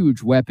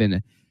huge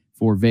weapon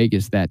for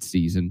Vegas that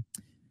season.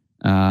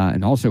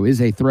 And also is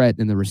a threat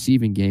in the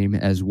receiving game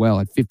as well,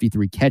 at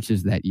 53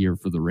 catches that year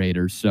for the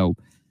Raiders. So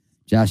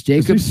Josh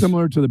Jacobs. Is he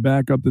similar to the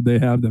backup that they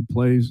have that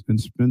plays and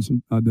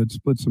that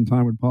splits some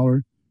time with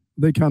Pollard?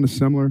 Are they kind of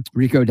similar?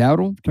 Rico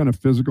Dowdle? Kind of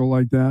physical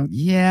like that?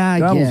 Yeah, I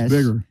guess. Dowdle's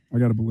bigger, I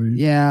got to believe.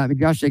 Yeah, I mean,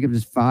 Josh Jacobs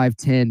is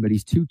 5'10", but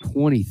he's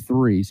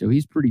 223, so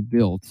he's pretty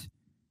built.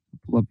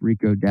 Pull up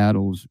Rico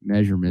Dowdle's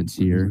measurements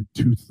here. Like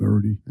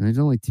 230. And he's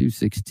only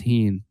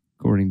 216.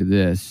 According to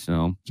this,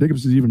 so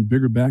Jacobs is even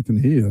bigger back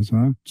than he is,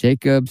 huh?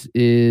 Jacobs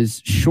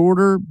is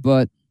shorter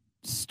but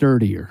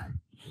sturdier.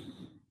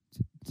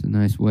 It's a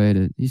nice way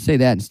to. You say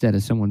that instead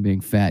of someone being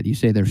fat. You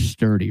say they're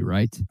sturdy,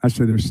 right? I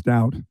say they're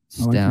stout.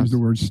 I like to use the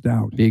word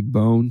stout. Big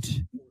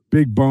boned.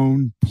 Big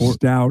bone,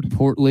 stout.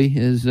 Portly,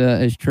 as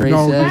Trey says.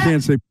 No, I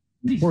can't say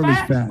portly's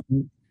fat.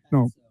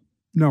 No,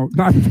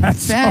 not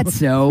fat.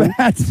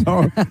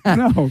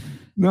 Fatso.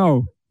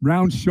 No.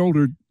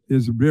 Round-shouldered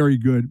is a very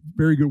good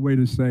way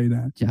to say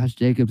that. Josh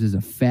Jacobs is a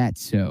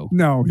fatso.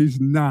 No, he's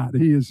not.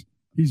 He's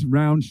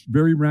round,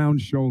 very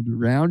round-shouldered.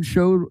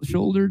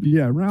 Round-shouldered?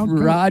 Yeah, round.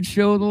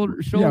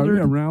 Broad-shouldered?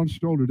 Yeah,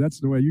 round-shouldered. That's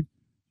the way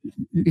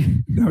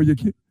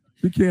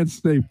you can't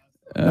say.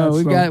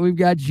 We've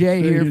got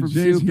Jay here from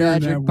Sue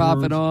Patrick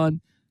popping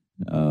on.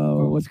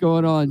 What's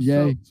going on,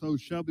 Jay? So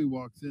Shelby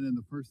walks in, and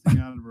the first thing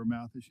out of her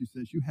mouth is she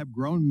says, "You have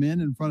grown men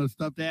in front of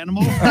stuffed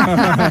animals."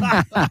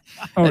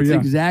 That's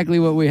exactly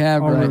what we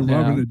have right now.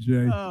 We're loving it,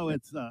 Jay. Oh,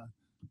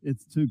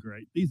 it's too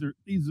great. These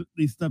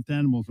stuffed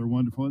animals are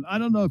wonderful. And I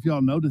don't know if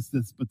y'all noticed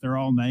this, but they're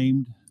all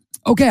named.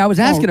 Okay, I was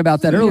asking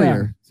about that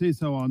earlier. See,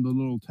 so on the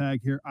little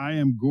tag here, I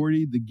am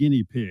Gordy the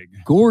guinea pig.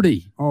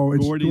 Gordy. Oh,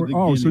 it's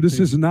Gordy so this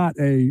is not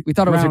a. We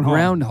thought it was a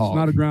groundhog. It's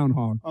not a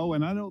groundhog. Oh,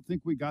 and I don't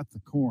think we got the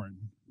corn.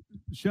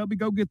 Shelby,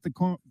 go get the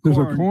corn. There's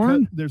a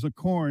corn? There's a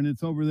corn.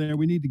 It's over there.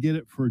 We need to get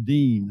it for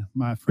Dean,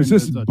 my friend. Is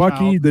this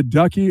Bucky the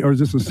ducky, or is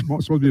this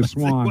supposed to be a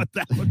swan? What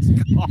that one's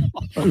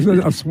called? Is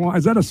that a swan?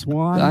 Is that a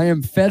swan? I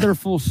am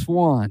Featherful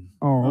Swan.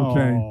 Oh,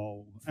 okay.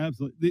 Oh,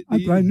 absolutely.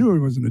 I knew it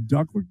wasn't a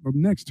duck. The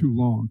neck's too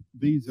long.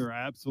 These are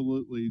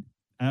absolutely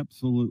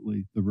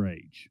the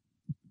rage.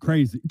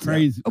 Crazy,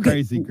 great.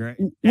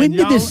 When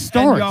did this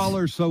start? And y'all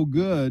are so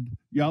good.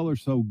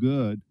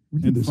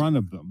 In front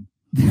of them.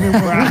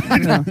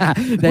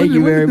 Thank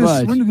you very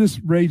much. When did this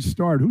rage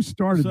start? Who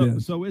started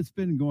this? So it's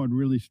been going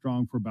really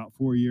strong for about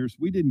 4 years.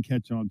 We didn't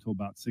catch on until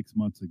about 6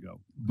 months ago.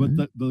 But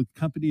the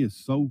company is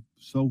so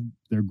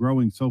they're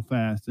growing so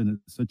fast, and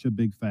it's such a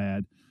big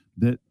fad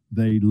that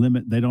they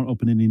don't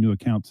open any new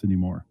accounts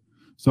anymore.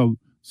 So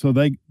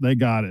they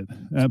got it.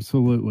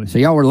 Absolutely. So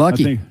y'all were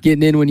lucky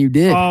getting in when you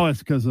did. Oh, it's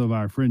because of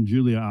our friend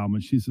Julia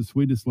Alman. She's the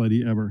sweetest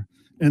lady ever.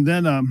 And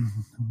then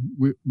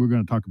we're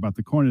going to talk about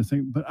the corners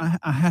thing. But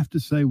I have to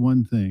say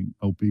one thing,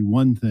 Opie,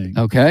 one thing.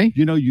 Okay.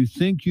 You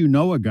think you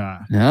know a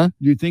guy. Yeah.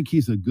 You think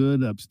he's a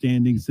good,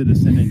 upstanding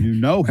citizen, and you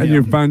know him. And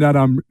you find out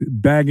I'm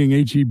bagging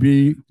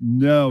HEB.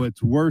 No,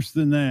 it's worse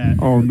than that.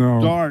 Oh,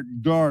 no.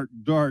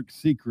 Dark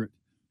secret.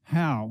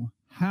 How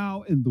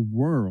in the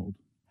world,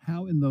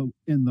 how in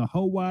the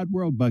whole wide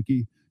world,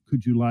 Bucky,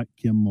 could you like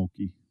Kim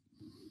Mulkey?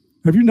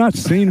 Have you not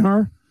seen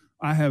her?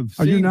 I have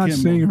seen. Are you not Kim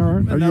seeing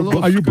Mulkey.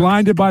 her? Are you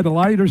blinded by the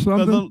light or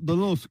something? The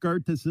little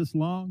skirt that's this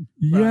long?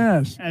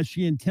 Yes. Right? As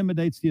she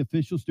intimidates the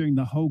officials during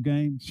the whole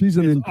game. She's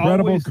an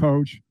incredible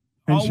coach,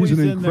 and she's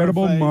an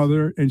incredible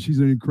mother, and she's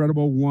an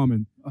incredible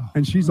woman.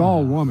 And she's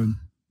all woman.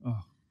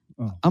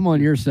 I'm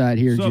on your side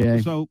here,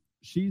 Jay. So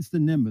she's the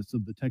nimbus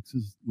of the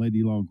Texas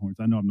Lady Longhorns.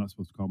 I know I'm not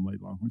supposed to call them Lady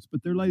Longhorns,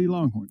 but they're Lady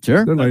Longhorns.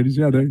 Sure. They're ladies,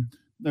 yeah.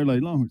 They're Lady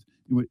Longhorns.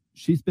 Anyway,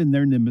 she's been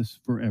their nimbus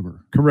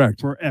forever.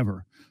 Correct.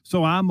 Forever.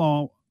 So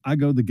I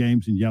go to the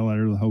games and yell at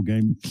her the whole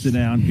game, sit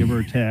down, give her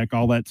a tech,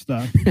 all that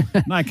stuff.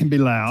 And I can be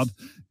loud.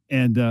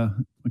 And I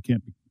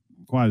can't be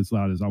quite as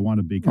loud as I want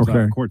to be because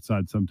I'm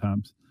courtside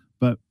sometimes.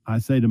 But I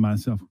say to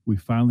myself, we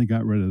finally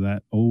got rid of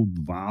that old,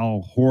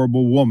 vile,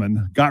 horrible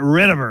woman. Got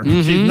rid of her.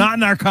 Mm-hmm. She's not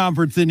in our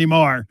conference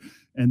anymore.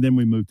 And then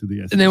we moved to the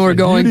SEC. And then we're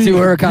going to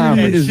her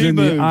conference. It is in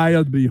the eye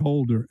of the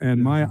beholder.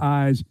 And my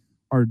eyes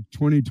are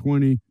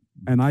 20/20,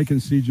 and I can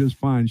see just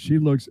fine. She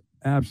looks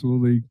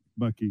absolutely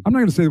Bucky. I'm not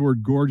going to say the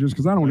word gorgeous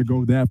because I don't want to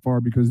go that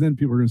far because then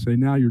people are going to say,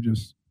 now you're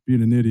just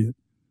being an idiot.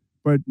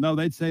 But no,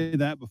 they'd say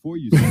that before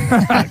you said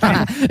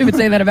that. They've been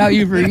saying that about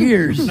you for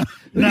years. What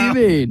do you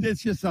mean?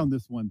 It's just on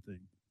this one thing.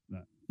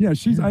 Yeah,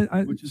 she's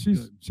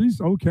she's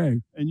okay.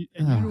 And you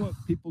know what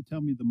people tell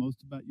me the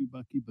most about you,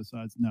 Bucky,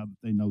 besides now that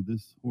they know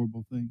this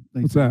horrible thing?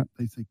 What's that?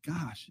 They say,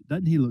 gosh,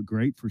 doesn't he look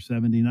great for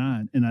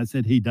 79? And I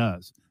said, he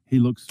does. He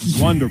looks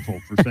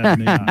wonderful for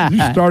 79.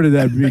 You started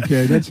that,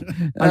 BK.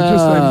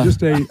 I'm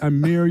just a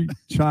mere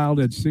child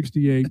at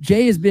 68.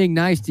 Jay is being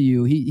nice to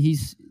you.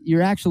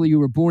 You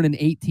were born in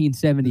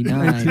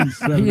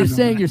 1879. He is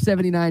saying you're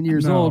 79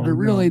 years old, but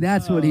really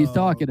that's what he's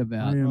talking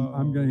about.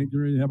 I'm going to get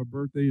ready to have a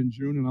birthday in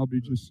June, and I'll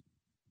be just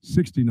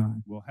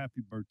 69. Well,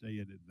 happy birthday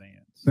in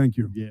advance. Thank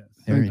you. Yes.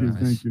 Thank you.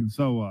 Thank you.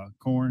 So,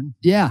 Corn.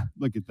 Yeah.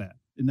 Look at that.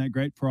 Isn't that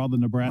great for all the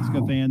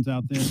Nebraska fans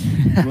out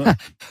there?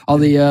 All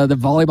the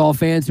volleyball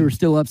fans who are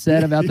still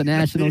upset about the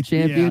national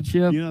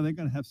championship. Yeah. They're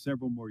going to have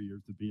several more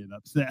years to be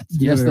upset.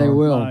 Yes, they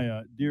will.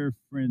 My dear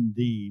friend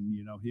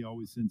Dean, he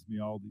always sends me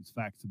all these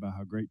facts about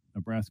how great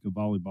Nebraska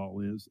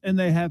volleyball is. And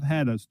they have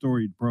had a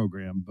storied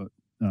program, but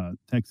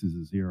Texas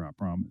is here, I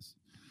promise.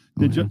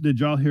 Did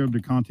y'all hear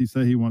DeConte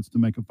say he wants to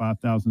make a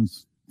 5,000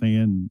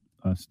 fan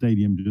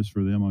stadium just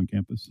for them on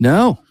campus?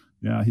 No.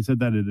 Yeah, he said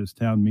that at his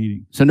town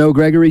meeting. So no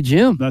Gregory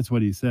Gym. That's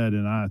what he said,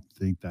 and I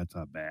think that's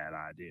a bad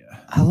idea.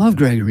 I love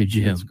Gregory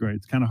Gym. It's great.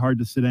 It's kind of hard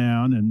to sit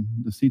down, and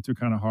the seats are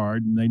kind of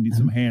hard, and they need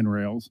some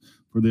handrails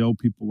for the old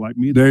people like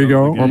me. There you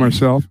go, or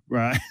myself.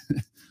 Right.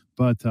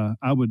 But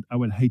I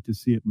would hate to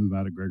see it move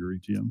out of Gregory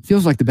Gym.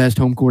 Feels like the best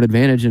home court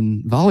advantage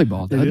in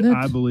volleyball, doesn't it?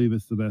 I believe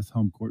it's the best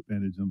home court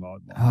advantage in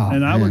volleyball. Oh,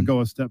 and I would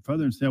go a step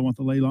further and say I want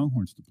the Lady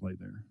Longhorns to play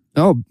there.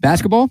 Oh,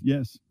 basketball?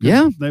 Yes.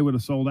 Yeah. They would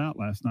have sold out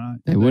last night.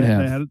 They would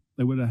have.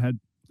 They would have had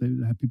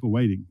people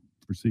waiting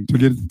for seats to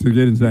get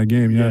into that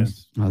game.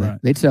 Yes. Well,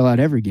 they'd sell out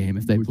every game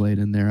if they played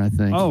in there, I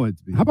think. Oh,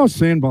 how about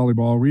sand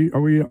volleyball?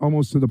 Are we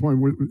almost to the point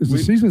where is the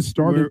season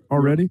started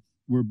already?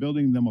 We're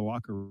building them a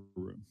locker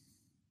room.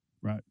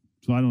 Right.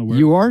 So I don't know where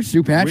you are,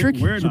 Sue Patrick.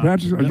 Sue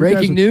Patrick,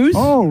 breaking news.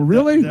 Oh,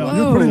 really?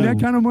 You're putting that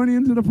kind of money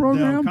into the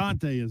program?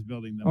 Conte is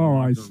building them. Oh,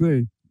 I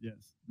see. Yes,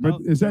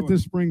 but is that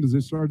this spring? Does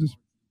it start this?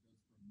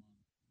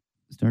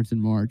 Starts in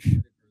March.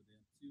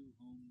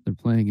 They're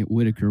playing at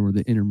Whitaker, where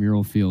the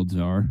intramural fields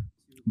are.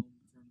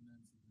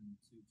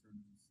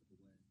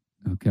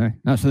 Okay.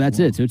 Oh, so that's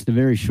it. So it's the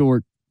very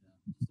short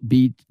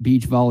beach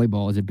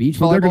volleyball. Is it beach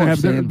volleyball? They're going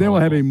to have. They will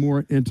have a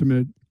more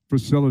intimate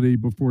facility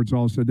before it's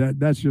all said.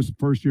 That's just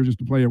first year just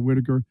to play at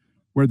Whitaker,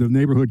 where the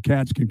neighborhood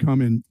cats can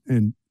come in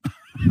and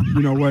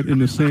you know what, in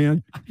the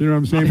sand. You know what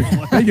I'm saying?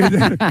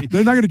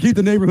 They're not going to keep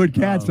the neighborhood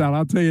cats out.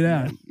 I'll tell you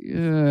that.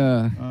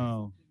 Yeah.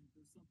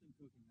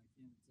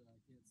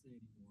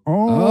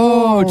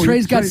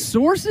 Trey's got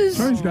sources?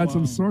 Trey's got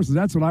some sources.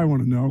 That's what I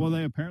want to know. Well,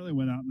 they apparently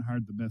went out and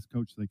hired the best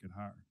coach they could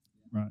hire.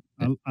 Right.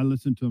 I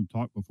listened to him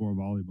talk before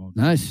volleyball.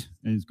 Nice.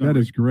 And he's going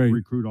to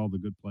recruit all the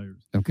good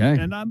players. Okay.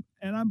 And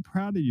I'm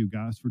proud of you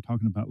guys for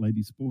talking about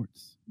lady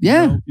sports.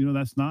 Yeah. You know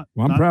that's not.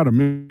 Well, I'm proud of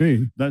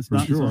me. That's for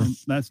not sure.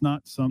 That's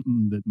not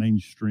something that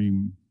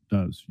mainstream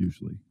does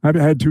usually. I've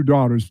had 2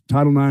 daughters.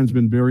 Title IX's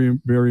been very,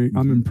 very.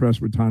 I'm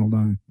impressed with Title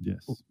IX.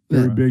 Yes,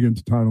 very big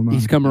into Title IX.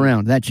 He's come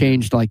around. That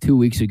changed like 2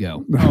 weeks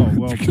ago. Well,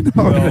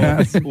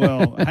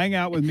 hang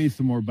out with me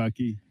some more,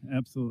 Bucky.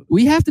 Absolutely.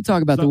 We have to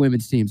talk about the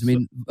women's teams. I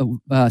mean,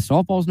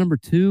 softball's number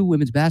 2,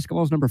 women's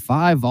basketball's number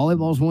 5,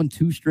 volleyball's won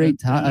 2 straight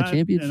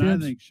championships. And I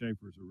think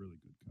Schaefer's a really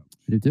good coach.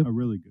 I do too. A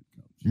really good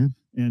coach. Yeah.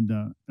 And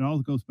it all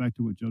goes back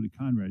to what Jody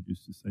Conrad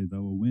used to say, though: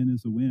 a win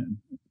is a win,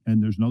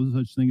 and there's no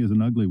such thing as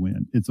an ugly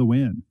win. It's a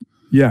win.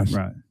 Yes,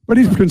 right. But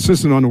he's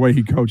consistent on the way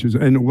he coaches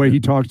and the way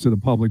he talks to the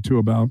public too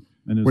about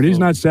when he's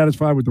not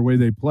satisfied with the way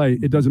they play.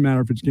 It doesn't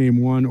matter if it's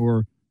game 1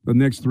 or the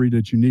next 3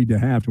 that you need to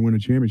have to win a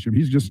championship.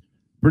 He's just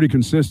pretty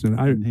consistent.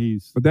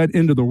 But that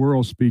end of the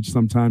world speech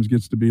sometimes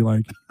gets to be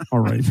like, all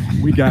right,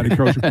 we got it,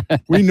 coach.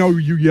 We know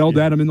you yelled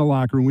at him in the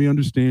locker room. We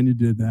understand you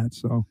did that.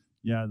 So.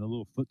 Yeah, the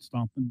little foot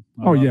stomping.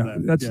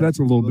 That's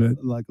a little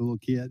bit like a little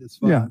kid. It's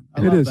fun. Yeah,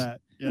 it is. That.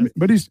 Yes.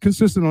 But he's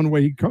consistent on the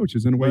way he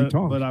coaches and the way he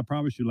talks. But I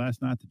promise you,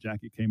 last night the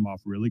jacket came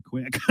off really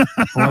quick.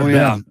 Oh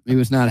yeah, he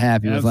was not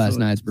happy with last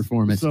night's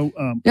performance. So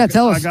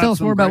tell us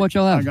more about what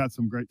y'all have. I got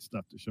some great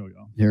stuff to show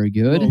y'all. Very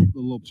good.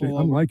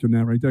 I'm liking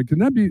that right there. Can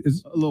that be a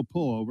little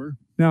pullover?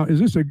 Now, is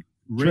this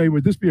Trey?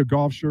 Would this be a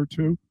golf shirt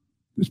too?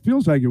 This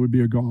feels like it would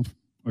be a golf.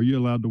 Are you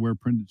allowed to wear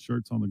printed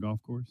shirts on the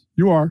golf course?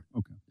 You are.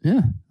 Okay.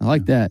 Yeah, I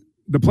like that.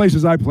 The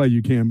places I play,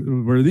 you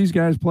can. Where these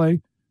guys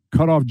play,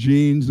 cut off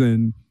jeans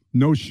and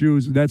no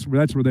shoes. That's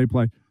where they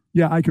play.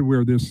 Yeah, I could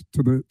wear this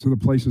to the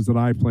places that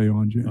I play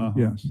on, Jay.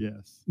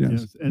 Yes.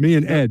 And me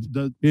and Ed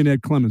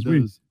Clemens,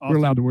 we're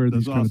allowed to wear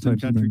these kind of types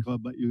of things. Country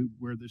Club let you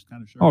wear this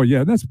kind of shirt? Oh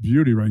yeah, that's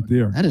beauty right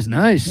there. That is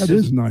nice. That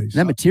is nice.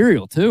 That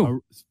material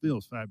too. It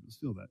feels fabulous.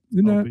 Feel that.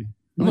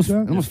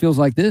 Almost feels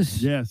like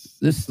this. Yes.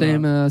 This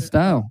same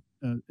style.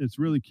 It's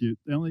really cute.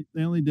 They only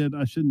did,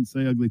 I shouldn't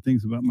say ugly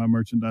things about my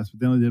merchandise, but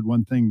they only did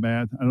one thing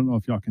bad. I don't know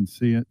if y'all can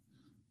see it.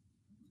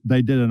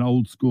 They did an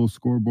old school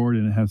scoreboard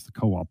and it has the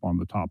co-op on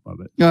the top of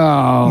it.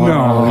 Oh,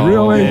 no,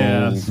 really?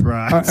 Yes,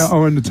 right.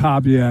 In the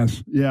top,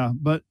 yes. Yeah,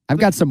 but I've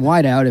got some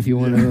white out if you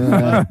want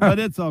to. But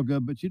it's all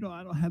good. But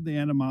I don't have the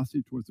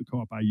animosity towards the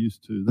co-op I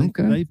used to.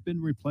 They've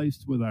been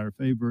replaced with our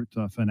favorite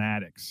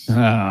Fanatics.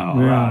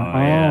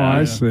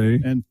 I see.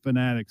 And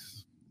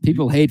Fanatics.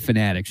 People hate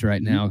Fanatics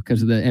right now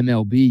because of the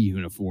MLB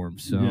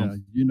uniforms. So yeah,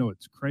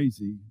 it's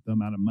crazy the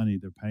amount of money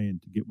they're paying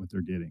to get what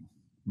they're getting.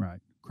 Right.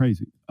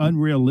 Crazy.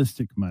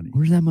 Unrealistic money.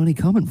 Where's that money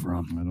coming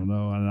from? I don't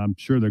know. And I'm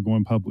sure they're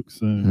going public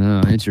soon.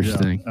 Oh,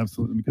 interesting. Yeah,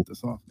 absolutely. Let me get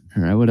this off.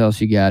 All right. What else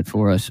you got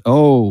for us?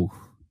 Oh,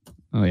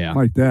 yeah.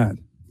 Like that.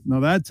 No,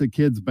 that's a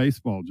kid's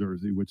baseball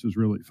jersey, which is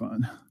really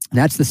fun.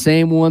 That's the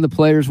same one the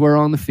players wear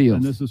on the field.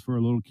 And this is for a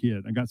little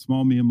kid. I got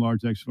small, medium,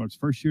 large, extra large.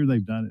 First year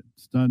they've done it.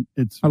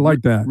 I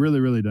like that.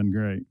 Really, really done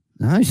great.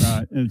 Nice.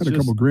 Got a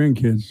couple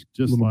grandkids,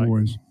 just little like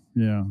boys.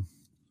 Yeah.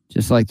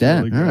 Just like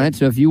that. Really all right.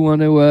 So if you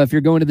want to, if you're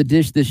going to the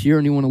Dish this year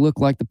and you want to look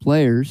like the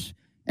players,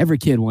 every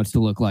kid wants to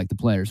look like the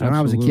players. When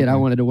I was a kid, I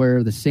wanted to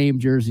wear the same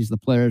jerseys the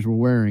players were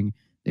wearing.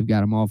 They've got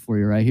them all for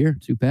you right here.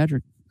 Sue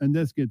Patrick. And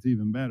this gets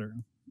even better.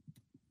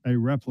 A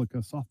replica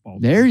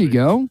softball jersey. There you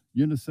go.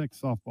 Unisex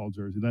softball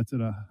jersey. That's at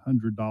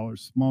 $100.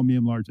 Small,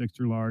 medium, large,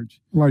 extra large.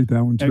 I like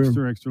that one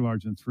too. Extra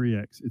large, and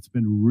 3X. It's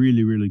been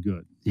really, really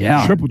good.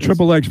 Yeah.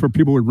 Triple X for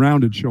people with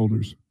rounded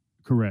shoulders.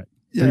 Correct.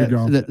 There you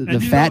go. The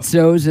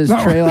fatsos, as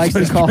Trey likes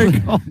to call them.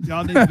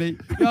 Y'all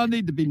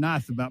need to be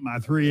nice about my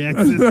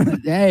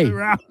 3Xs. Hey.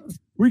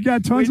 We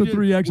got tons of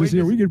 3Xs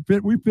here.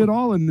 We fit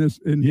all in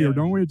here,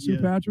 don't we, at Sue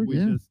Patrick?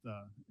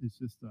 It's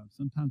just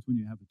sometimes when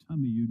you have a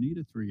tummy, you need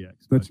a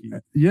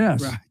 3X.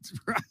 Yes.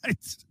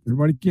 Right.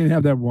 Everybody can't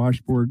have that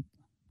washboard.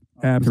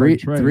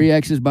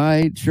 3Xs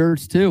buy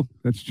shirts too.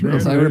 That's true.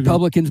 It's like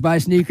Republicans buy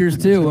sneakers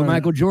too. What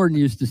Michael Jordan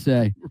used to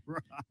say.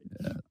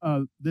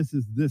 Right. This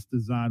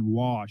design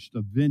washed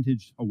a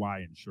vintage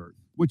Hawaiian shirt,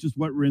 which is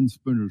what Ren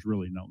Spooner's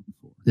really known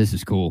for. This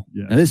is cool.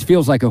 Yeah. Now, this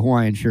feels like a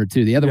Hawaiian shirt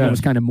too. The other one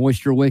was kind of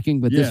moisture wicking,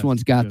 but this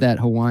one's got that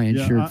Hawaiian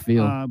shirt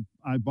feel.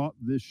 I bought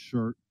this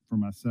shirt for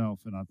myself,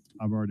 and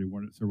I've already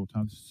worn it several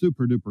times.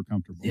 Super duper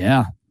comfortable.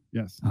 Yeah.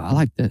 Yes. I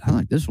like that. I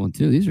like this one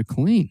too. These are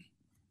clean.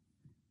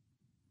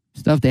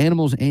 Stuffed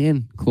animals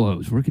and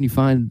clothes. Where can you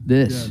find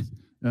this? Yes.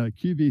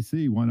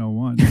 QVC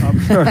 101.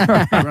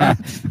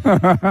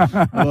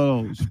 A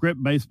little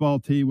script baseball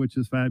tee, which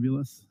is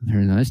fabulous.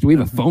 Very nice. Do we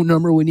have a phone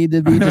number we need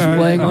to be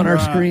displaying on our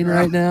screen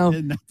right now?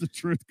 Isn't that the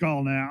truth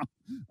call now?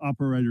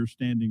 Operator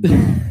standing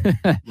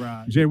by.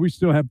 Right. Jay, we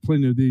still have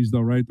plenty of these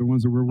though, right? The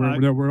ones that we're wearing,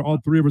 that all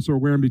three of us are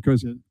wearing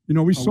because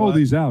we sold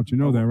these out. You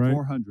know that, right?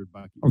 400,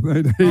 Bucky.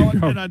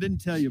 And I didn't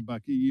tell you,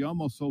 Bucky. You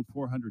almost sold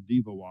 400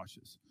 Diva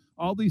washes.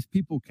 All these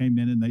people came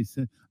in and they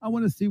said, I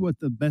want to see what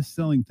the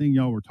best-selling thing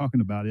y'all were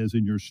talking about is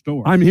in your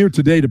store. I'm here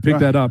today to pick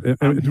that up.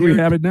 Do we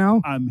have it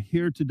now? I'm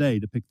here today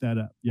to pick that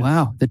up. Yes.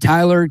 Wow. The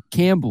Tyler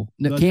Campbell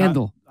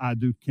candle. I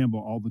do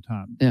Kimball all the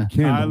time. Yeah.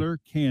 Tyler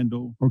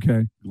Candle.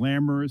 Okay.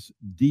 Glamorous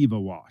Diva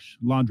Wash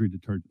laundry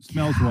detergent.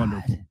 Smells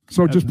wonderful.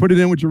 So just put it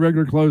in with your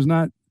regular clothes,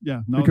 not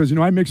yeah. No, because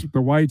I mix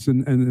the whites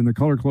and the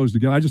color clothes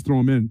together. I just throw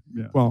them in.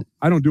 Yeah. Well,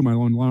 I don't do my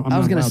own laundry. I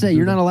was going to say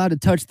you're not allowed to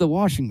touch the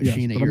washing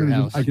machine at your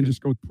house. I can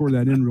just go pour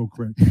that in real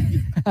quick.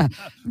 I'm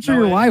sure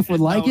your wife would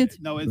like it.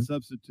 No, it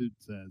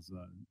substitutes as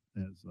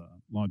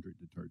laundry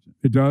detergent.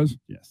 It does?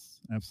 Yes,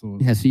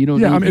 absolutely. Yeah, so you don't.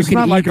 Yeah, need, I mean, it's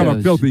not like I'm a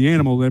those. filthy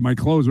animal that my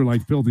clothes are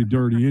like filthy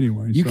dirty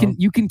anyway.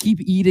 You can keep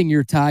eating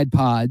your Tide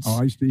Pods. Oh,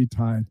 I used to eat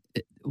Tide.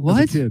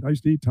 What? As a kid. I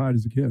used to eat Tide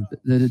as a kid.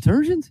 The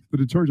detergent? The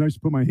detergent. I used to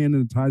put my hand in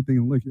the Tide thing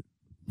and lick it.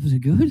 Was it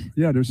good?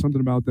 Yeah, there's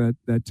something about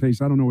that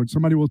taste. I don't know what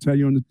somebody will tell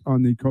you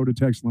on the Coda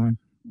text line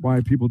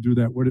why people do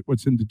that.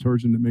 What's in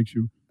detergent that makes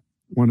you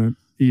want to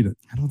eat it?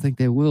 I don't think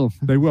they will.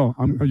 They will.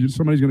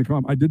 Somebody's going to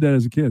come. I did that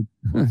as a kid.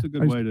 That's a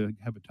good way to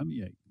have a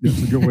tummy ache.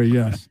 That's a good way.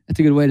 Yes. That's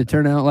a good way to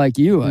turn out like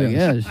you, I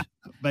guess.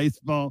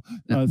 Baseball,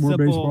 More simple,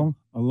 baseball.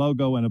 a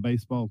logo and a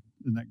baseball.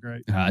 Isn't that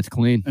great? It's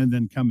clean. And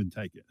then come and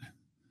take it.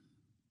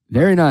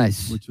 Very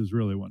nice. Which is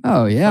really wonderful.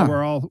 Oh yeah,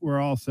 so we're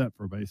all set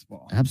for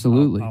baseball.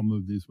 Absolutely. I'll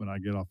move these when I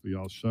get off of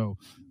y'all's show.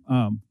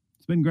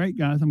 It's been great,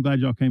 guys. I'm glad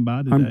y'all came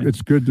by today.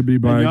 It's good to be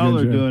by. And y'all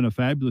again, are Jay. doing a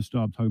fabulous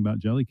job talking about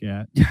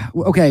Jellycat.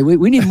 Okay,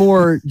 we need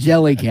more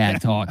Jellycat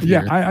talk.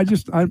 Here. Yeah,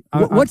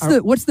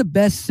 what's the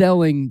best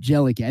selling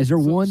Jellycat? Is there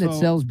one that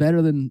sells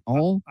better than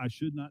all? I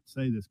should not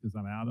say this because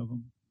I'm out of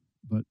them,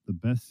 but the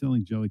best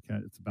selling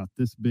Jellycat, it's about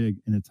this big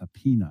and it's a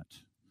peanut.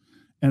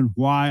 And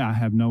why, I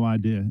have no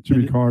idea.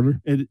 Jimmy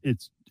Carter.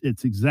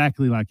 It's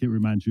exactly like it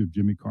reminds you of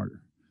Jimmy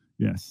Carter.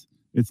 Yes,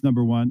 it's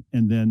number one.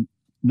 And then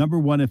number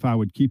one, if I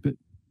would keep it,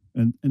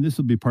 and this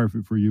will be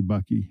perfect for you,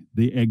 Bucky,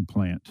 the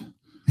eggplant.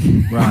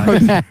 Right.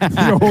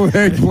 The old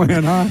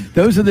eggplant, huh?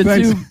 Those are the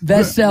two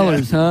best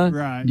sellers, huh?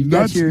 Right. You've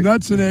got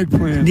nuts and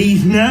eggplant.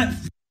 These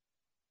nuts.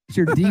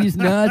 Your D's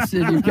nuts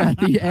and you've got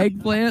the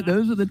eggplant.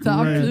 Those are the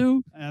top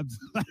two.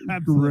 Absolutely.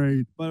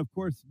 Great. But of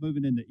course,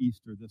 moving into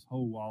Easter, this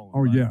whole wall.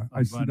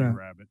 I see that.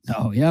 Rabbits.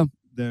 Oh yeah.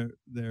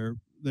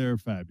 They're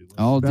fabulous.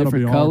 All That'll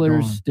different be all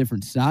colors, gone.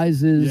 different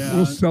sizes. Yeah.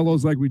 We'll sell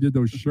those like we did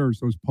those shirts,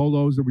 those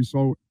polos that we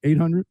sold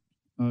 800.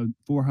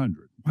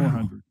 400. Wow.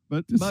 400.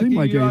 But Just Bucky, seemed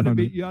like you ought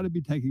 800. to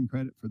be taking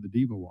credit for the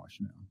Diva Wash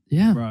now.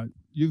 Yeah. Right.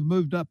 You've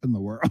moved up in the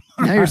world.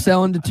 Now you're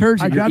selling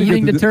detergent. You're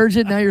eating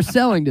detergent. Now you're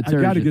selling detergent.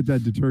 I got to get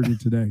that detergent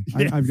today.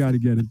 Yes. I've got to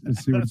get it and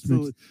see what it's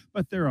mixed.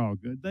 But they're all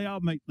good. They all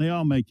make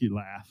you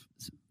laugh.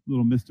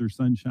 Little Mr.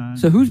 Sunshine.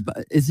 So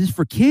is this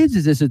for kids?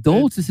 Is this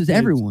adults? This is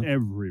everyone.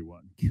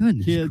 Everyone.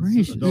 Goodness Kids,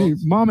 gracious.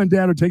 adults. Mom and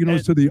Dad are taking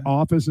those to the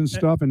office and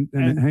stuff and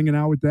hanging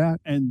out with that.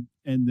 And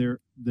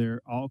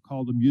they're all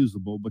called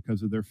amusable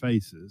because of their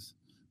faces,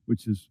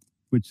 which is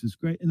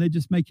great. And they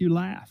just make you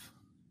laugh.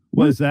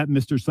 What is that,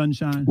 Mr.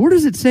 Sunshine? Where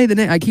does it say the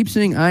name? I keep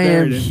saying I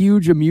There am it is.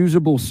 huge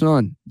amusable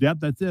son. Yep,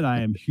 that's it.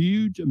 I am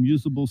huge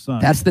amusable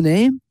son. That's the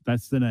name?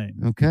 That's the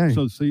name. Okay.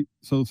 So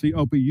see,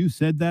 Opie, you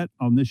said that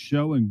on this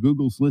show and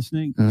Google's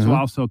listening. Uh-huh. So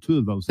I'll sell 2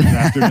 of those this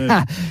afternoon.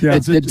 Yeah,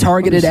 it's the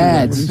targeted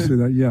ads. Let me see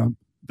that. Yeah.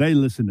 They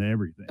listen to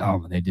everything.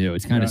 Oh, they do.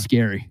 It's kind of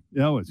scary.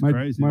 Oh, it's My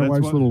crazy.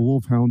 wife's little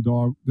wolfhound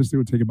dog. This thing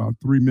would take about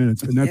 3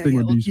 minutes, and that thing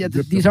would be. Yeah,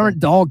 these aren't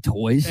dog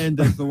toys. And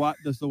does the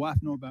wife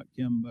know about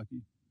Kim,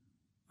 Bucky?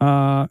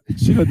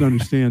 She doesn't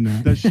understand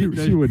that. She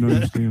wouldn't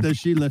understand. Does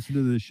she listen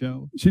to the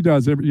show? She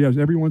does.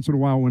 Every once in a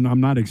while when I'm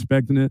not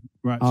expecting it,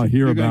 Right. I'll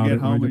hear You're about gonna it.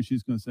 get home and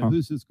she's going to say,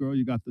 "Who's this girl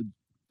you got the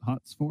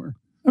hots for?"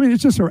 I mean,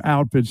 it's just her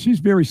outfit. She's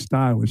very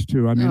stylish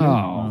too. I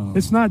mean,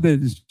 it's not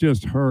that it's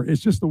just her.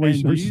 It's just the way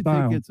And her do you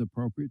style. think it's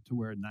appropriate to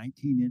wear a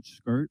 19-inch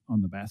skirt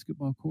on the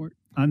basketball court?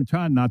 I'm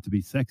trying not to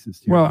be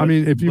sexist here. Well, I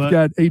mean, if you've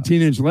got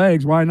 18-inch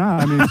legs, why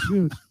not? I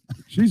mean,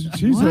 she's a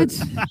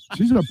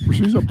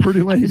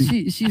pretty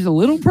lady. She's a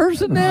little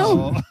person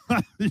now.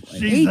 Oh.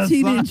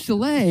 18-inch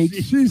legs.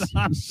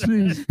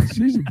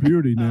 She's a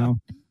beauty now.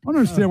 I don't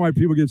understand why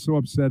people get so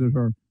upset at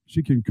her.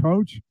 She can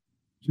coach.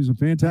 She's a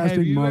fantastic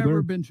Have you mother.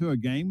 ever been to a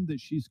game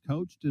that she's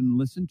coached and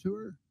listened to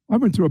her? I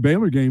went to a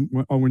Baylor game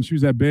when she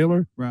was at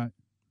Baylor. Right.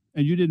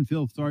 And you didn't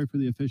feel sorry for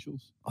the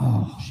officials?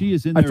 Oh, she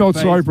is in I their felt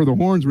face. sorry for the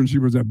Horns when she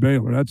was at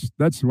Baylor.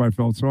 That's who I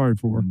felt sorry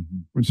for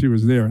when she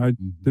was there. I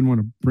didn't want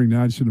to bring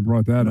that. I shouldn't have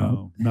brought that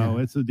up. No,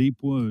 it's a deep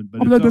wound.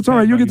 But That's all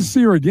right. You'll get to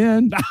see her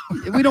again.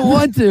 We don't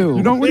want to.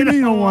 You don't, what do you mean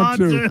you don't want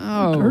to?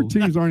 Oh. Her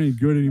teams aren't any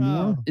good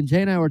anymore. And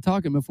Jay and I were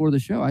talking before the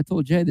show. I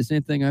told Jay the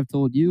same thing I've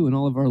told you and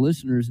all of our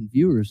listeners and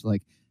viewers.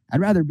 Like, I'd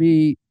rather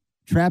be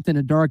trapped in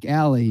a dark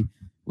alley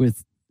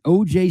with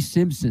O.J.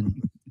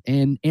 Simpson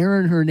and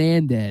Aaron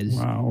Hernandez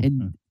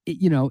and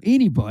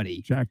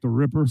anybody. Jack the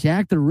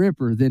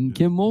Ripper than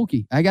Kim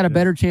Mulkey. I got a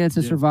better chance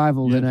of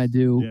survival than I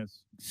do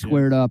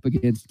squared up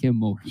against Kim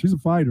Mulkey. She's a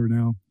fighter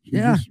now. She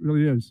just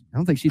really is. I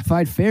don't think she'd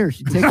fight fair.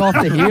 She'd take off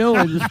the heel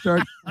and just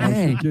start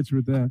bang. She gets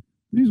with that.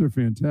 These are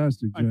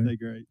fantastic, Jay. They're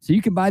great. So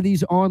you can buy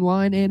these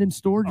online and in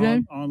store,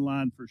 Jay?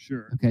 Online for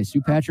sure. Okay,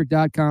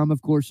 SuePatrick.com,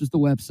 of course, is the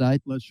website.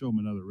 Let's show them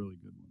another really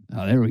good one.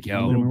 Oh, there we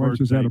go. My wife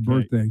just had a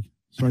birthday.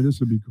 Sorry, this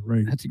would be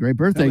great. That's a great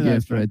birthday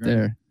gift right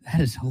there. That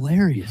is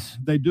hilarious.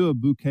 They do a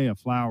bouquet of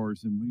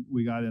flowers, and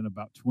we got in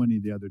about 20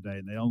 the other day,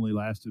 and they only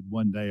lasted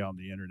one day on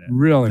the internet.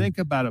 Really? Think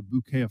about a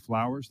bouquet of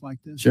flowers like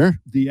this. Sure.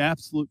 The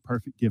absolute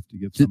perfect gift to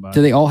give somebody.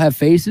 Do they all have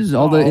faces?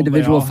 All the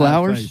individual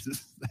flowers?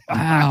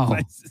 Wow.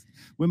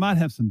 We might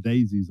have some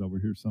daisies over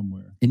here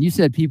somewhere. And you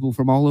said people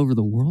from all over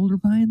the world are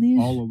buying these?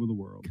 All over the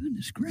world.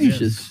 Goodness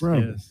gracious.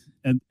 Yes.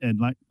 And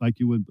like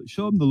you would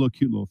show them the little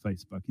cute little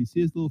face, Bucky.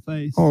 See his little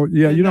face? Oh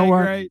yeah, Isn't you know that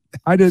what? Great?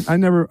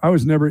 I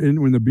was never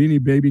in when the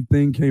Beanie Baby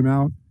thing came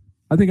out.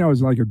 I think I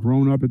was like a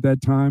grown up at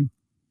that time.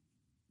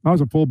 I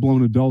was a full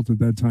blown adult at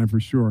that time for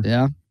sure.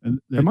 Yeah. And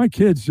my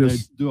kids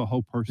just do a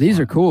whole purse. These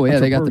are cool. Yeah,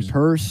 That's they a got purse. the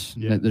purse.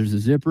 Yeah. There's a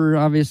zipper,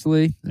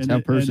 obviously. That's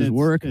how purses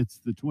work. It's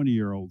the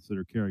 20-year-olds that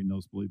are carrying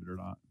those, believe it or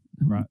not.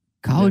 Right.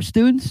 College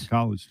students?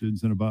 College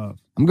students and above.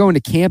 I'm going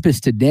to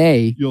campus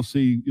today. You'll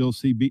see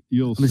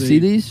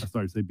these? I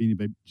started to say Beanie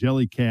Baby.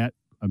 Jelly Cat,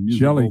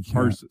 amusable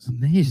purses.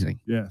 Amazing.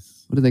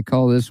 Yes. What do they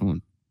call this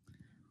one?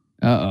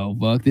 Uh-oh,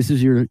 Buck. This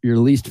is your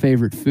least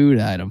favorite food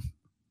item.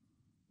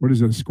 What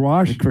is it, a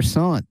squash? A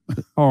croissant.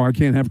 Oh, I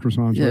can't have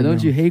croissants. Yeah, right don't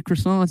now. you hate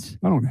croissants?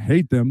 I don't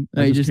hate them.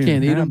 No, you just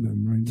can't eat have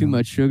them? right Too now.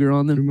 much sugar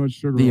on them? Too much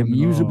sugar. The on them.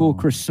 amusable Oh,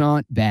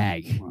 croissant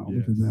bag wow,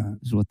 look at that.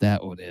 is what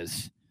that one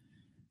is.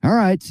 All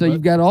right, so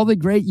you've got all the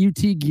great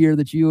UT gear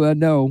that you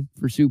know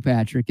for Sue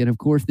Patrick, and of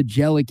course the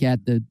Jelly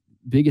Cat, the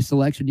biggest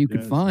selection you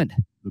could find.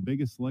 The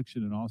biggest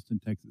selection in Austin,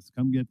 Texas.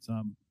 Come get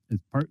some.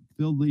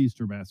 Fill the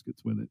Easter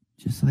baskets with it.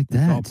 Just like It's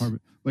all that.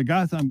 perfect. But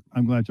guys,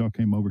 I'm glad y'all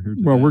came over here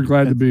today. Well, we're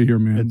glad to be here,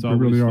 man. It's We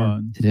always really are.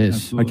 fun. It is.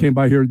 Absolutely. I came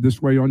by here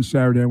this way on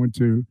Saturday. I went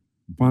to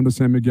Fonda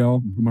San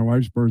Miguel for my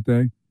wife's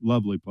birthday.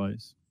 Lovely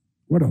place.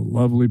 What a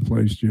lovely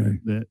place, Jay.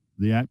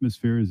 The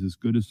atmosphere is as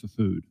good as the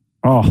food.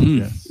 Oh,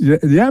 Yes.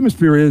 the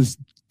atmosphere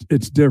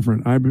it's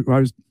different. I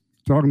was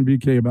talking to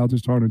BK about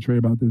this, talking to Trey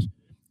about this.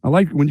 I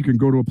like when you can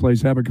go to a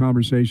place, have a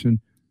conversation,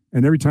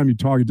 and every time you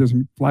talk, it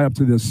doesn't fly up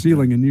to the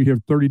ceiling and you hear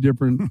 30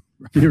 different,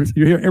 you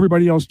hear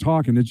everybody else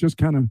talking. It's just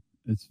kind of.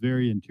 It's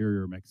very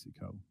interior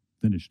Mexico,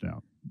 finished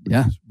out.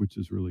 Which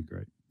is really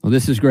great. Well,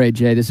 this is great,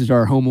 Jay. This is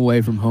our home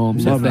away from home.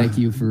 So Love thank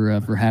you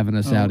for having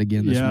us out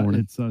again this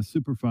morning. It's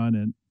super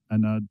fun.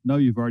 And I know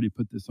you've already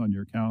put this on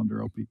your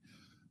calendar, Opie.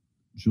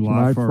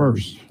 July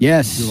 1st.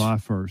 Yes. July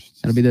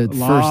 1st. That'll be the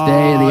first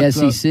day of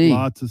the SEC.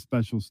 Lots of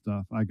special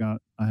stuff. I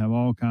have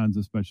all kinds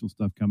of special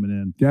stuff coming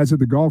in. Guys at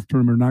the golf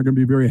tournament are not going to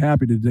be very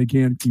happy that they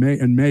can't,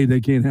 they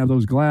can't have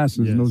those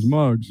glasses and those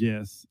mugs.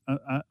 Yes.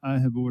 I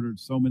have ordered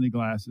so many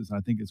glasses.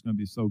 I think it's going to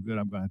be so good.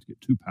 I'm going to have to get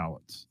 2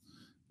 pallets.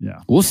 Yeah.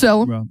 We'll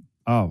sell them.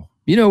 Well,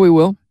 you know we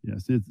will.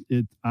 Yes.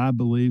 I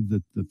believe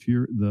that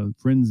the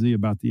frenzy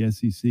about the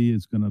SEC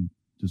is going to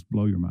just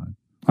blow your mind.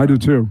 I do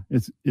too.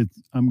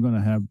 I'm going to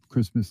have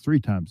Christmas 3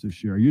 times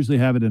this year. I usually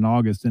have it in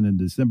August and in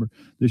December.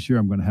 This year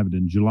I'm going to have it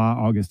in July,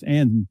 August,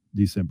 and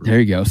December.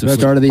 There you go. So That's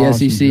start of the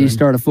awesome, SEC, Jay.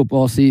 start of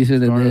football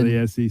season, Start and of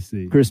then the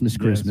SEC.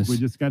 Christmas. We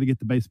just got to get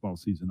the baseball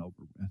season over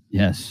with.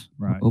 Yes.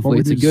 Right. Hopefully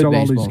it's a good sell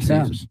all baseball these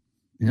caps. season.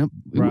 Yep.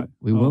 Right.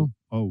 We will.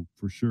 Oh,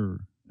 for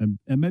sure. And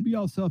maybe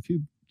I'll sell a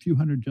few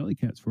hundred jelly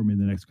cats for me in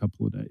the next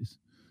couple of days.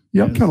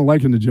 Yeah, I'm kind of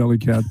liking the Jelly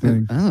Cat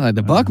thing.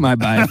 The Buck might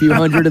buy a few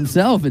hundred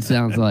himself, it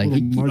sounds like.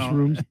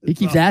 Mushrooms. He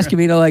keeps asking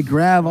me to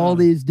grab all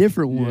these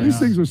different ones. These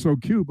things are so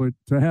cute, but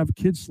to have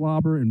kid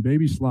slobber and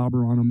baby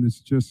slobber on them, it's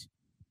just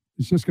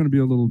going to be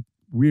a little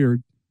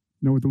weird.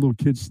 With the little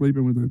kids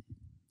sleeping with it.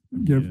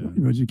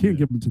 You can't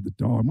give them to the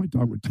dog. My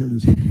dog would tear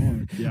this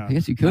apart. Yeah. I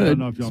guess you could. I don't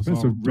know if y'all saw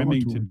Expensive dog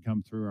Remington toy.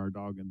 come through our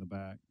dog in the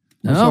back.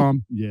 No.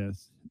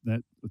 Yes.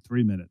 That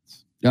 3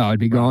 minutes. Oh, it'd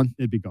be gone.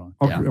 It'd be gone.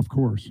 Okay, of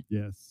course.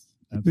 Yes.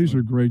 These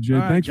are great, Jay. All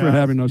right, Thanks for guys.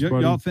 having us,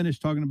 buddy. Y'all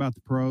finished talking about the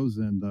pros,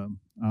 and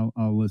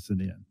I'll listen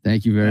in.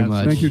 Thank you very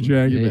much. Thank you,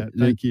 Jay. You bet.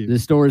 Thank you. The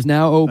store is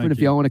now open. Thank If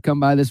you. y'all want to come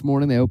by this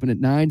morning, they open at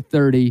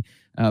 9:30.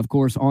 Of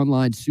course,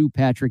 online,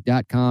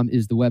 SuePatrick.com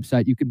is the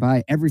website. You can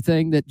buy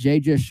everything that Jay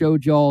just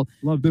showed y'all.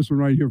 Love this one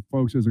right here,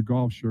 folks, as a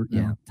golf shirt.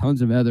 Yeah,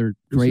 tons of other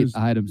great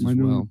items my as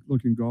new well.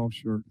 looking golf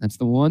shirt. That's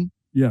the one.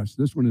 Yes,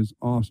 this one is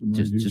awesome.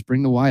 Just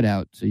bring the white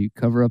out so you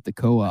cover up the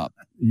co-op.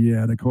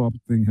 Yeah, the co-op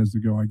thing has to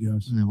go, I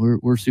guess. Yeah,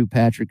 we're Sue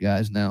Patrick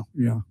guys now.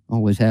 Yeah.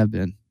 Always have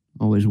been.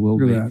 Always will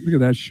Look be. at that. Look at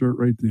that shirt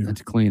right there.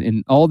 That's clean.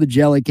 And all the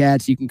jelly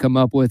cats you can come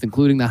up with,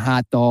 including the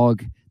hot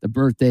dog, the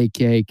birthday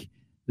cake,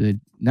 the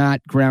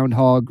not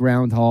groundhog.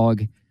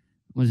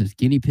 What is this?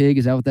 Guinea pig?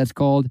 Is that what that's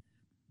called?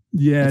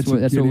 Yeah,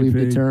 that's what we've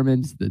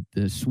determined.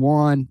 The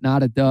swan,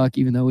 not a duck,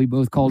 even though we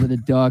both called it a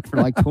duck for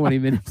like 20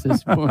 minutes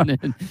this morning.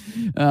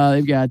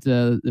 They've got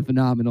the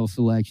phenomenal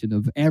selection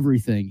of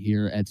everything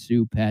here at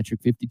Sue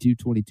Patrick.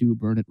 5222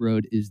 Burnett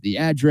Road is the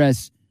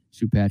address.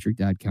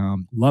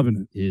 SuePatrick.com.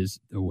 Loving it. Is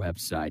the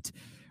website.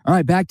 All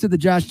right, back to the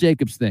Josh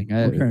Jacobs thing.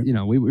 Okay.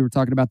 We were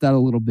talking about that a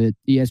little bit.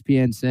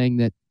 ESPN saying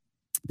that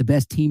the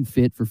best team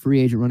fit for free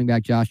agent running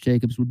back Josh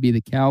Jacobs would be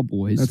the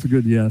Cowboys. That's a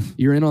good yes.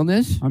 You're in on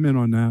this? I'm in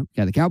on that.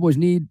 Yeah, the Cowboys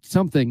need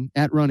something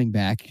at running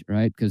back,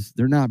 right? Because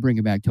they're not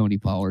bringing back Tony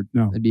Pollard.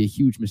 No. That'd be a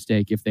huge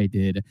mistake if they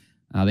did.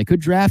 They could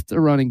draft a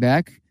running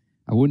back.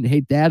 I wouldn't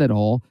hate that at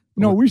all.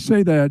 No, we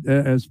say that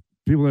as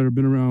people that have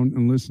been around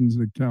and listened to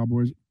the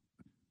Cowboys.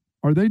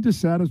 Are they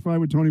dissatisfied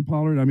with Tony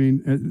Pollard? I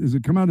mean, has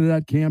it come out of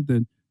that camp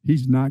that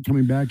he's not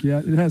coming back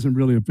yet? It hasn't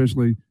really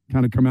officially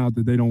kind of come out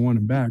that they don't want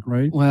him back,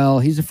 right? Well,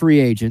 he's a free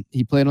agent.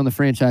 He played on the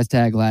franchise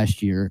tag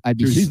last year. I'd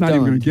be He's stunned. not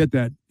even going to get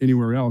that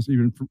anywhere else,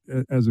 even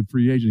as a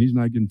free agent. He's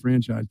not getting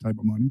franchise type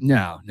of money.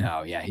 No,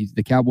 yeah.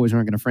 The Cowboys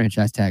aren't going to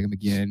franchise tag him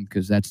again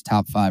because that's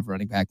top 5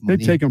 running back money.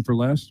 They'd take him for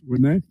less,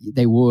 wouldn't they?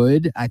 They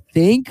would, I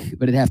think,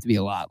 but it'd have to be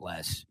a lot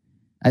less.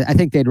 I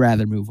think they'd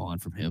rather move on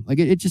from him. Like,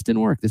 it just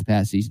didn't work this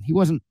past season. He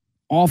wasn't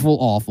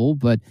awful,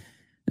 but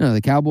the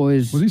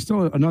Cowboys. Was he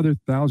still another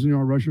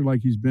 1,000-yard rusher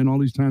like he's been all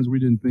these times? We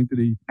didn't think that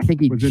he. I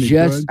think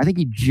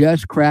he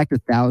just cracked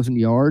 1,000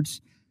 yards,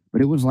 but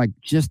it was like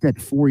just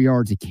at 4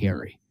 yards a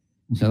carry.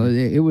 So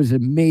it was a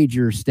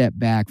major step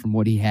back from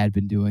what he had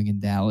been doing in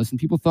Dallas. And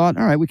people thought,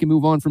 all right, we can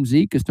move on from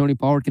Zeke because Tony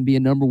Pollard can be a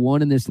number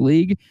 1 in this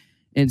league.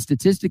 And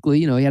statistically,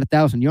 he had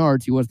 1,000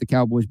 yards. He was the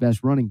Cowboys'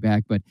 best running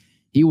back, but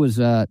he was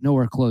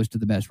nowhere close to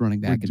the best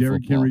running back in football.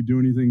 Derrick Henry do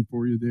anything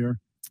for you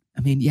there? I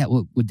mean, yeah,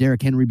 well, would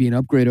Derrick Henry be an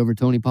upgrade over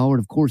Tony Pollard?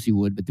 Of course he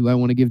would. But do I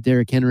want to give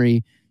Derrick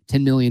Henry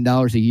 $10 million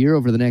a year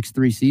over the next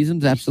 3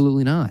 seasons?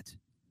 Absolutely not.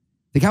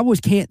 The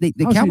Cowboys can't. The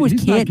Cowboys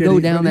can't go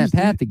down that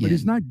path again. But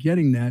he's not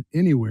getting that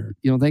anywhere.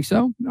 You don't think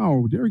so?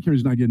 No, Derrick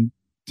Henry's not getting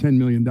 $10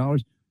 million.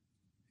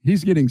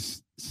 He's getting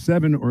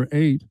 7 or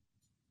 8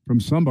 from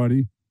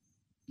somebody.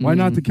 Why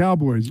not the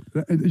Cowboys?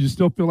 You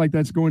still feel like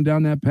that's going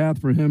down that path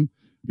for him?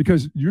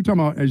 Because you're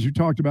talking about, as you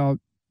talked about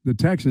the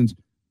Texans,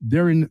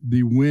 they're in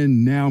the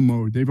win now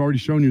mode. They've already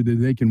shown you that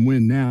they can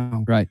win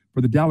now. Right.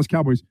 For the Dallas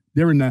Cowboys,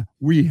 they're in the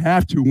we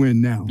have to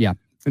win now. Yeah.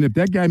 And if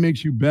that guy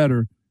makes you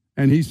better,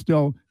 and he's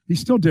still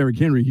Derrick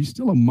Henry, he's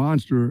still a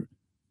monster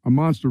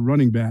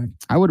running back.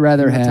 I would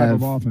rather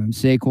have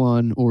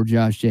Saquon or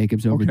Josh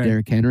Jacobs over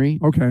Derrick Henry.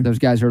 Okay. Those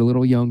guys are a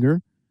little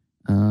younger.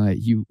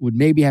 You would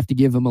maybe have to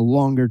give them a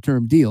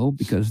longer-term deal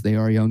because they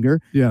are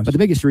younger. Yes. But the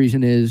biggest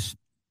reason is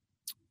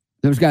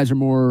those guys are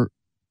more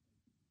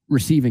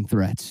receiving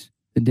threats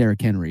than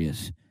Derrick Henry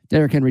is.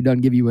 Derrick Henry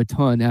doesn't give you a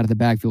ton out of the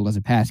backfield as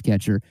a pass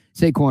catcher.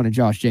 Saquon and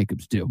Josh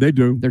Jacobs do. They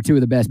do. They're 2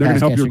 of the best pass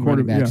catching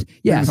running backs.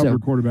 Yeah, help your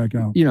quarterback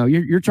out.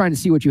 You're trying to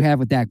see what you have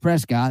with Dak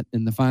Prescott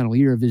in the final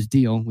year of his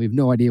deal. We have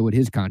no idea what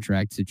his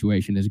contract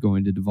situation is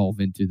going to devolve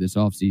into this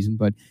offseason,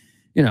 but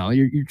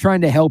you're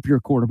trying to help your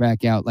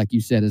quarterback out, like you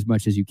said, as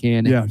much as you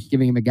can. Yes.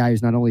 Giving him a guy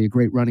who's not only a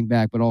great running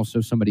back, but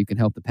also somebody who can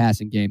help the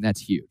passing game.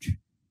 That's huge.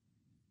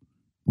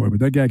 Boy, but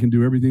that guy can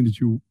do everything that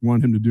you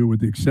want him to do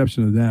with the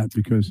exception of that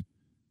because,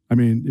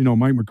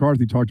 Mike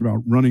McCarthy talked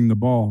about running the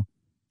ball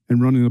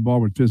and running the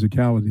ball with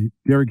physicality.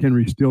 Derrick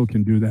Henry still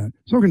can do that.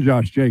 So can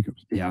Josh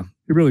Jacobs. Yeah.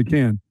 He really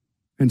can.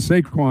 And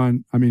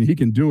Saquon, he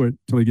can do it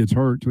till he gets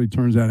hurt, till he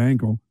turns that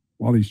ankle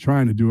while he's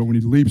trying to do it when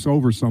he leaps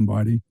over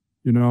somebody,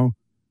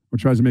 or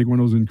tries to make one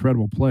of those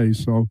incredible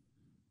plays. So,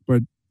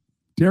 but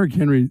Derrick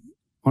Henry,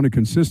 on a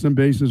consistent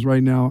basis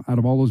right now, out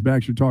of all those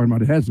backs you're talking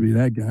about, it has to be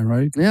that guy,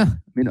 right? Yeah.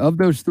 Of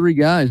those 3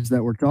 guys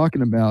that we're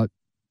talking about,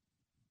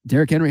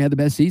 Derrick Henry had the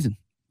best season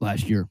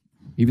last year,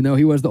 even though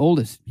he was the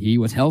oldest. He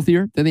was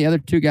healthier than the other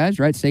 2 guys,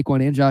 right?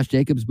 Saquon and Josh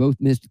Jacobs both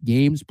missed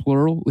games,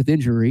 plural, with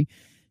injury.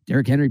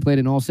 Derrick Henry played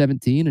in all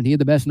 17, and he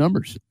had the best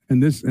numbers.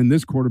 And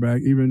this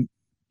quarterback, even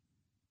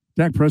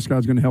Dak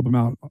Prescott's going to help him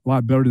out a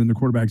lot better than the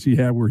quarterbacks he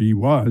had where he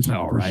was,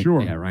 for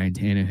sure. Yeah, Ryan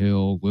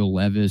Tannehill, Will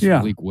Levis,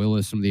 Malik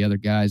Willis, some of the other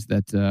guys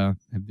that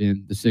have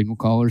been the signal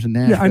callers in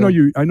Nashville.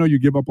 Yeah, I know you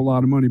give up a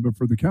lot of money, but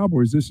for the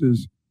Cowboys, this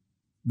is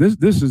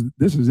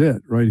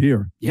it right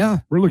here. Yeah.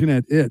 We're looking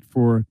at it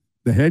for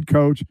the head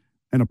coach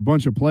and a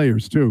bunch of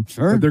players too.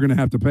 Sure. That they're going to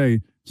have to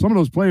pay. Some of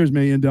those players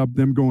may end up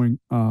them going,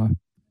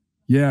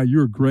 yeah,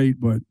 you're great,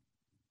 but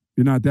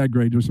you're not that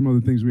great. There's some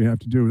other things we have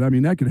to do.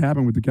 That could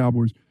happen with the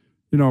Cowboys.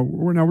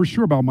 We're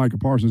sure about Micah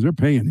Parsons. They're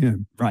paying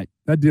him. Right.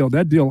 That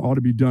deal ought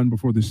to be done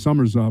before the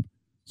summer's up,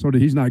 so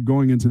that he's not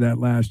going into that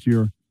last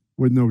year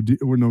with no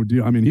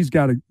deal.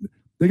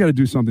 They got to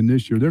do something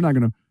this year. They're not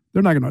going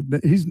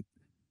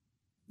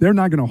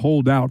to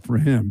hold out for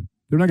him.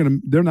 They're not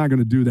going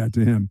to do that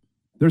to him.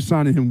 They're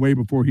signing him way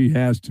before he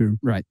has to.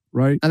 Right.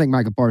 Right. I think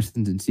Micah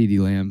Parsons and CeeDee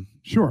Lamb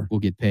will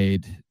get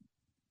paid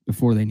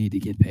before they need to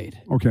get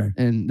paid. Okay.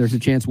 And there's a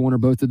chance one or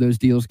both of those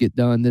deals get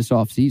done this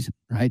offseason,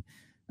 right?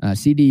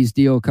 CD's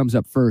deal comes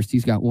up first.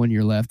 He's got 1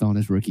 year left on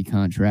his rookie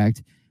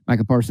contract.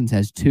 Micah Parsons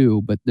has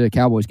 2, but the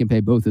Cowboys can pay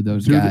both of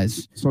those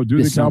guys.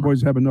 Do the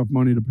Cowboys have enough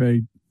money to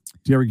pay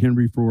Derrick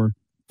Henry for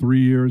 3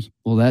 years?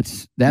 Well,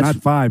 that's not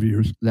 5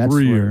 years. That's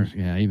 3 years.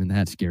 Yeah, even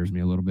that scares me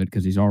a little bit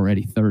because he's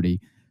already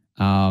 30.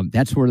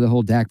 That's where the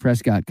whole Dak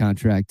Prescott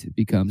contract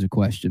becomes a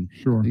question.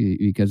 Sure.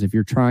 Because if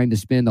you're trying to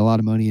spend a lot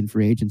of money in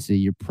free agency,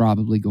 you're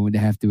probably going to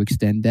have to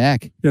extend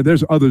Dak. Yeah,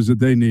 there's others that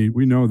they need.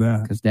 We know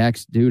that. Because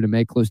Dak's due to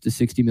make close to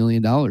 $60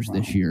 million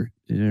this year.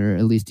 Or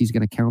at least he's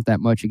going to count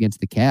that much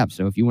against the cap.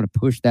 So if you want to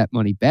push that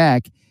money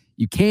back,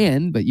 you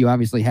can, but you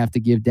obviously have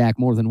to give Dak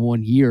more than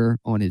 1 year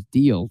on his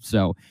deal.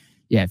 So,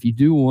 yeah, if you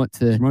do want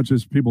to... As much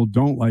as people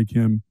don't like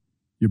him,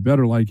 you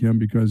better like him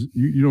because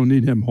you don't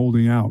need him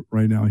holding out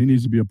right now. He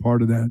needs to be a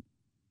part of that.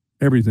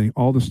 Everything,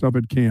 all the stuff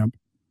at camp.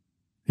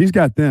 He's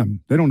got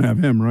them. They don't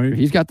have him, right?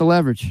 He's got the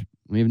leverage.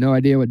 We have no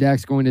idea what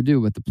Dak's going to do,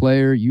 but the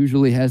player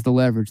usually has the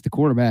leverage. The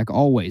quarterback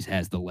always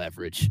has the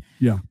leverage.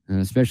 Yeah.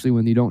 Especially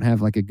when you don't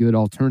have like a good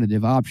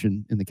alternative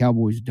option, and the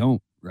Cowboys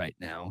don't right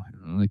now.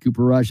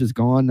 Cooper Rush is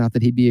gone. Not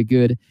that he'd be a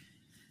good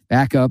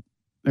backup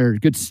or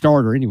good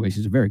starter anyways.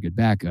 He's a very good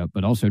backup,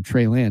 but also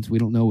Trey Lance, we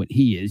don't know what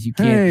he is. You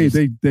can't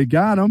they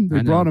got him.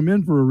 They brought him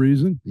in for a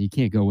reason. You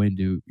can't go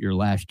into your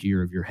last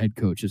year of your head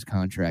coach's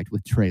contract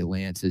with Trey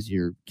Lance as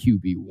your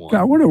QB1.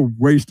 God, what a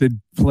wasted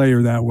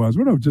player that was.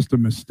 Just a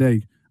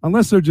mistake.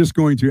 Unless they're just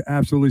going to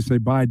absolutely say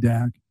bye,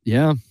 Dak.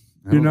 Yeah.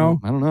 I don't know.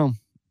 I don't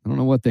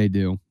know what they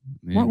do.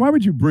 Why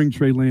would you bring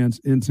Trey Lance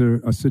into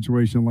a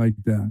situation like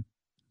that?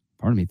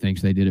 Part of me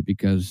thinks they did it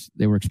because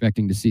they were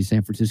expecting to see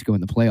San Francisco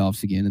in the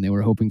playoffs again, and they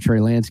were hoping Trey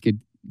Lance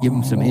could give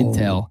them some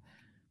intel.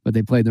 But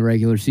they played the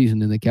regular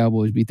season, and the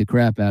Niners beat the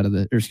crap out of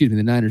the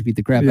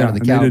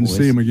Cowboys. They didn't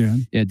see him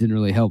again. Yeah, it didn't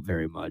really help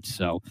very much.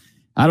 So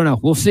I don't know.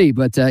 We'll see.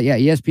 But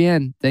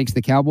ESPN thinks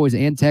the Cowboys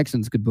and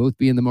Texans could both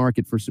be in the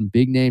market for some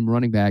big name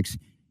running backs.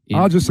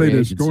 I'll just say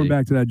this, going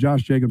back to that,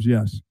 Josh Jacobs,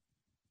 yes.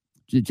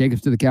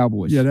 Jacobs to the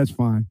Cowboys. Yeah, that's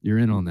fine. You're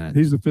in on that.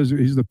 He's the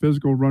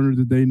physical runner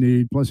that they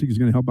need. Plus, he's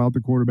going to help out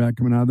the quarterback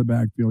coming out of the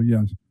backfield.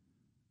 Yes.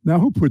 Now,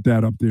 who put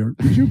that up there?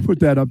 Did you put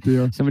that up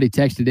there? Somebody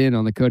texted in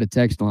on the Coda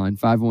text line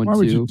 512. Why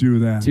would you do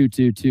that?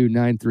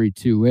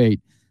 222-9328.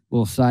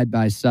 Little side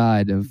by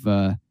side of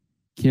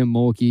Kim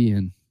Mulkey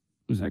and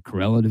who's that?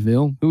 Corella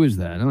DeVille. Who is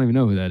that? I don't even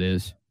know who that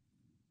is.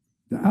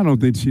 I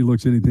don't think she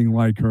looks anything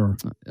like her.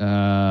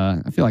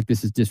 I feel like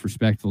this is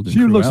disrespectful to She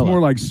Cruella. looks more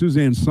like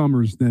Suzanne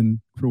Summers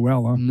than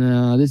Cruella.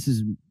 No, this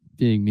is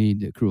being mean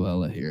to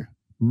Cruella here.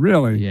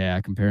 Really? Yeah,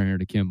 comparing her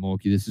to Kim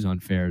Mulkey. This is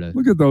unfair to...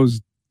 Look at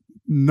those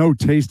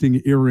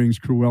no-tasting earrings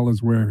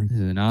Cruella's wearing.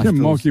 The Kim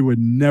Mulkey would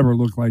never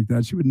look like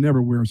that. She would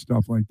never wear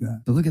stuff like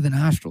that. But look at the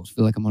nostrils. I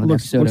feel like I'm on an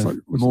episode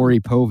of Maury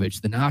Povich.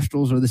 The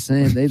nostrils are the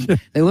same.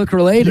 They look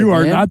related. You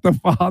are not the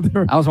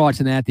father. I was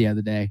watching that the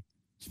other day.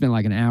 Spent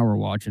like an hour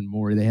watching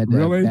Maury. They had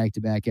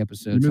back-to-back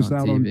episodes. You missed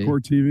out on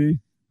Court TV?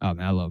 Oh,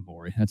 man, I love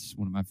Maury. That's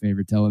one of my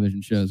favorite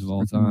television shows of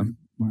all time.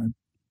 My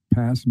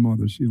past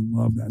mother, she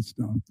loved that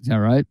stuff. Is that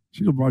right?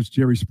 She'd watch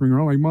Jerry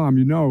Springer. I'm like,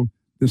 Mom,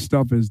 this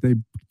stuff is, they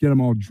get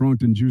them all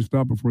drunk and juiced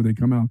up before they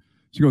come out.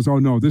 She goes, oh,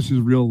 no, this is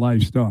real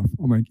life stuff.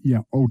 I'm like, yeah,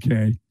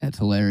 okay. That's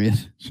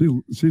hilarious. She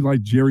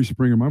liked Jerry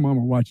Springer. My mom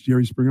would watch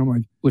Jerry Springer. I'm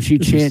like, was she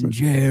chanting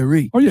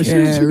Jerry? Oh, yeah.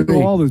 Jerry.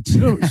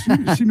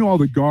 She knew all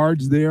the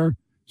guards there.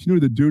 She knew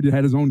the dude that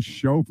had his own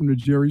show from the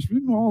Jerry's. She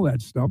knew all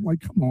that stuff. I'm like,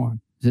 come on.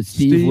 Is it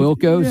Steve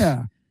Wilkos?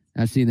 Yeah.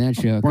 I've seen that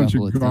show a bunch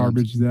couple of of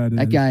garbage times.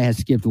 That guy has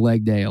skipped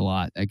leg day a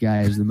lot. That guy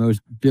has the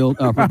most built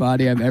upper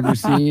body I've ever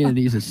seen, and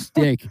he's a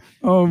stick.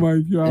 Oh, my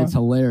God. It's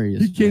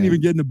hilarious. He can't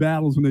even get into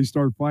battles when they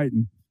start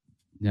fighting.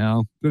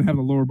 No. Doesn't have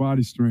the lower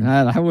body strength.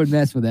 I wouldn't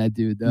mess with that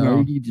dude, though.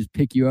 No. He could just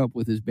pick you up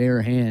with his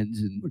bare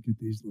hands. And look at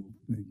these little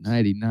things.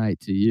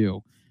 Nighty-night to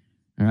you.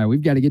 All right,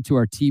 we've got to get to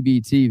our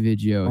TBT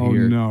video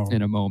here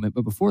in a moment.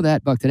 But before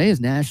that, Buck, today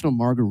is National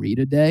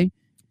Margarita Day.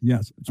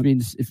 Yes. Which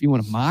means if you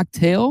want a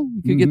mocktail,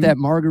 you can get that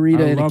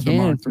margarita in a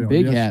can from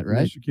Big Hat,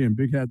 right? Yes, you can.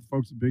 Big Hat, the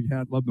folks at Big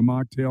Hat love the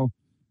mocktail.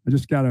 I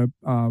just got a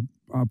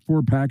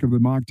 4-pack of the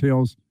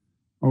mocktails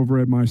over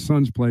at my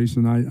son's place,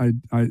 and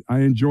I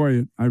enjoy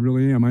it. I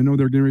really am. I know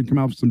they're going to come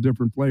out with some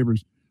different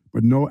flavors,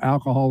 but no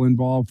alcohol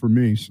involved for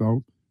me.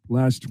 So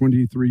last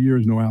 23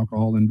 years, no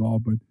alcohol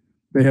involved, but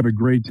they have a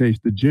great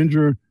taste. The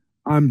ginger,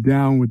 I'm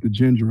down with the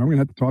ginger. I'm going to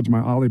have to talk to my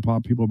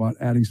Olipop people about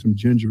adding some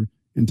ginger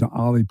into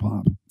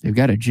Olipop. They've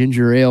got a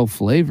ginger ale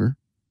flavor.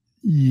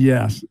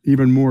 Yes,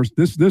 even more.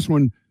 This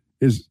one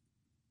is,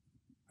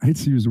 I hate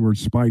to use the word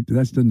spiked. That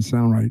doesn't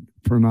sound right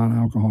for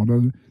non-alcohol,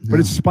 does it? No. But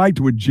it's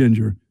spiked with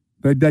ginger.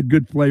 That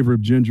good flavor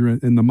of ginger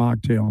in the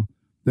mocktail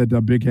that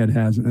Big Head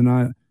has.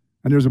 And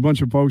there's a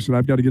bunch of folks that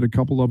I've got to get a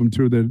couple of them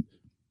too that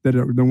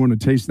want to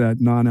taste that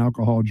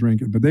non-alcohol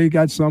drink. But they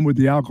got some with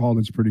the alcohol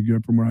that's pretty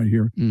good from what I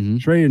hear. Mm-hmm.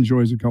 Trey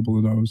enjoys a couple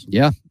of those.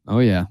 Yeah. Oh,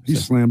 yeah. He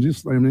slams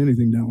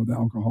anything down with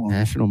alcohol.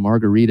 National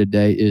Margarita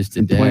Day is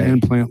today.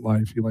 And plant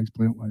life. He likes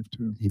plant life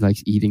too. He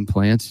likes eating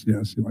plants?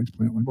 Yes, he likes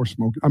plant life. Or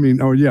smoking.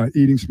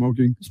 Eating,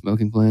 smoking.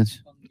 Smoking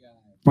plants?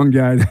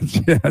 Fungi,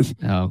 yes.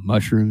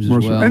 Mushrooms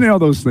as well. Any of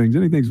those things.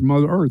 Anything's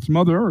Mother Earth. It's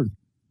Mother Earth.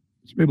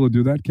 To be able to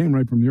do that came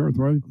right from the earth,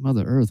 right?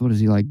 Mother Earth. What is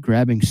he like,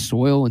 grabbing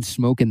soil and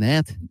smoking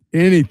that?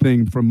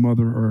 Anything from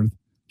Mother Earth.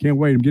 Can't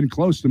wait. I'm getting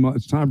close to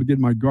it's time to get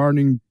my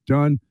gardening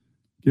done.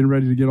 Getting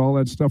ready to get all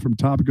that stuff from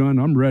Top Gun.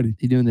 I'm ready.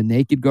 You doing the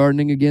naked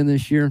gardening again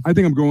this year? I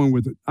think I'm going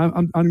with it.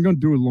 I'm going to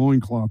do a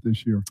loincloth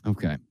this year.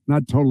 Okay.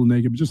 Not total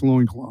naked, but just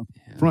loincloth.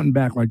 Yeah. Front and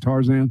back like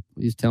Tarzan.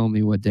 Please tell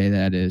me what day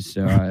that is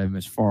so I'm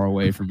as far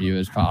away from you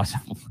as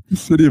possible. The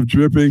city of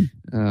dripping.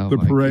 Oh, the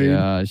parade.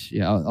 Gosh.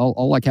 Yeah,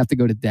 I'll have to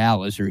go to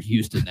Dallas or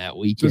Houston that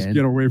weekend. Just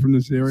get away from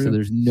this area. So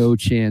there's no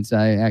chance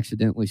I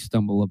accidentally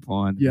stumble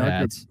upon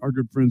that. Our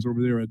good friends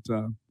over there at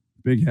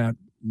Big Hat,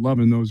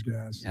 loving those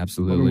guys.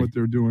 Absolutely. Loving what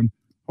they're doing.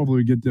 Hopefully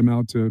we get them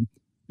out to,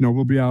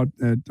 we'll be out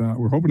at,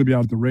 we're hoping to be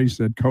out at the race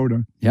at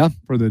Coda. Yeah.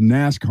 For the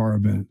NASCAR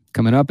event.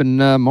 Coming up in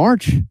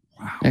March.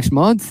 Wow. Next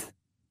month.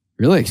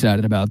 Really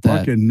excited about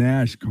that. Fucking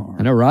NASCAR.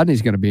 I know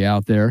Rodney's going to be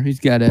out there.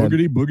 He's got a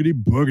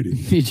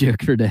boogity. media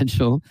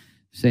credential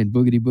saying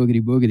boogity,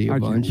 boogity, boogity a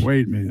bunch. I can't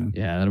wait, man.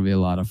 Yeah, that'll be a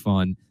lot of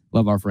fun.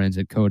 Love our friends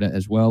at Coda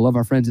as well. Love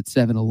our friends at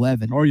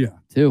 7-Eleven. Oh, yeah.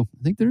 Too.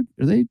 I think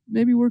are they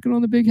maybe working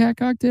on the Big Hat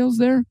cocktails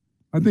there?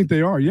 I think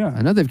they are, yeah.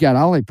 I know they've got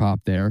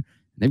Olipop there.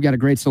 They've got a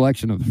great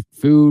selection of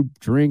food,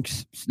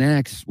 drinks,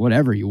 snacks,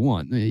 whatever you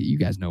want. You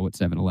guys know what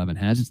 7-Eleven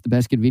has. It's the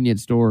best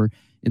convenience store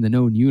in the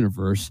known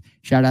universe.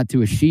 Shout out to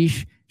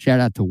Ashish. Shout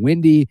out to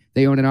Wendy.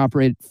 They own and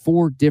operate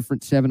 4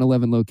 different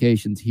 7-Eleven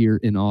locations here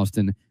in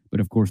Austin. But,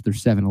 of course,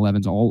 there's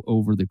 7-Elevens all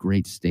over the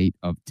great state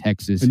of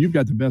Texas. And you've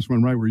got the best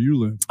one right where you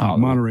live,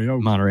 Monterey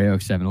Oaks. Monterey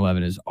Oaks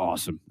 7-Eleven is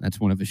awesome. That's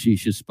one of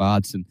Ashish's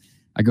spots, and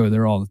I go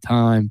there all the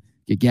time.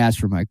 Get gas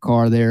for my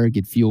car there,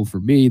 get fuel for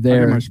me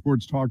there. I got my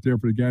sports talk there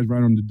for the guys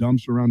right on the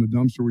dumpster. Around the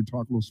dumpster, we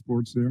talk a little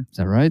sports there. Is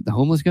that right? The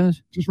homeless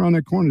guys? Just around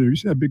that corner there. You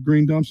see that big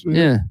green dumpster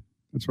there? Yeah.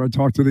 That's where I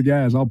talk to the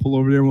guys. I'll pull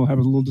over there and we'll have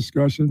a little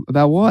discussion.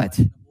 About what?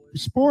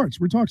 Sports.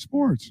 We talk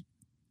sports.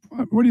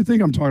 What do you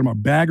think I'm talking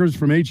about? Baggers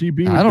from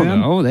HEB? I don't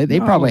know. They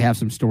probably have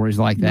some stories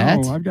like that.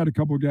 No, I've got a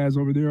couple of guys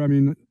over there. I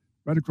mean,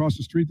 right across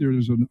the street there,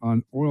 there's an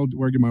oil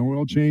where I get my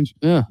oil change.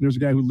 Yeah. And there's a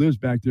guy who lives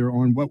back there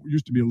on what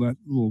used to be a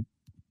little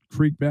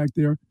creek back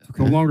there.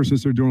 Okay. No longer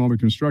since they're doing all the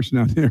construction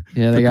out there.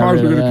 Yeah, the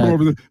cars were going to come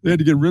over. They had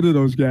to get rid of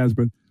those guys.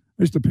 But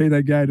I used to pay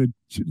that guy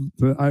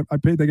I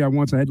paid that guy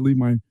once. I had to leave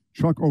my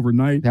truck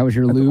overnight. That was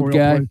your lube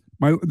guy?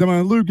 My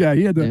lube guy.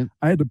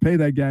 I had to pay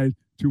that guy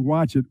to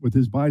watch it with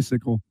his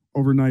bicycle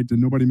overnight that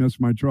nobody messed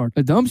with my truck.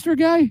 A dumpster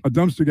guy? A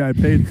dumpster guy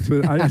paid.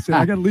 So I said,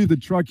 I got to leave the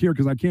truck here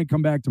because I can't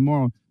come back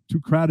tomorrow. Too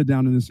crowded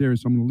down in this area.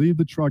 So I'm going to leave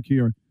the truck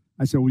here.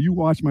 I said, will you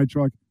watch my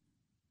truck?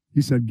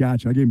 He said,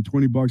 gotcha. I gave him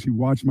 $20. He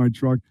watched my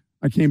truck.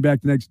 I came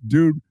back the next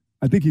dude.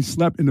 I think he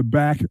slept in the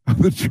back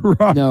of the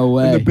truck. No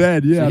way. In the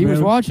bed, yeah. So he was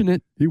watching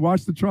it. He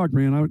watched the truck,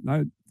 man.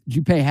 Did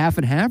you pay half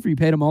and half, or you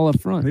paid him all up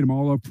front? Paid him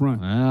all up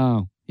front.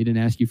 Wow. He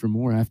didn't ask you for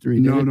more after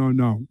he did it?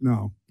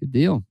 No. Good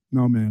deal.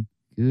 No, man.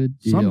 Good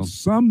deal.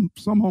 Some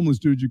homeless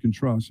dudes you can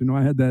trust. You know,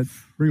 I had that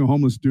bring a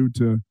homeless dude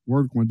to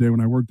work one day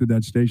when I worked at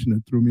that station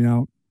that threw me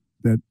out.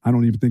 That I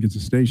don't even think it's a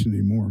station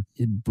anymore.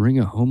 You'd bring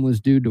a homeless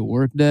dude to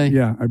work day?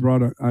 Yeah, I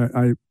brought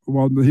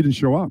well, he didn't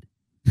show up.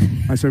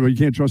 I said, well, you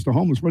can't trust the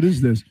homeless. What is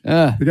this?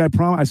 The guy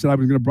promised. I said, I'm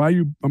going to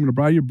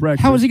buy you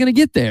breakfast. How was he going to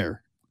get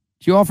there?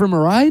 Did you offer him a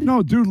ride?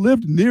 No, dude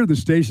lived near the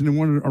station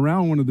and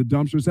around one of the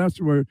dumpsters.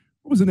 That's where,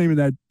 what was the name of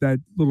that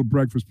little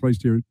breakfast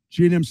place here?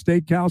 G&M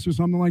Steakhouse or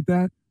something like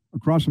that?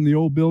 Across from the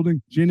old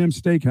building? G&M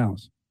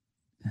Steakhouse.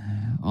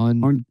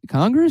 On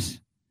Congress?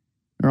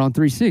 Or on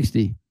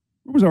 360?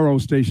 What was our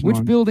old station Which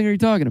on? building are you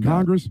talking about?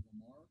 Congress?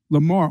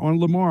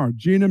 Lamar.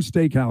 G&M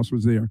Steakhouse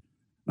was there.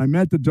 I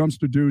met the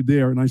dumpster dude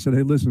there, and I said,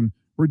 hey, listen,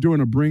 we're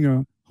doing a bring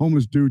a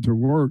homeless dude to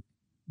work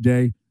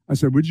day. I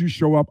said, would you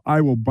show up?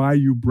 I will buy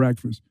you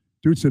breakfast.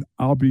 Dude said,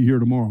 I'll be here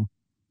tomorrow.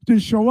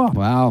 Didn't show up.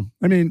 Wow.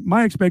 I mean,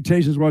 my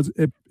expectations was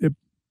if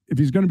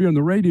he's going to be on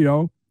the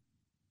radio,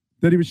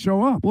 that he would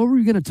show up. What were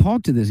you going to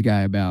talk to this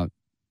guy about?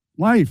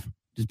 Life.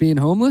 Just being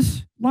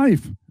homeless?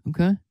 Life.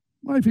 Okay.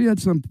 Life. He had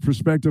some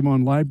perspective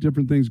on life,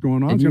 different things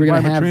going on. And He's going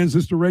to buy a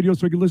transistor radio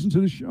so he could listen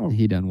to the show.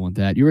 He doesn't want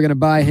that. You were going to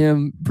buy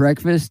him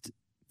breakfast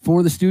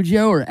for the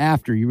studio or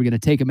after? You were going to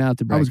take him out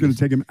to breakfast? I was going to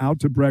take him out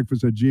to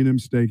breakfast at G&M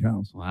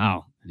Steakhouse.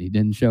 Wow. And he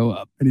didn't show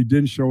up.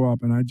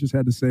 And I just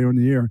had to say on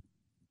the air,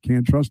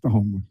 can't trust the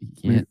homeless. You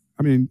can't.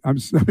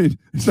 Is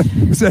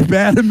that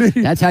bad of me?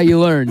 That's how you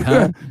learn,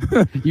 huh?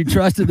 You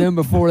trusted them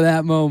before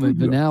that moment,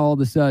 but now all of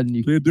a sudden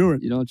you can't do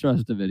it. You don't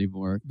trust them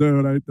anymore.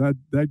 Dude,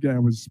 that guy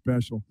was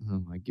special.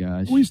 Oh my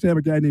gosh. We used to have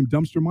a guy named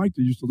Dumpster Mike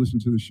that used to listen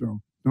to the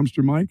show.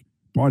 Dumpster Mike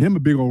bought him a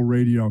big old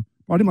radio.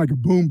 Bought him like a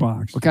boom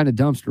box. What kind of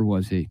dumpster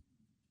was he?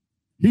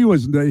 He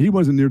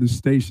wasn't near the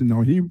station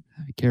though. Be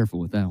careful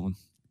with that one.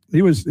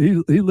 He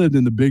lived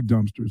in the big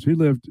dumpsters. He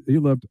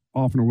lived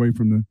off and away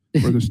from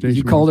where the station.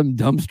 You called him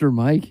Dumpster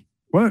Mike?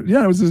 Well,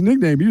 yeah, it was his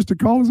nickname. He used to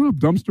call us up,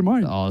 Dumpster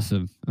Mike.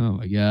 Awesome. Oh,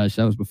 my gosh.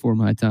 That was before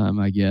my time,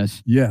 I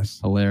guess.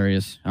 Yes.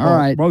 Hilarious. All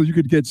right. Well, you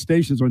could get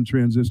stations on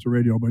transistor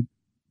radio, but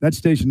that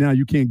station now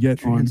you can't get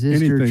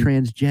transistor, on anything.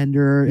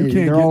 Transgender.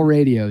 They're all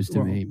radios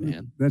to me,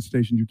 man. That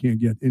station you can't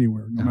get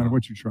anywhere, no matter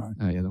what you try.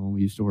 Oh, yeah, the one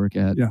we used to work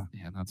at? Yeah.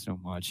 Yeah, not so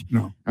much.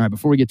 No. All right,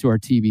 before we get to our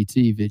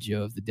TBT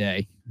video of the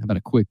day, how about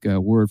a quick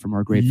word from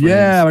our great friends?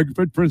 Yeah, my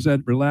good friends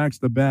at Relax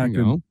the Back.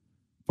 And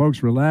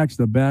folks, Relax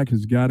the Back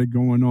has got it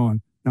going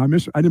on. Now,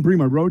 I didn't bring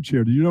my road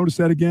chair. Did you notice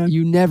that again?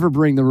 You never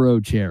bring the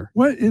road chair.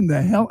 What in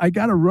the hell? I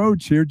got a road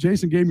chair.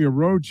 Jason gave me a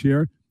road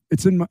chair.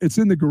 It's in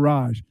the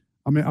garage.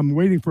 I mean, I'm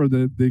waiting for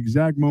the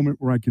exact moment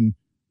where I can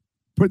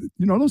put.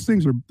 You know, those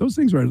things are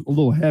a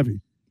little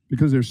heavy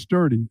because they're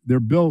sturdy. They're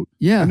built.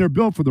 Yeah, and they're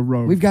built for the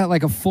road. We've got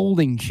like a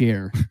folding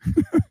chair.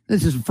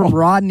 This is from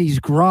Rodney's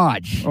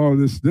garage. Oh,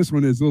 this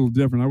one is a little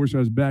different. I wish I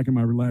was back in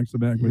my Relax the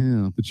Back.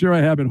 But the chair I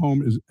have at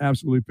home is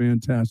absolutely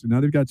fantastic. Now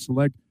they've got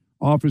select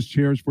office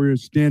chairs for you,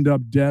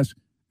 stand-up desk,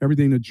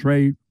 everything that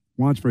Trey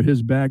wants for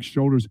his back,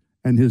 shoulders,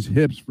 and his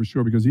hips for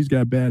sure, because he's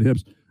got bad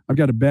hips. I've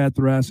got a bad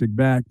thoracic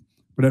back,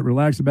 but at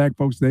Relax the Back,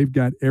 folks, they've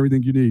got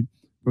everything you need.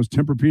 those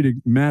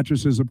Tempur-Pedic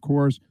mattresses, of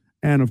course.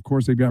 And, of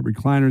course, they've got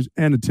recliners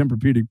and the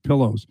Tempur-Pedic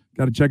pillows.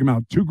 Got to check them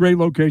out. 2 great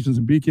locations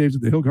in BK's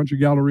at the Hill Country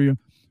Galleria,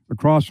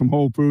 across from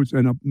Whole Foods,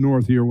 and up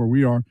north here where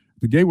we are.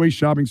 The Gateway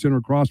Shopping Center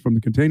across from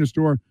the Container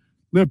Store.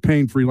 Live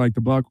pain-free like the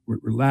Buck.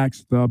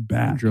 Relax the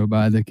back. I drove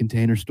by the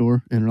Container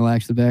Store and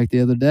relaxed the back the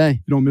other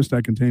day. You don't miss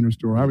that Container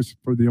Store. I was,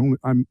 for the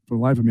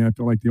life of me, I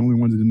feel like the only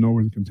one that didn't know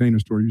where the Container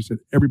Store. You said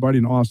everybody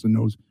in Austin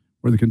knows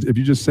where if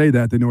you just say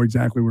that, they know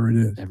exactly where it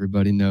is.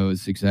 Everybody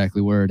knows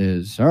exactly where it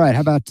is. All right,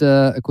 how about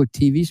a quick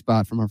TV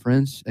spot from our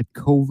friends at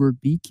Covert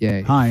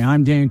BK? Hi,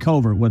 I'm Dan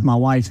Covert with my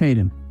wife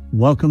Hayden.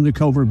 Welcome to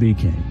Covert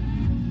BK.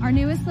 Our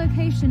newest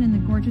location in the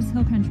gorgeous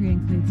Hill Country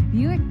includes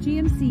Buick,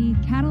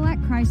 GMC, Cadillac,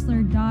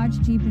 Chrysler,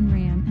 Dodge, Jeep, and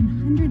Ram, and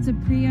hundreds of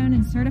pre-owned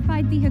and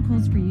certified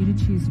vehicles for you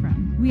to choose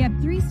from. We have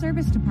 3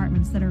 service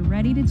departments that are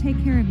ready to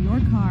take care of your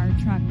car,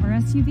 truck, or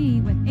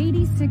SUV with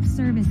 86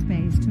 service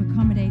bays to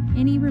accommodate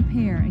any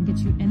repair and get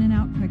you in and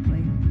out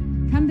quickly.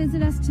 Come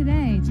visit us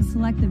today to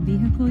select the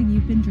vehicle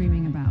you've been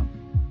dreaming about.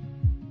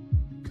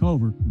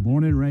 Covert,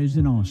 born and raised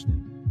in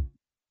Austin.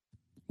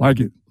 Like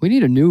it. We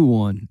need a new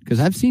one because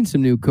I've seen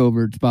some new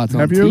Covert spots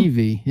on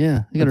TV.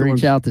 Yeah, I got to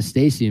reach out to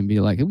Stacy and be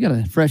like, we got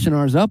to freshen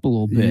ours up a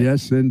little bit.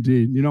 Yes,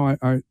 indeed. You know,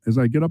 I as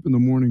I get up in the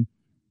morning,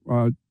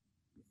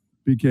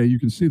 BK, you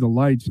can see the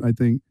lights. I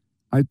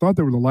thought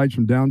they were the lights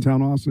from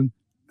downtown Austin.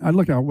 I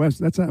look out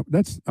west.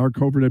 That's our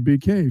Covert at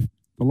BK.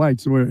 The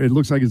lights. So it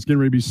looks like it's getting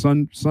ready to be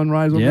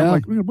sunrise. Over there. I'm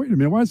like, wait a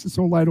minute. Why is it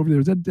so light over there?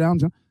 Is that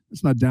downtown?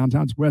 It's not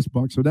downtown. It's West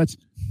Buck. So that's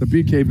the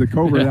BK, the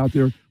Covert out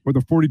there with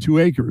the 42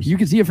 acres. You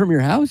can see it from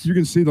your house? You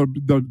can see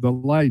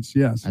the lights,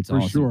 yes. That's for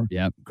awesome. Sure.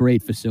 Yep.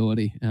 Great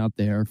facility out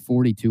there.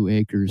 42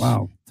 acres.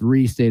 Wow.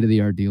 3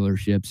 state-of-the-art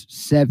dealerships.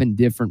 7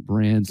 different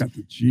brands. Got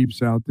the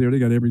Jeeps out there. They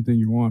got everything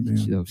you want,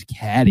 man. Those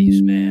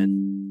caddies,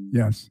 man.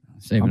 Yes.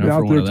 Saving up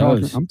for one of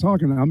those. I'll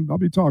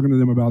be talking to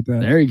them about that.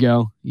 There you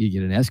go. You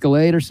get an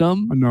Escalade or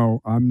something?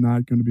 No, I'm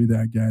not going to be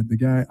that guy. The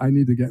guy, I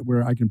need to get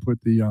where I can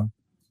put the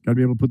got to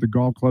be able to put the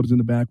golf clubs in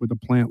the back with the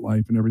plant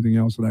life and everything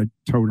else that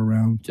I tote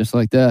around. Just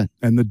like that.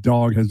 And the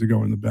dog has to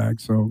go in the back.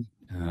 So,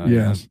 yes.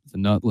 Yeah. The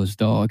nutless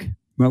dog.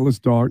 Nutless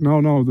dog. No,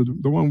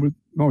 the one with,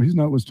 no, he's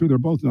nutless too. They're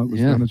both nutless.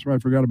 Yeah. That's right. I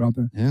forgot about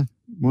that. Yeah.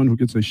 One who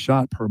gets a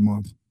shot per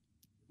month.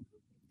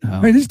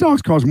 Oh. Hey, these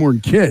dogs cost more than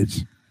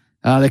kids.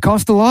 They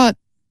cost a lot.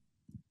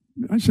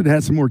 I should have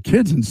had some more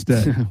kids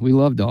instead. We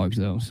love dogs,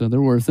 though, so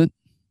they're worth it.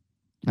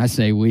 I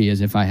say we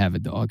as if I have a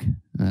dog.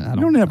 I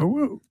don't have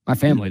my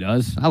family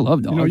does. I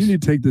love dogs. You know, you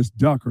need to take this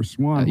duck or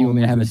swan. You want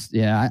me to have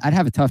I'd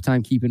have a tough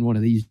time keeping one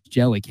of these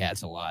jelly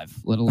cats alive,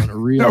 let alone a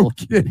real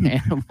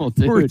animal,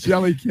 dude. Poor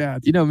jelly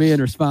cats. You know me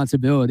and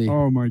responsibility.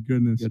 Oh, my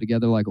goodness. Go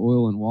together like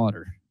oil and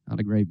water. Not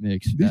a great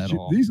mix at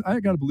all.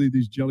 I got to believe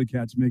these jelly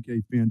cats make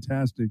a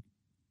fantastic,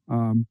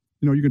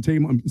 you can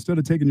take them, instead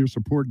of taking your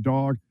support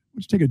dog,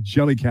 let's take a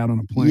jelly cat on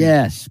a plane.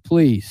 Yes,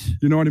 please.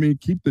 You know what I mean?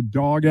 Keep the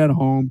dog at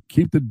home.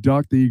 Keep the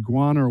duck, the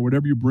iguana, or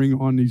whatever you bring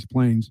on these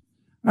planes.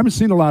 I haven't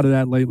seen a lot of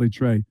that lately,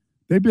 Trey.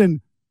 They've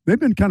been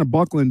kind of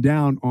buckling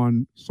down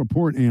on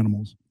support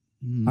animals.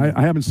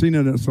 I haven't seen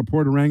a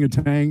support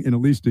orangutan in at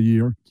least a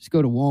year. Just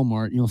go to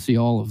Walmart and you'll see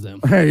all of them.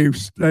 Hey,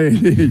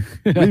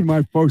 leave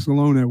my folks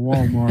alone at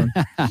Walmart.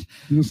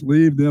 Just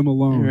leave them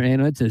alone.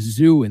 And it's a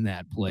zoo in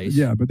that place.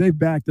 Yeah, but they've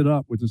backed it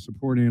up with the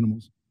support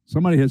animals.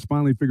 Somebody has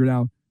finally figured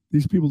out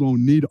these people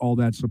don't need all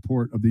that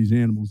support of these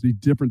animals. These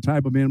different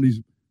type of animals,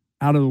 these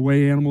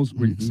out-of-the-way animals,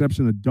 with the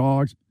exception of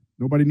dogs.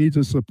 Nobody needs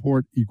a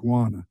support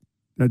iguana.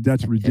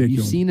 That's ridiculous. Have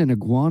you seen an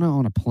iguana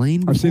on a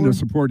plane before? I've seen a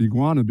support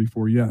iguana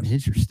before, yes.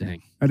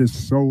 Interesting. That is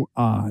so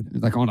odd.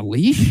 Like on a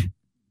leash?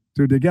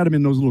 Dude, they got them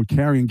in those little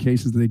carrying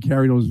cases. They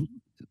carry those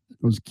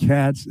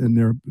cats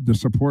and the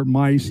support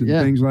mice and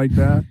things like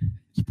that.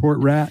 Support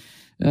rat.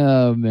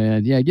 Oh,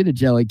 man. Yeah, get a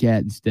jelly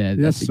cat instead.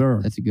 Yes,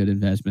 sir. That's a good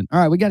investment. All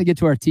right, we got to get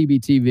to our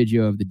TBT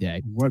video of the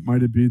day. What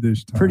might it be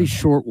this time? Pretty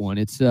short one.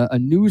 It's a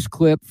news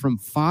clip from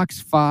Fox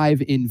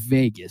 5 in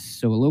Vegas,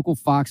 so a local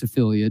Fox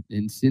affiliate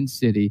in Sin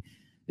City.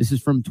 This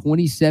is from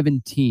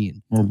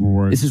 2017. Oh,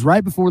 boy. This is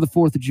right before the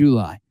 4th of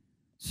July.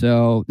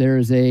 So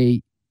there's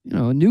a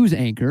news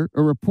anchor,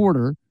 a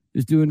reporter,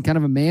 who's doing kind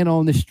of a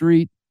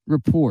man-on-the-street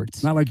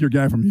reports. Not like your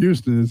guy from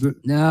Houston, is it?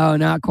 No,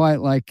 not quite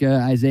like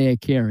Isaiah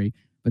Carey.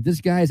 But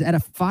this guy's at a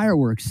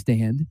fireworks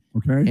stand,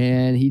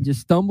 and he just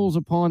stumbles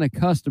upon a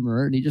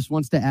customer, and he just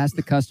wants to ask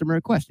the customer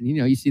a question.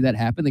 You see that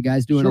happen. The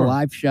guy's doing a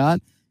live shot,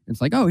 and it's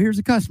like, oh, here's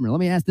a customer.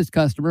 Let me ask this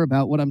customer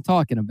about what I'm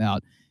talking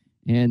about.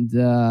 And,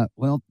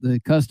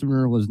 the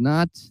customer was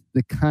not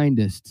the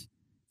kindest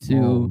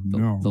to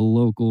the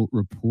local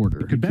reporter.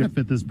 It could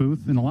benefit this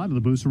booth and a lot of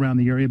the booths around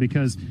the area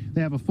because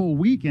they have a full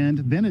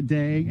weekend, then a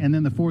day, and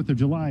then the 4th of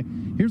July.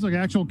 Here's an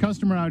actual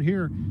customer out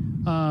here.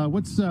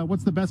 What's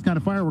the best kind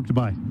of firework to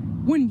buy?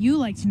 Wouldn't you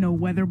like to know,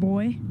 weather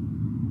boy?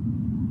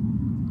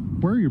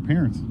 Where are your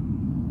parents?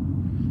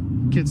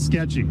 Kid's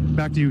sketchy.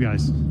 Back to you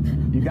guys.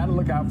 You got to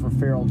look out for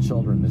feral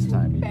children this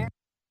time of year.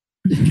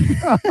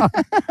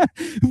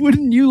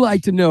 Wouldn't you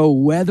like to know,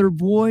 weather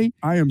boy?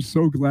 I am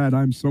so glad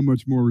I'm so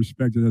much more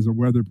respected as a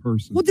weather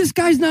person. Well, this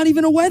guy's not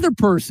even a weather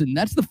person.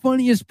 That's the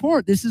funniest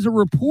part. This is a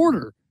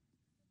reporter.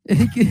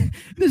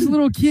 This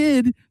little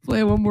kid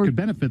play one more. Could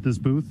benefit this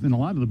booth and a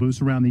lot of the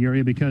booths around the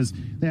area because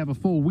they have a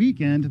full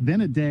weekend,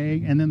 then a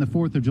day, and then the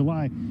 4th of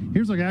July.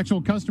 Here's like an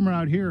actual customer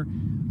out here.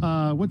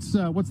 What's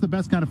the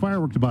best kind of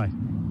firework to buy?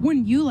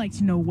 Wouldn't you like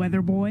to know,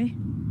 weather boy?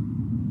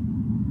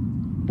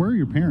 Where are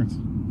your parents?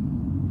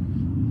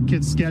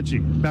 Kid's sketchy.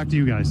 Back to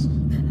you guys.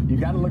 You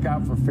got to look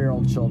out for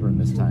feral children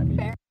this time of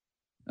year.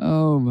 You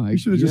Oh my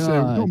should have just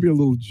said, don't be a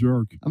little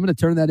jerk. I'm going to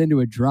turn that into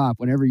a drop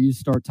whenever you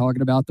start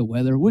talking about the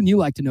weather. Wouldn't you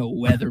like to know,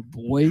 weather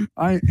boy?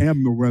 I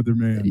am the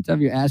weatherman.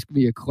 Anytime you ask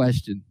me a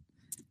question.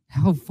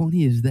 How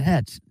funny is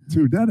that?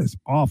 Dude, that is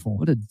awful.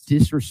 What a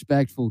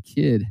disrespectful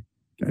kid.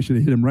 I should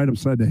have hit him right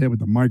upside the head with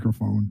the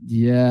microphone.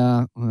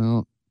 Yeah,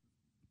 well,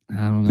 I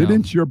don't know.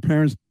 Didn't your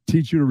parents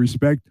teach you to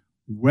respect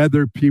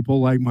weather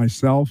people like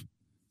myself?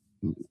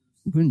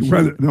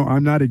 No,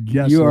 I'm not a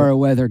guesser. You are a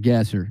weather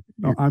guesser.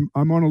 No,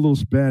 I'm on a little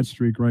bad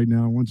streak right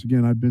now. Once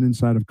again, I've been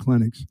inside of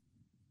clinics,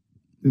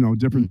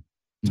 different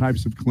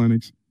types of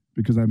clinics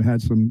because I've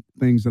had some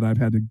things that I've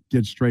had to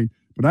get straight.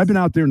 But I've been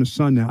out there in the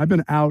sun now. I've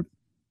been out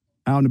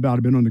and about.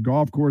 I've been on the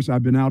golf course.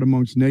 I've been out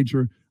amongst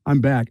nature.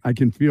 I'm back. I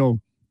can feel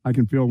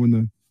when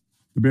the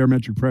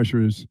barometric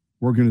pressure is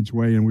working its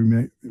way,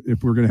 and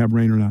if we're going to have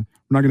rain or not.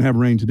 We're not going to have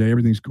rain today.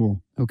 Everything's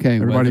cool. Okay.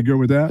 Everybody good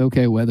with that?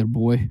 Okay, weather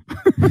boy.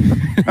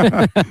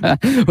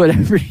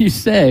 Whatever you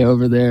say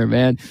over there,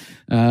 man.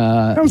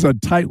 That was a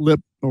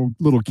tight-lipped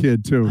little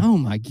kid, too. Oh,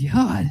 my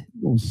God.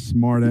 Little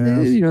smart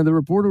ass. The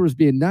reporter was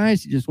being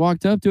nice. He just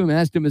walked up to him,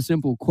 asked him a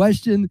simple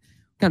question.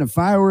 What kind of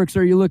fireworks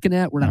are you looking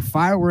at? We're at a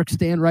fireworks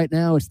stand right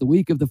now. It's the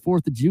week of the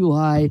 4th of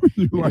July.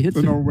 You like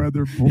to know,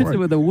 weather boy.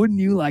 With a wouldn't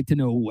you like to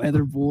know,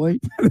 weather boy?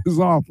 That is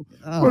awful.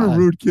 What a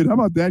rude kid. How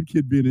about that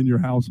kid being in your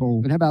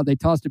household? And how about they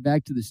tossed it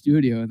back to the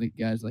studio, and the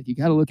guy's like, you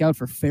got to look out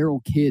for feral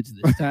kids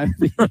this time.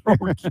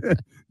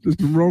 Just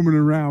roaming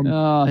around.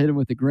 Oh, hit him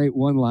with a great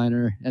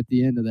one-liner at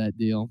the end of that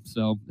deal.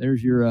 So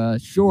there's your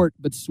short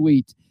but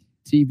sweet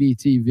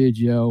TBT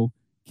video.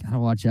 Got to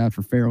watch out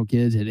for feral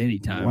kids at any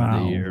time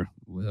of the year.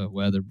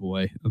 Weather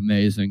boy.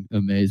 Amazing,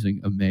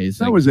 amazing,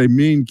 amazing. That was a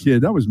mean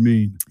kid. That was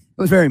mean.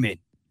 It was very mean.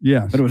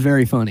 Yes. But it was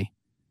very funny.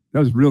 That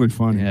was really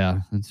funny. Yeah,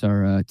 that's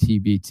our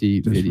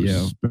TBT video.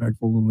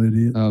 Disrespectful little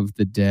idiot. Of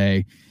the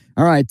day.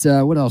 All right,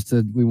 what else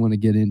did we want to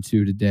get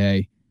into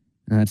today?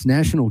 It's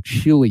National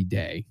Chili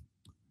Day.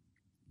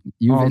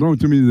 Don't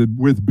do me the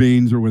with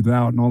beans or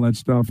without and all that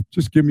stuff.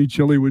 Just give me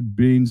chili with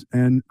beans,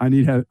 and I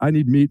need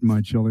meat in my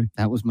chili.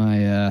 That was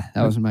my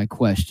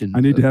question. I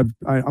need to have.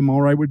 I'm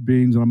all right with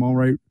beans, and I'm all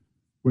right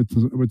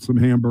with some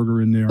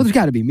hamburger in there. Well, there's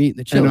got to be meat in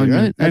the chili,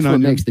 right? That's what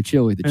makes the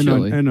chili the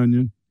chili. And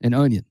onion. And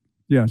onion.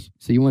 Yes.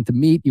 So you want the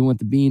meat, you want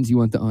the beans, you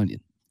want the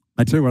onion.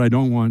 I tell you what I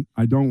don't want.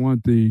 I don't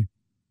want the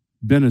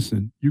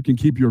venison. You can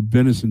keep your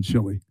venison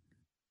chili.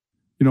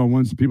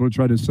 Once people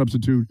try to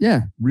substitute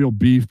real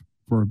beef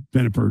for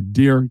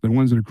deer, the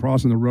ones that are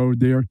crossing the road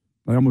there,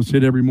 I almost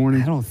hit every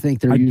morning. I don't think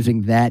they're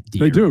using that deer.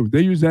 They do.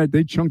 They use that.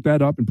 They chunk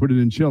that up and put it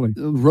in chili.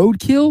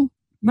 Roadkill?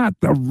 Not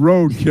the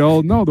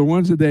roadkill. No, the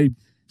ones that they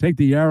take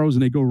the arrows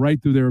and they go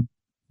right through their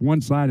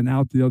one side and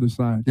out the other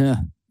side. Yeah.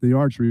 The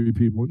archery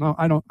people. No,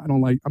 I don't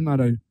like. I'm not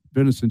a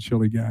venison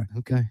chili guy.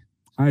 Okay.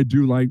 I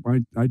do like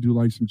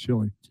some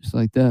chili. Just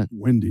like that.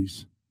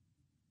 Wendy's.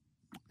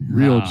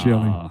 Real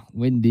chili.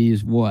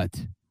 Wendy's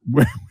what?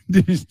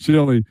 Wendy's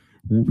chili.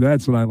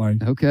 That's what I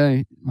like.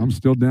 Okay. I'm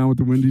still down with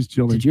the Wendy's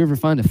chili. Did you ever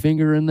find a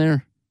finger in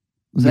there?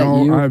 Was no,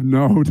 that you?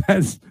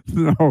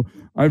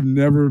 I've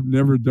never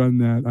done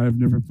that. I've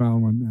never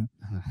found one.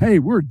 Hey,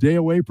 we're a day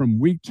away from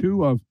week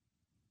 2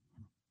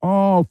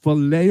 of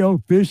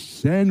Filet-O-Fish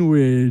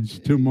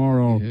sandwich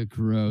tomorrow. Yeah,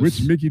 gross.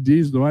 Which Mickey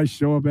D's do I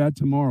show up at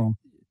tomorrow?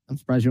 I'm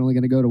surprised you're only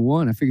going to go to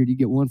one. I figured you'd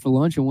get one for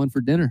lunch and one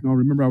for dinner. No,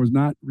 remember, I was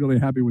not really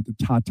happy with the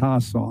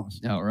Tata sauce.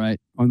 Oh, right.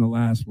 On the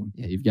last one.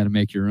 Yeah, you've got to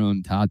make your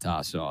own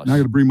Tata sauce. Now I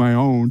got to bring my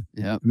own.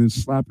 Yeah. And then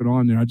slap it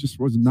on there. I just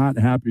was not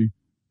happy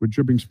with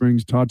Dripping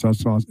Springs Tata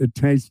sauce. It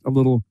tastes a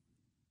little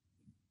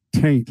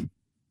taint.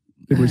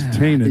 It was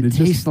tainted. It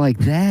tastes like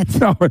that?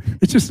 No,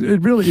 it just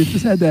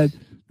had that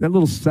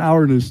little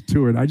sourness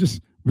to it. I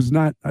just was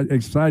not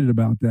excited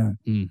about that.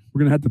 We're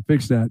going to have to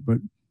fix that, but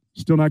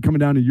still not coming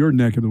down to your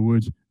neck of the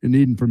woods and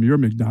eating from your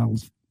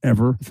McDonald's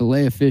ever.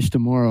 Filet-O-Fish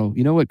tomorrow.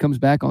 You know what comes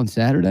back on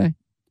Saturday?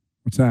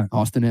 What's that?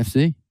 Austin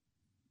FC.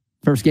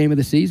 First game of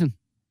the season.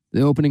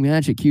 The opening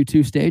match at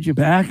Q2 Stadium.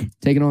 Back?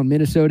 Taking on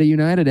Minnesota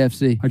United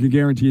FC. I can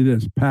guarantee you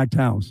this. Packed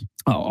house.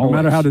 Oh, no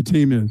matter how the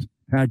team is.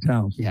 Packed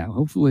house. Yeah,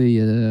 hopefully.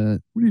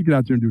 We need to get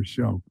out there and do a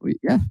show. We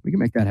can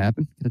make that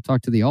happen. Got to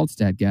talk to the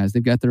Altstat guys.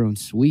 They've got their own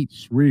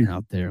suite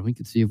out there. We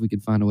can see if we can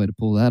find a way to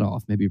pull that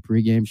off. Maybe a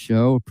pregame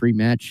show, a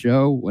pre-match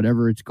show,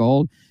 whatever it's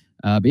called.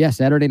 But yeah,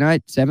 Saturday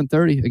night,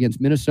 7:30 against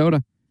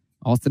Minnesota.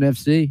 Austin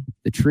FC.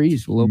 The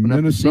trees will open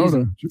up the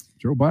season.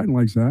 Joe Biden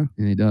likes that.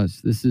 And he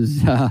does. This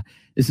is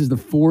the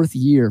 4th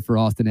year for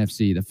Austin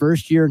FC. The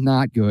first year,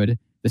 not good.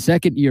 The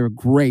second year,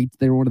 great.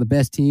 They were one of the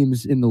best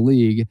teams in the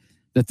league.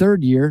 The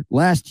third year,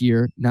 last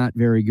year, not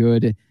very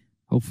good.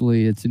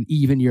 Hopefully it's an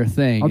even year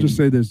thing. I'll just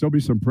say this. There'll be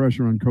some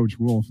pressure on Coach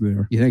Wolf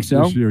there. You think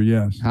so? This year,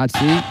 yes. Hot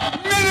seat?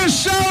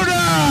 Minnesota!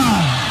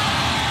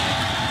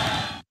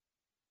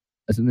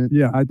 Isn't it?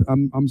 Yeah,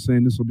 I'm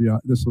saying this will be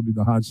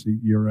the hot seat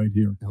year right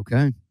here.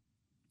 Okay.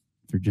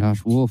 For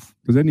Josh Wolf.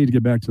 Because they need to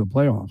get back to the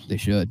playoffs. They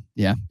should.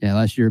 Yeah.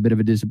 Last year, a bit of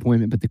a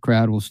disappointment, but the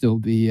crowd will still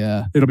be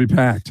it'll be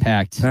packed.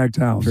 Packed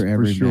house for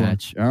every sure.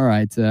 match. All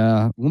right.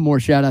 One more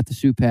shout out to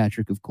Sue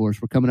Patrick, of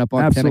course. We're coming up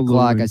on Absolutely. 10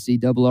 o'clock. I see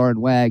Double R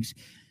and Wags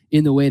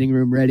in the waiting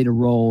room ready to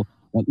roll.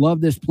 But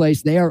love this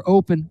place. They are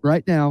open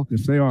right now.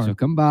 Yes, they are. So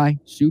come by.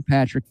 Sue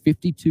Patrick,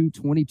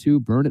 5222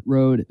 Burnett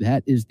Road.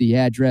 That is the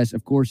address.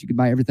 Of course, you can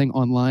buy everything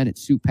online at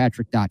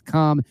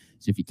SuePatrick.com.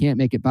 So if you can't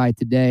make it by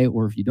today,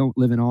 or if you don't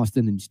live in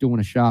Austin and you still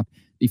want to shop,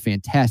 the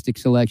fantastic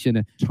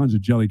selection tons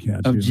of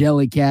Jellycats of here.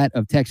 Jellycat,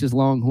 of Texas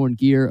Longhorn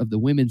gear, of the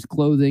women's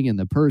clothing and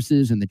the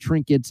purses and the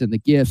trinkets and the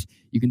gifts.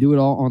 You can do it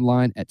all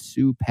online at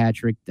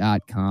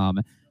SuePatrick.com.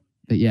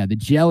 But yeah, the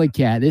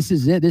Jellycat, this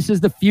is it. This is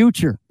the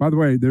future. By the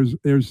way,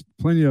 there's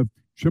plenty of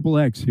triple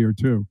X here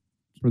too.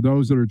 For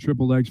those that are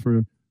triple X,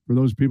 for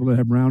those people that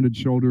have rounded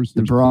shoulders.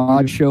 The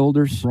broad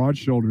shoulders. Broad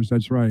shoulders,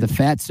 that's right. The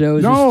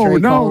fatsos.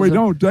 No, we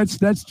don't.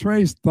 That's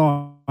Trey's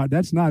thought.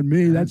 That's not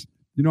me. That's,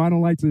 I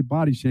don't like to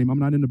body shame. I'm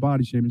not into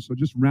body shaming. So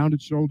just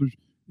rounded shoulders.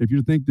 If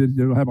you think that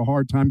they'll have a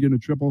hard time getting a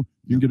triple,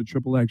 you can get a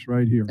triple X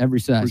right here. Every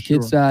size.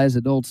 Kid size,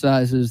 adult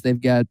sizes. They've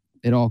got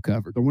it all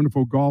covered. The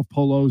wonderful golf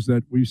polos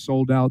that we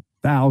sold out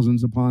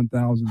thousands upon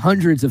thousands.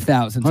 Hundreds of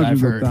thousands, I've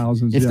heard.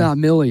 Thousands, if not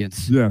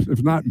millions. Yeah,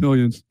 if not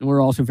millions. And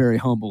we're also very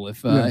humble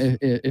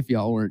if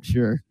y'all weren't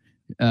sure.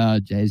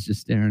 Jay's just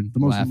staring. The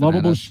most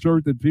lovable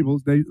shirt that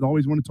they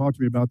always want to talk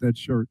to me about that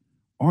shirt.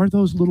 Are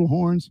those little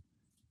horns?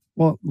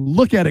 Well,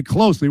 look at it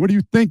closely. What do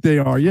you think they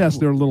are? Yes,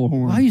 they're little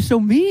horns. Why are you so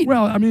mean?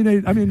 Well,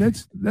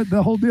 that's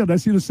the whole deal. I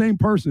see the same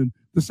person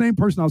I'll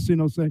see and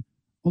they'll say,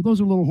 "Oh,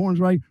 those are little horns,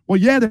 right?" Well,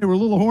 yeah, they were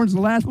little horns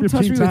the last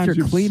 15 times. With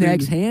your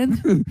Kleenex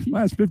hand?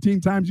 Last 15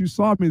 times you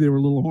saw me, they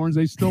were little horns.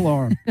 They still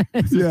are.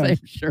 It's the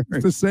same shirt.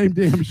 It's the same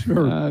damn shirt.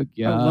 Oh,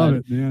 God. I love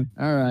it, man.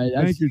 All right.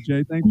 Thank you,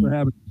 Jay. Thanks for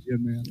having me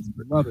again, man.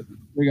 I love it.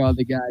 We got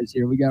the guys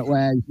here. We got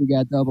Wags. We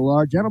got Double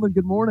R. Gentlemen,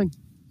 good morning.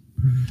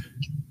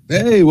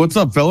 Hey, what's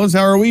up, fellas?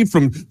 How are we?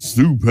 From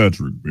Sue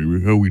Patrick,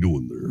 baby. How we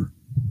doing there?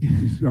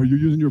 Are you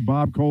using your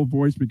Bob Cole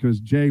voice? Because,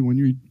 Jay, when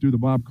you do the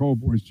Bob Cole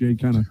voice, Jay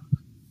kind of...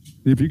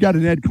 If you got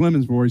an Ed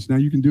Clemens voice, now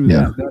you can do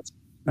that. Yeah.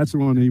 That's the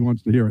one he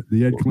wants to hear it.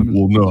 The Ed Clemens.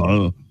 Well,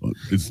 no,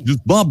 it's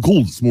just Bob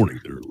Cole this morning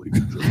there,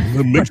 ladies and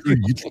gentlemen. Make sure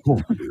you get your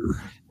coffee there.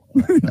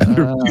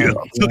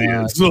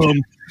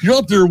 You're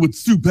out there with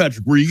Sue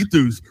Patrick where you get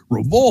those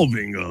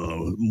revolving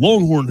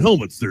Longhorn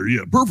helmets there.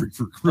 Yeah, perfect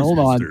for Christmas. Hold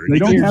on. There. They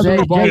don't have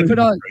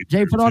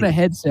Jay, put on a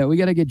headset. We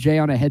got to get Jay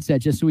on a headset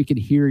just so we can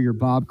hear your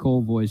Bob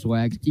Cole voice,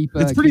 Wags.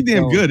 It's pretty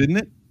damn good, isn't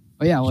it?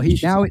 Oh yeah, well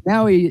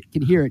now he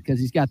can hear it because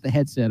he's got the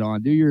headset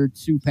on. Do your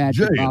Sue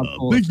Patrick. Jay, Bob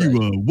Cole thank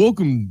you.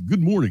 Welcome.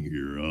 Good morning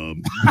here.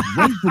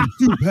 Right from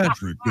Sue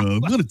Patrick. I'm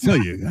gonna tell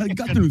you, I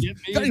got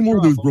any more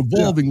of those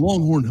revolving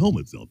Longhorn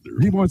helmets out there.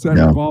 He wants that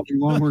revolving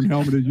Longhorn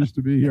helmet. It used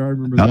to be here. I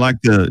remember. I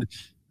like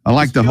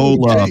the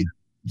whole.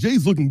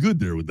 Jay's looking good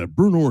there with that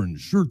burnt orange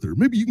shirt there.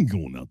 Maybe you can go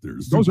on out there.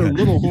 Those are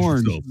little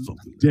horns.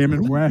 Damn it,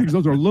 Wags.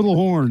 Those are little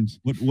horns.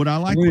 What I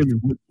like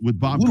with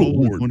Bob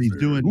Cole when he's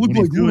doing... Look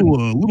like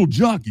little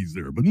jockeys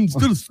there, but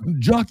instead of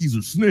jockeys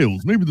or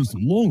snails, maybe there's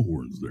some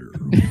longhorns there.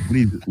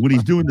 when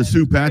he's doing the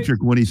Sue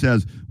Patrick, when he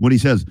says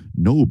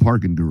no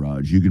parking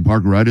garage, you can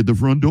park right at the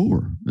front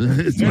door.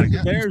 It's like,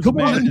 come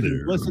on in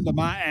there. Listen to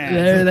my ass.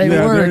 There they were.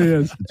 There it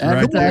is.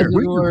 Right there.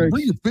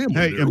 Bring your family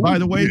hey, there. and by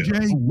the way,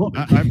 Jay,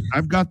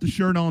 I've got the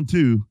shirt on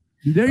too.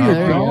 There you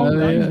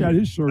go. He's got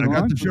his shirt on. I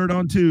got the shirt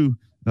on too.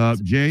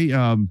 Jay,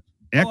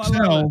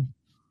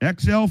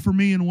 XL for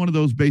me in one of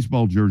those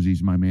baseball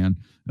jerseys, my man.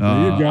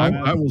 There you go.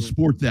 I will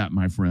sport that,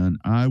 my friend.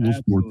 I will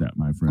sport that,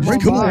 my friend.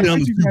 Come on down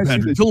to Sue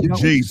Patrick. Tell them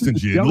Jay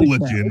sent you in. We'll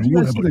let you in.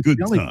 We'll have a good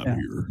time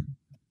here.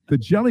 The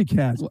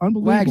Jellycats.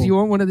 Unbelievable. Wags, you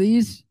want one of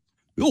these?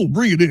 Oh,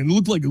 bring it in. It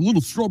looks like a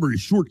little strawberry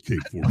shortcake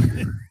for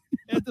you.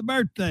 It's a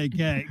birthday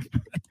cake.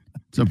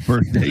 It's a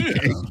birthday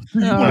cake.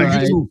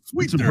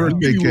 It's a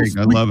birthday cake.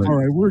 I love it. All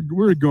right,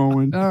 we're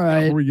going. All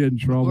right. We get in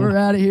trouble. We're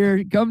out of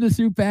here. Come to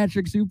Sue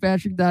Patrick,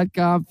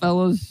 SuePatrick.com,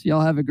 fellas.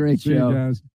 Y'all have a great show. See you guys.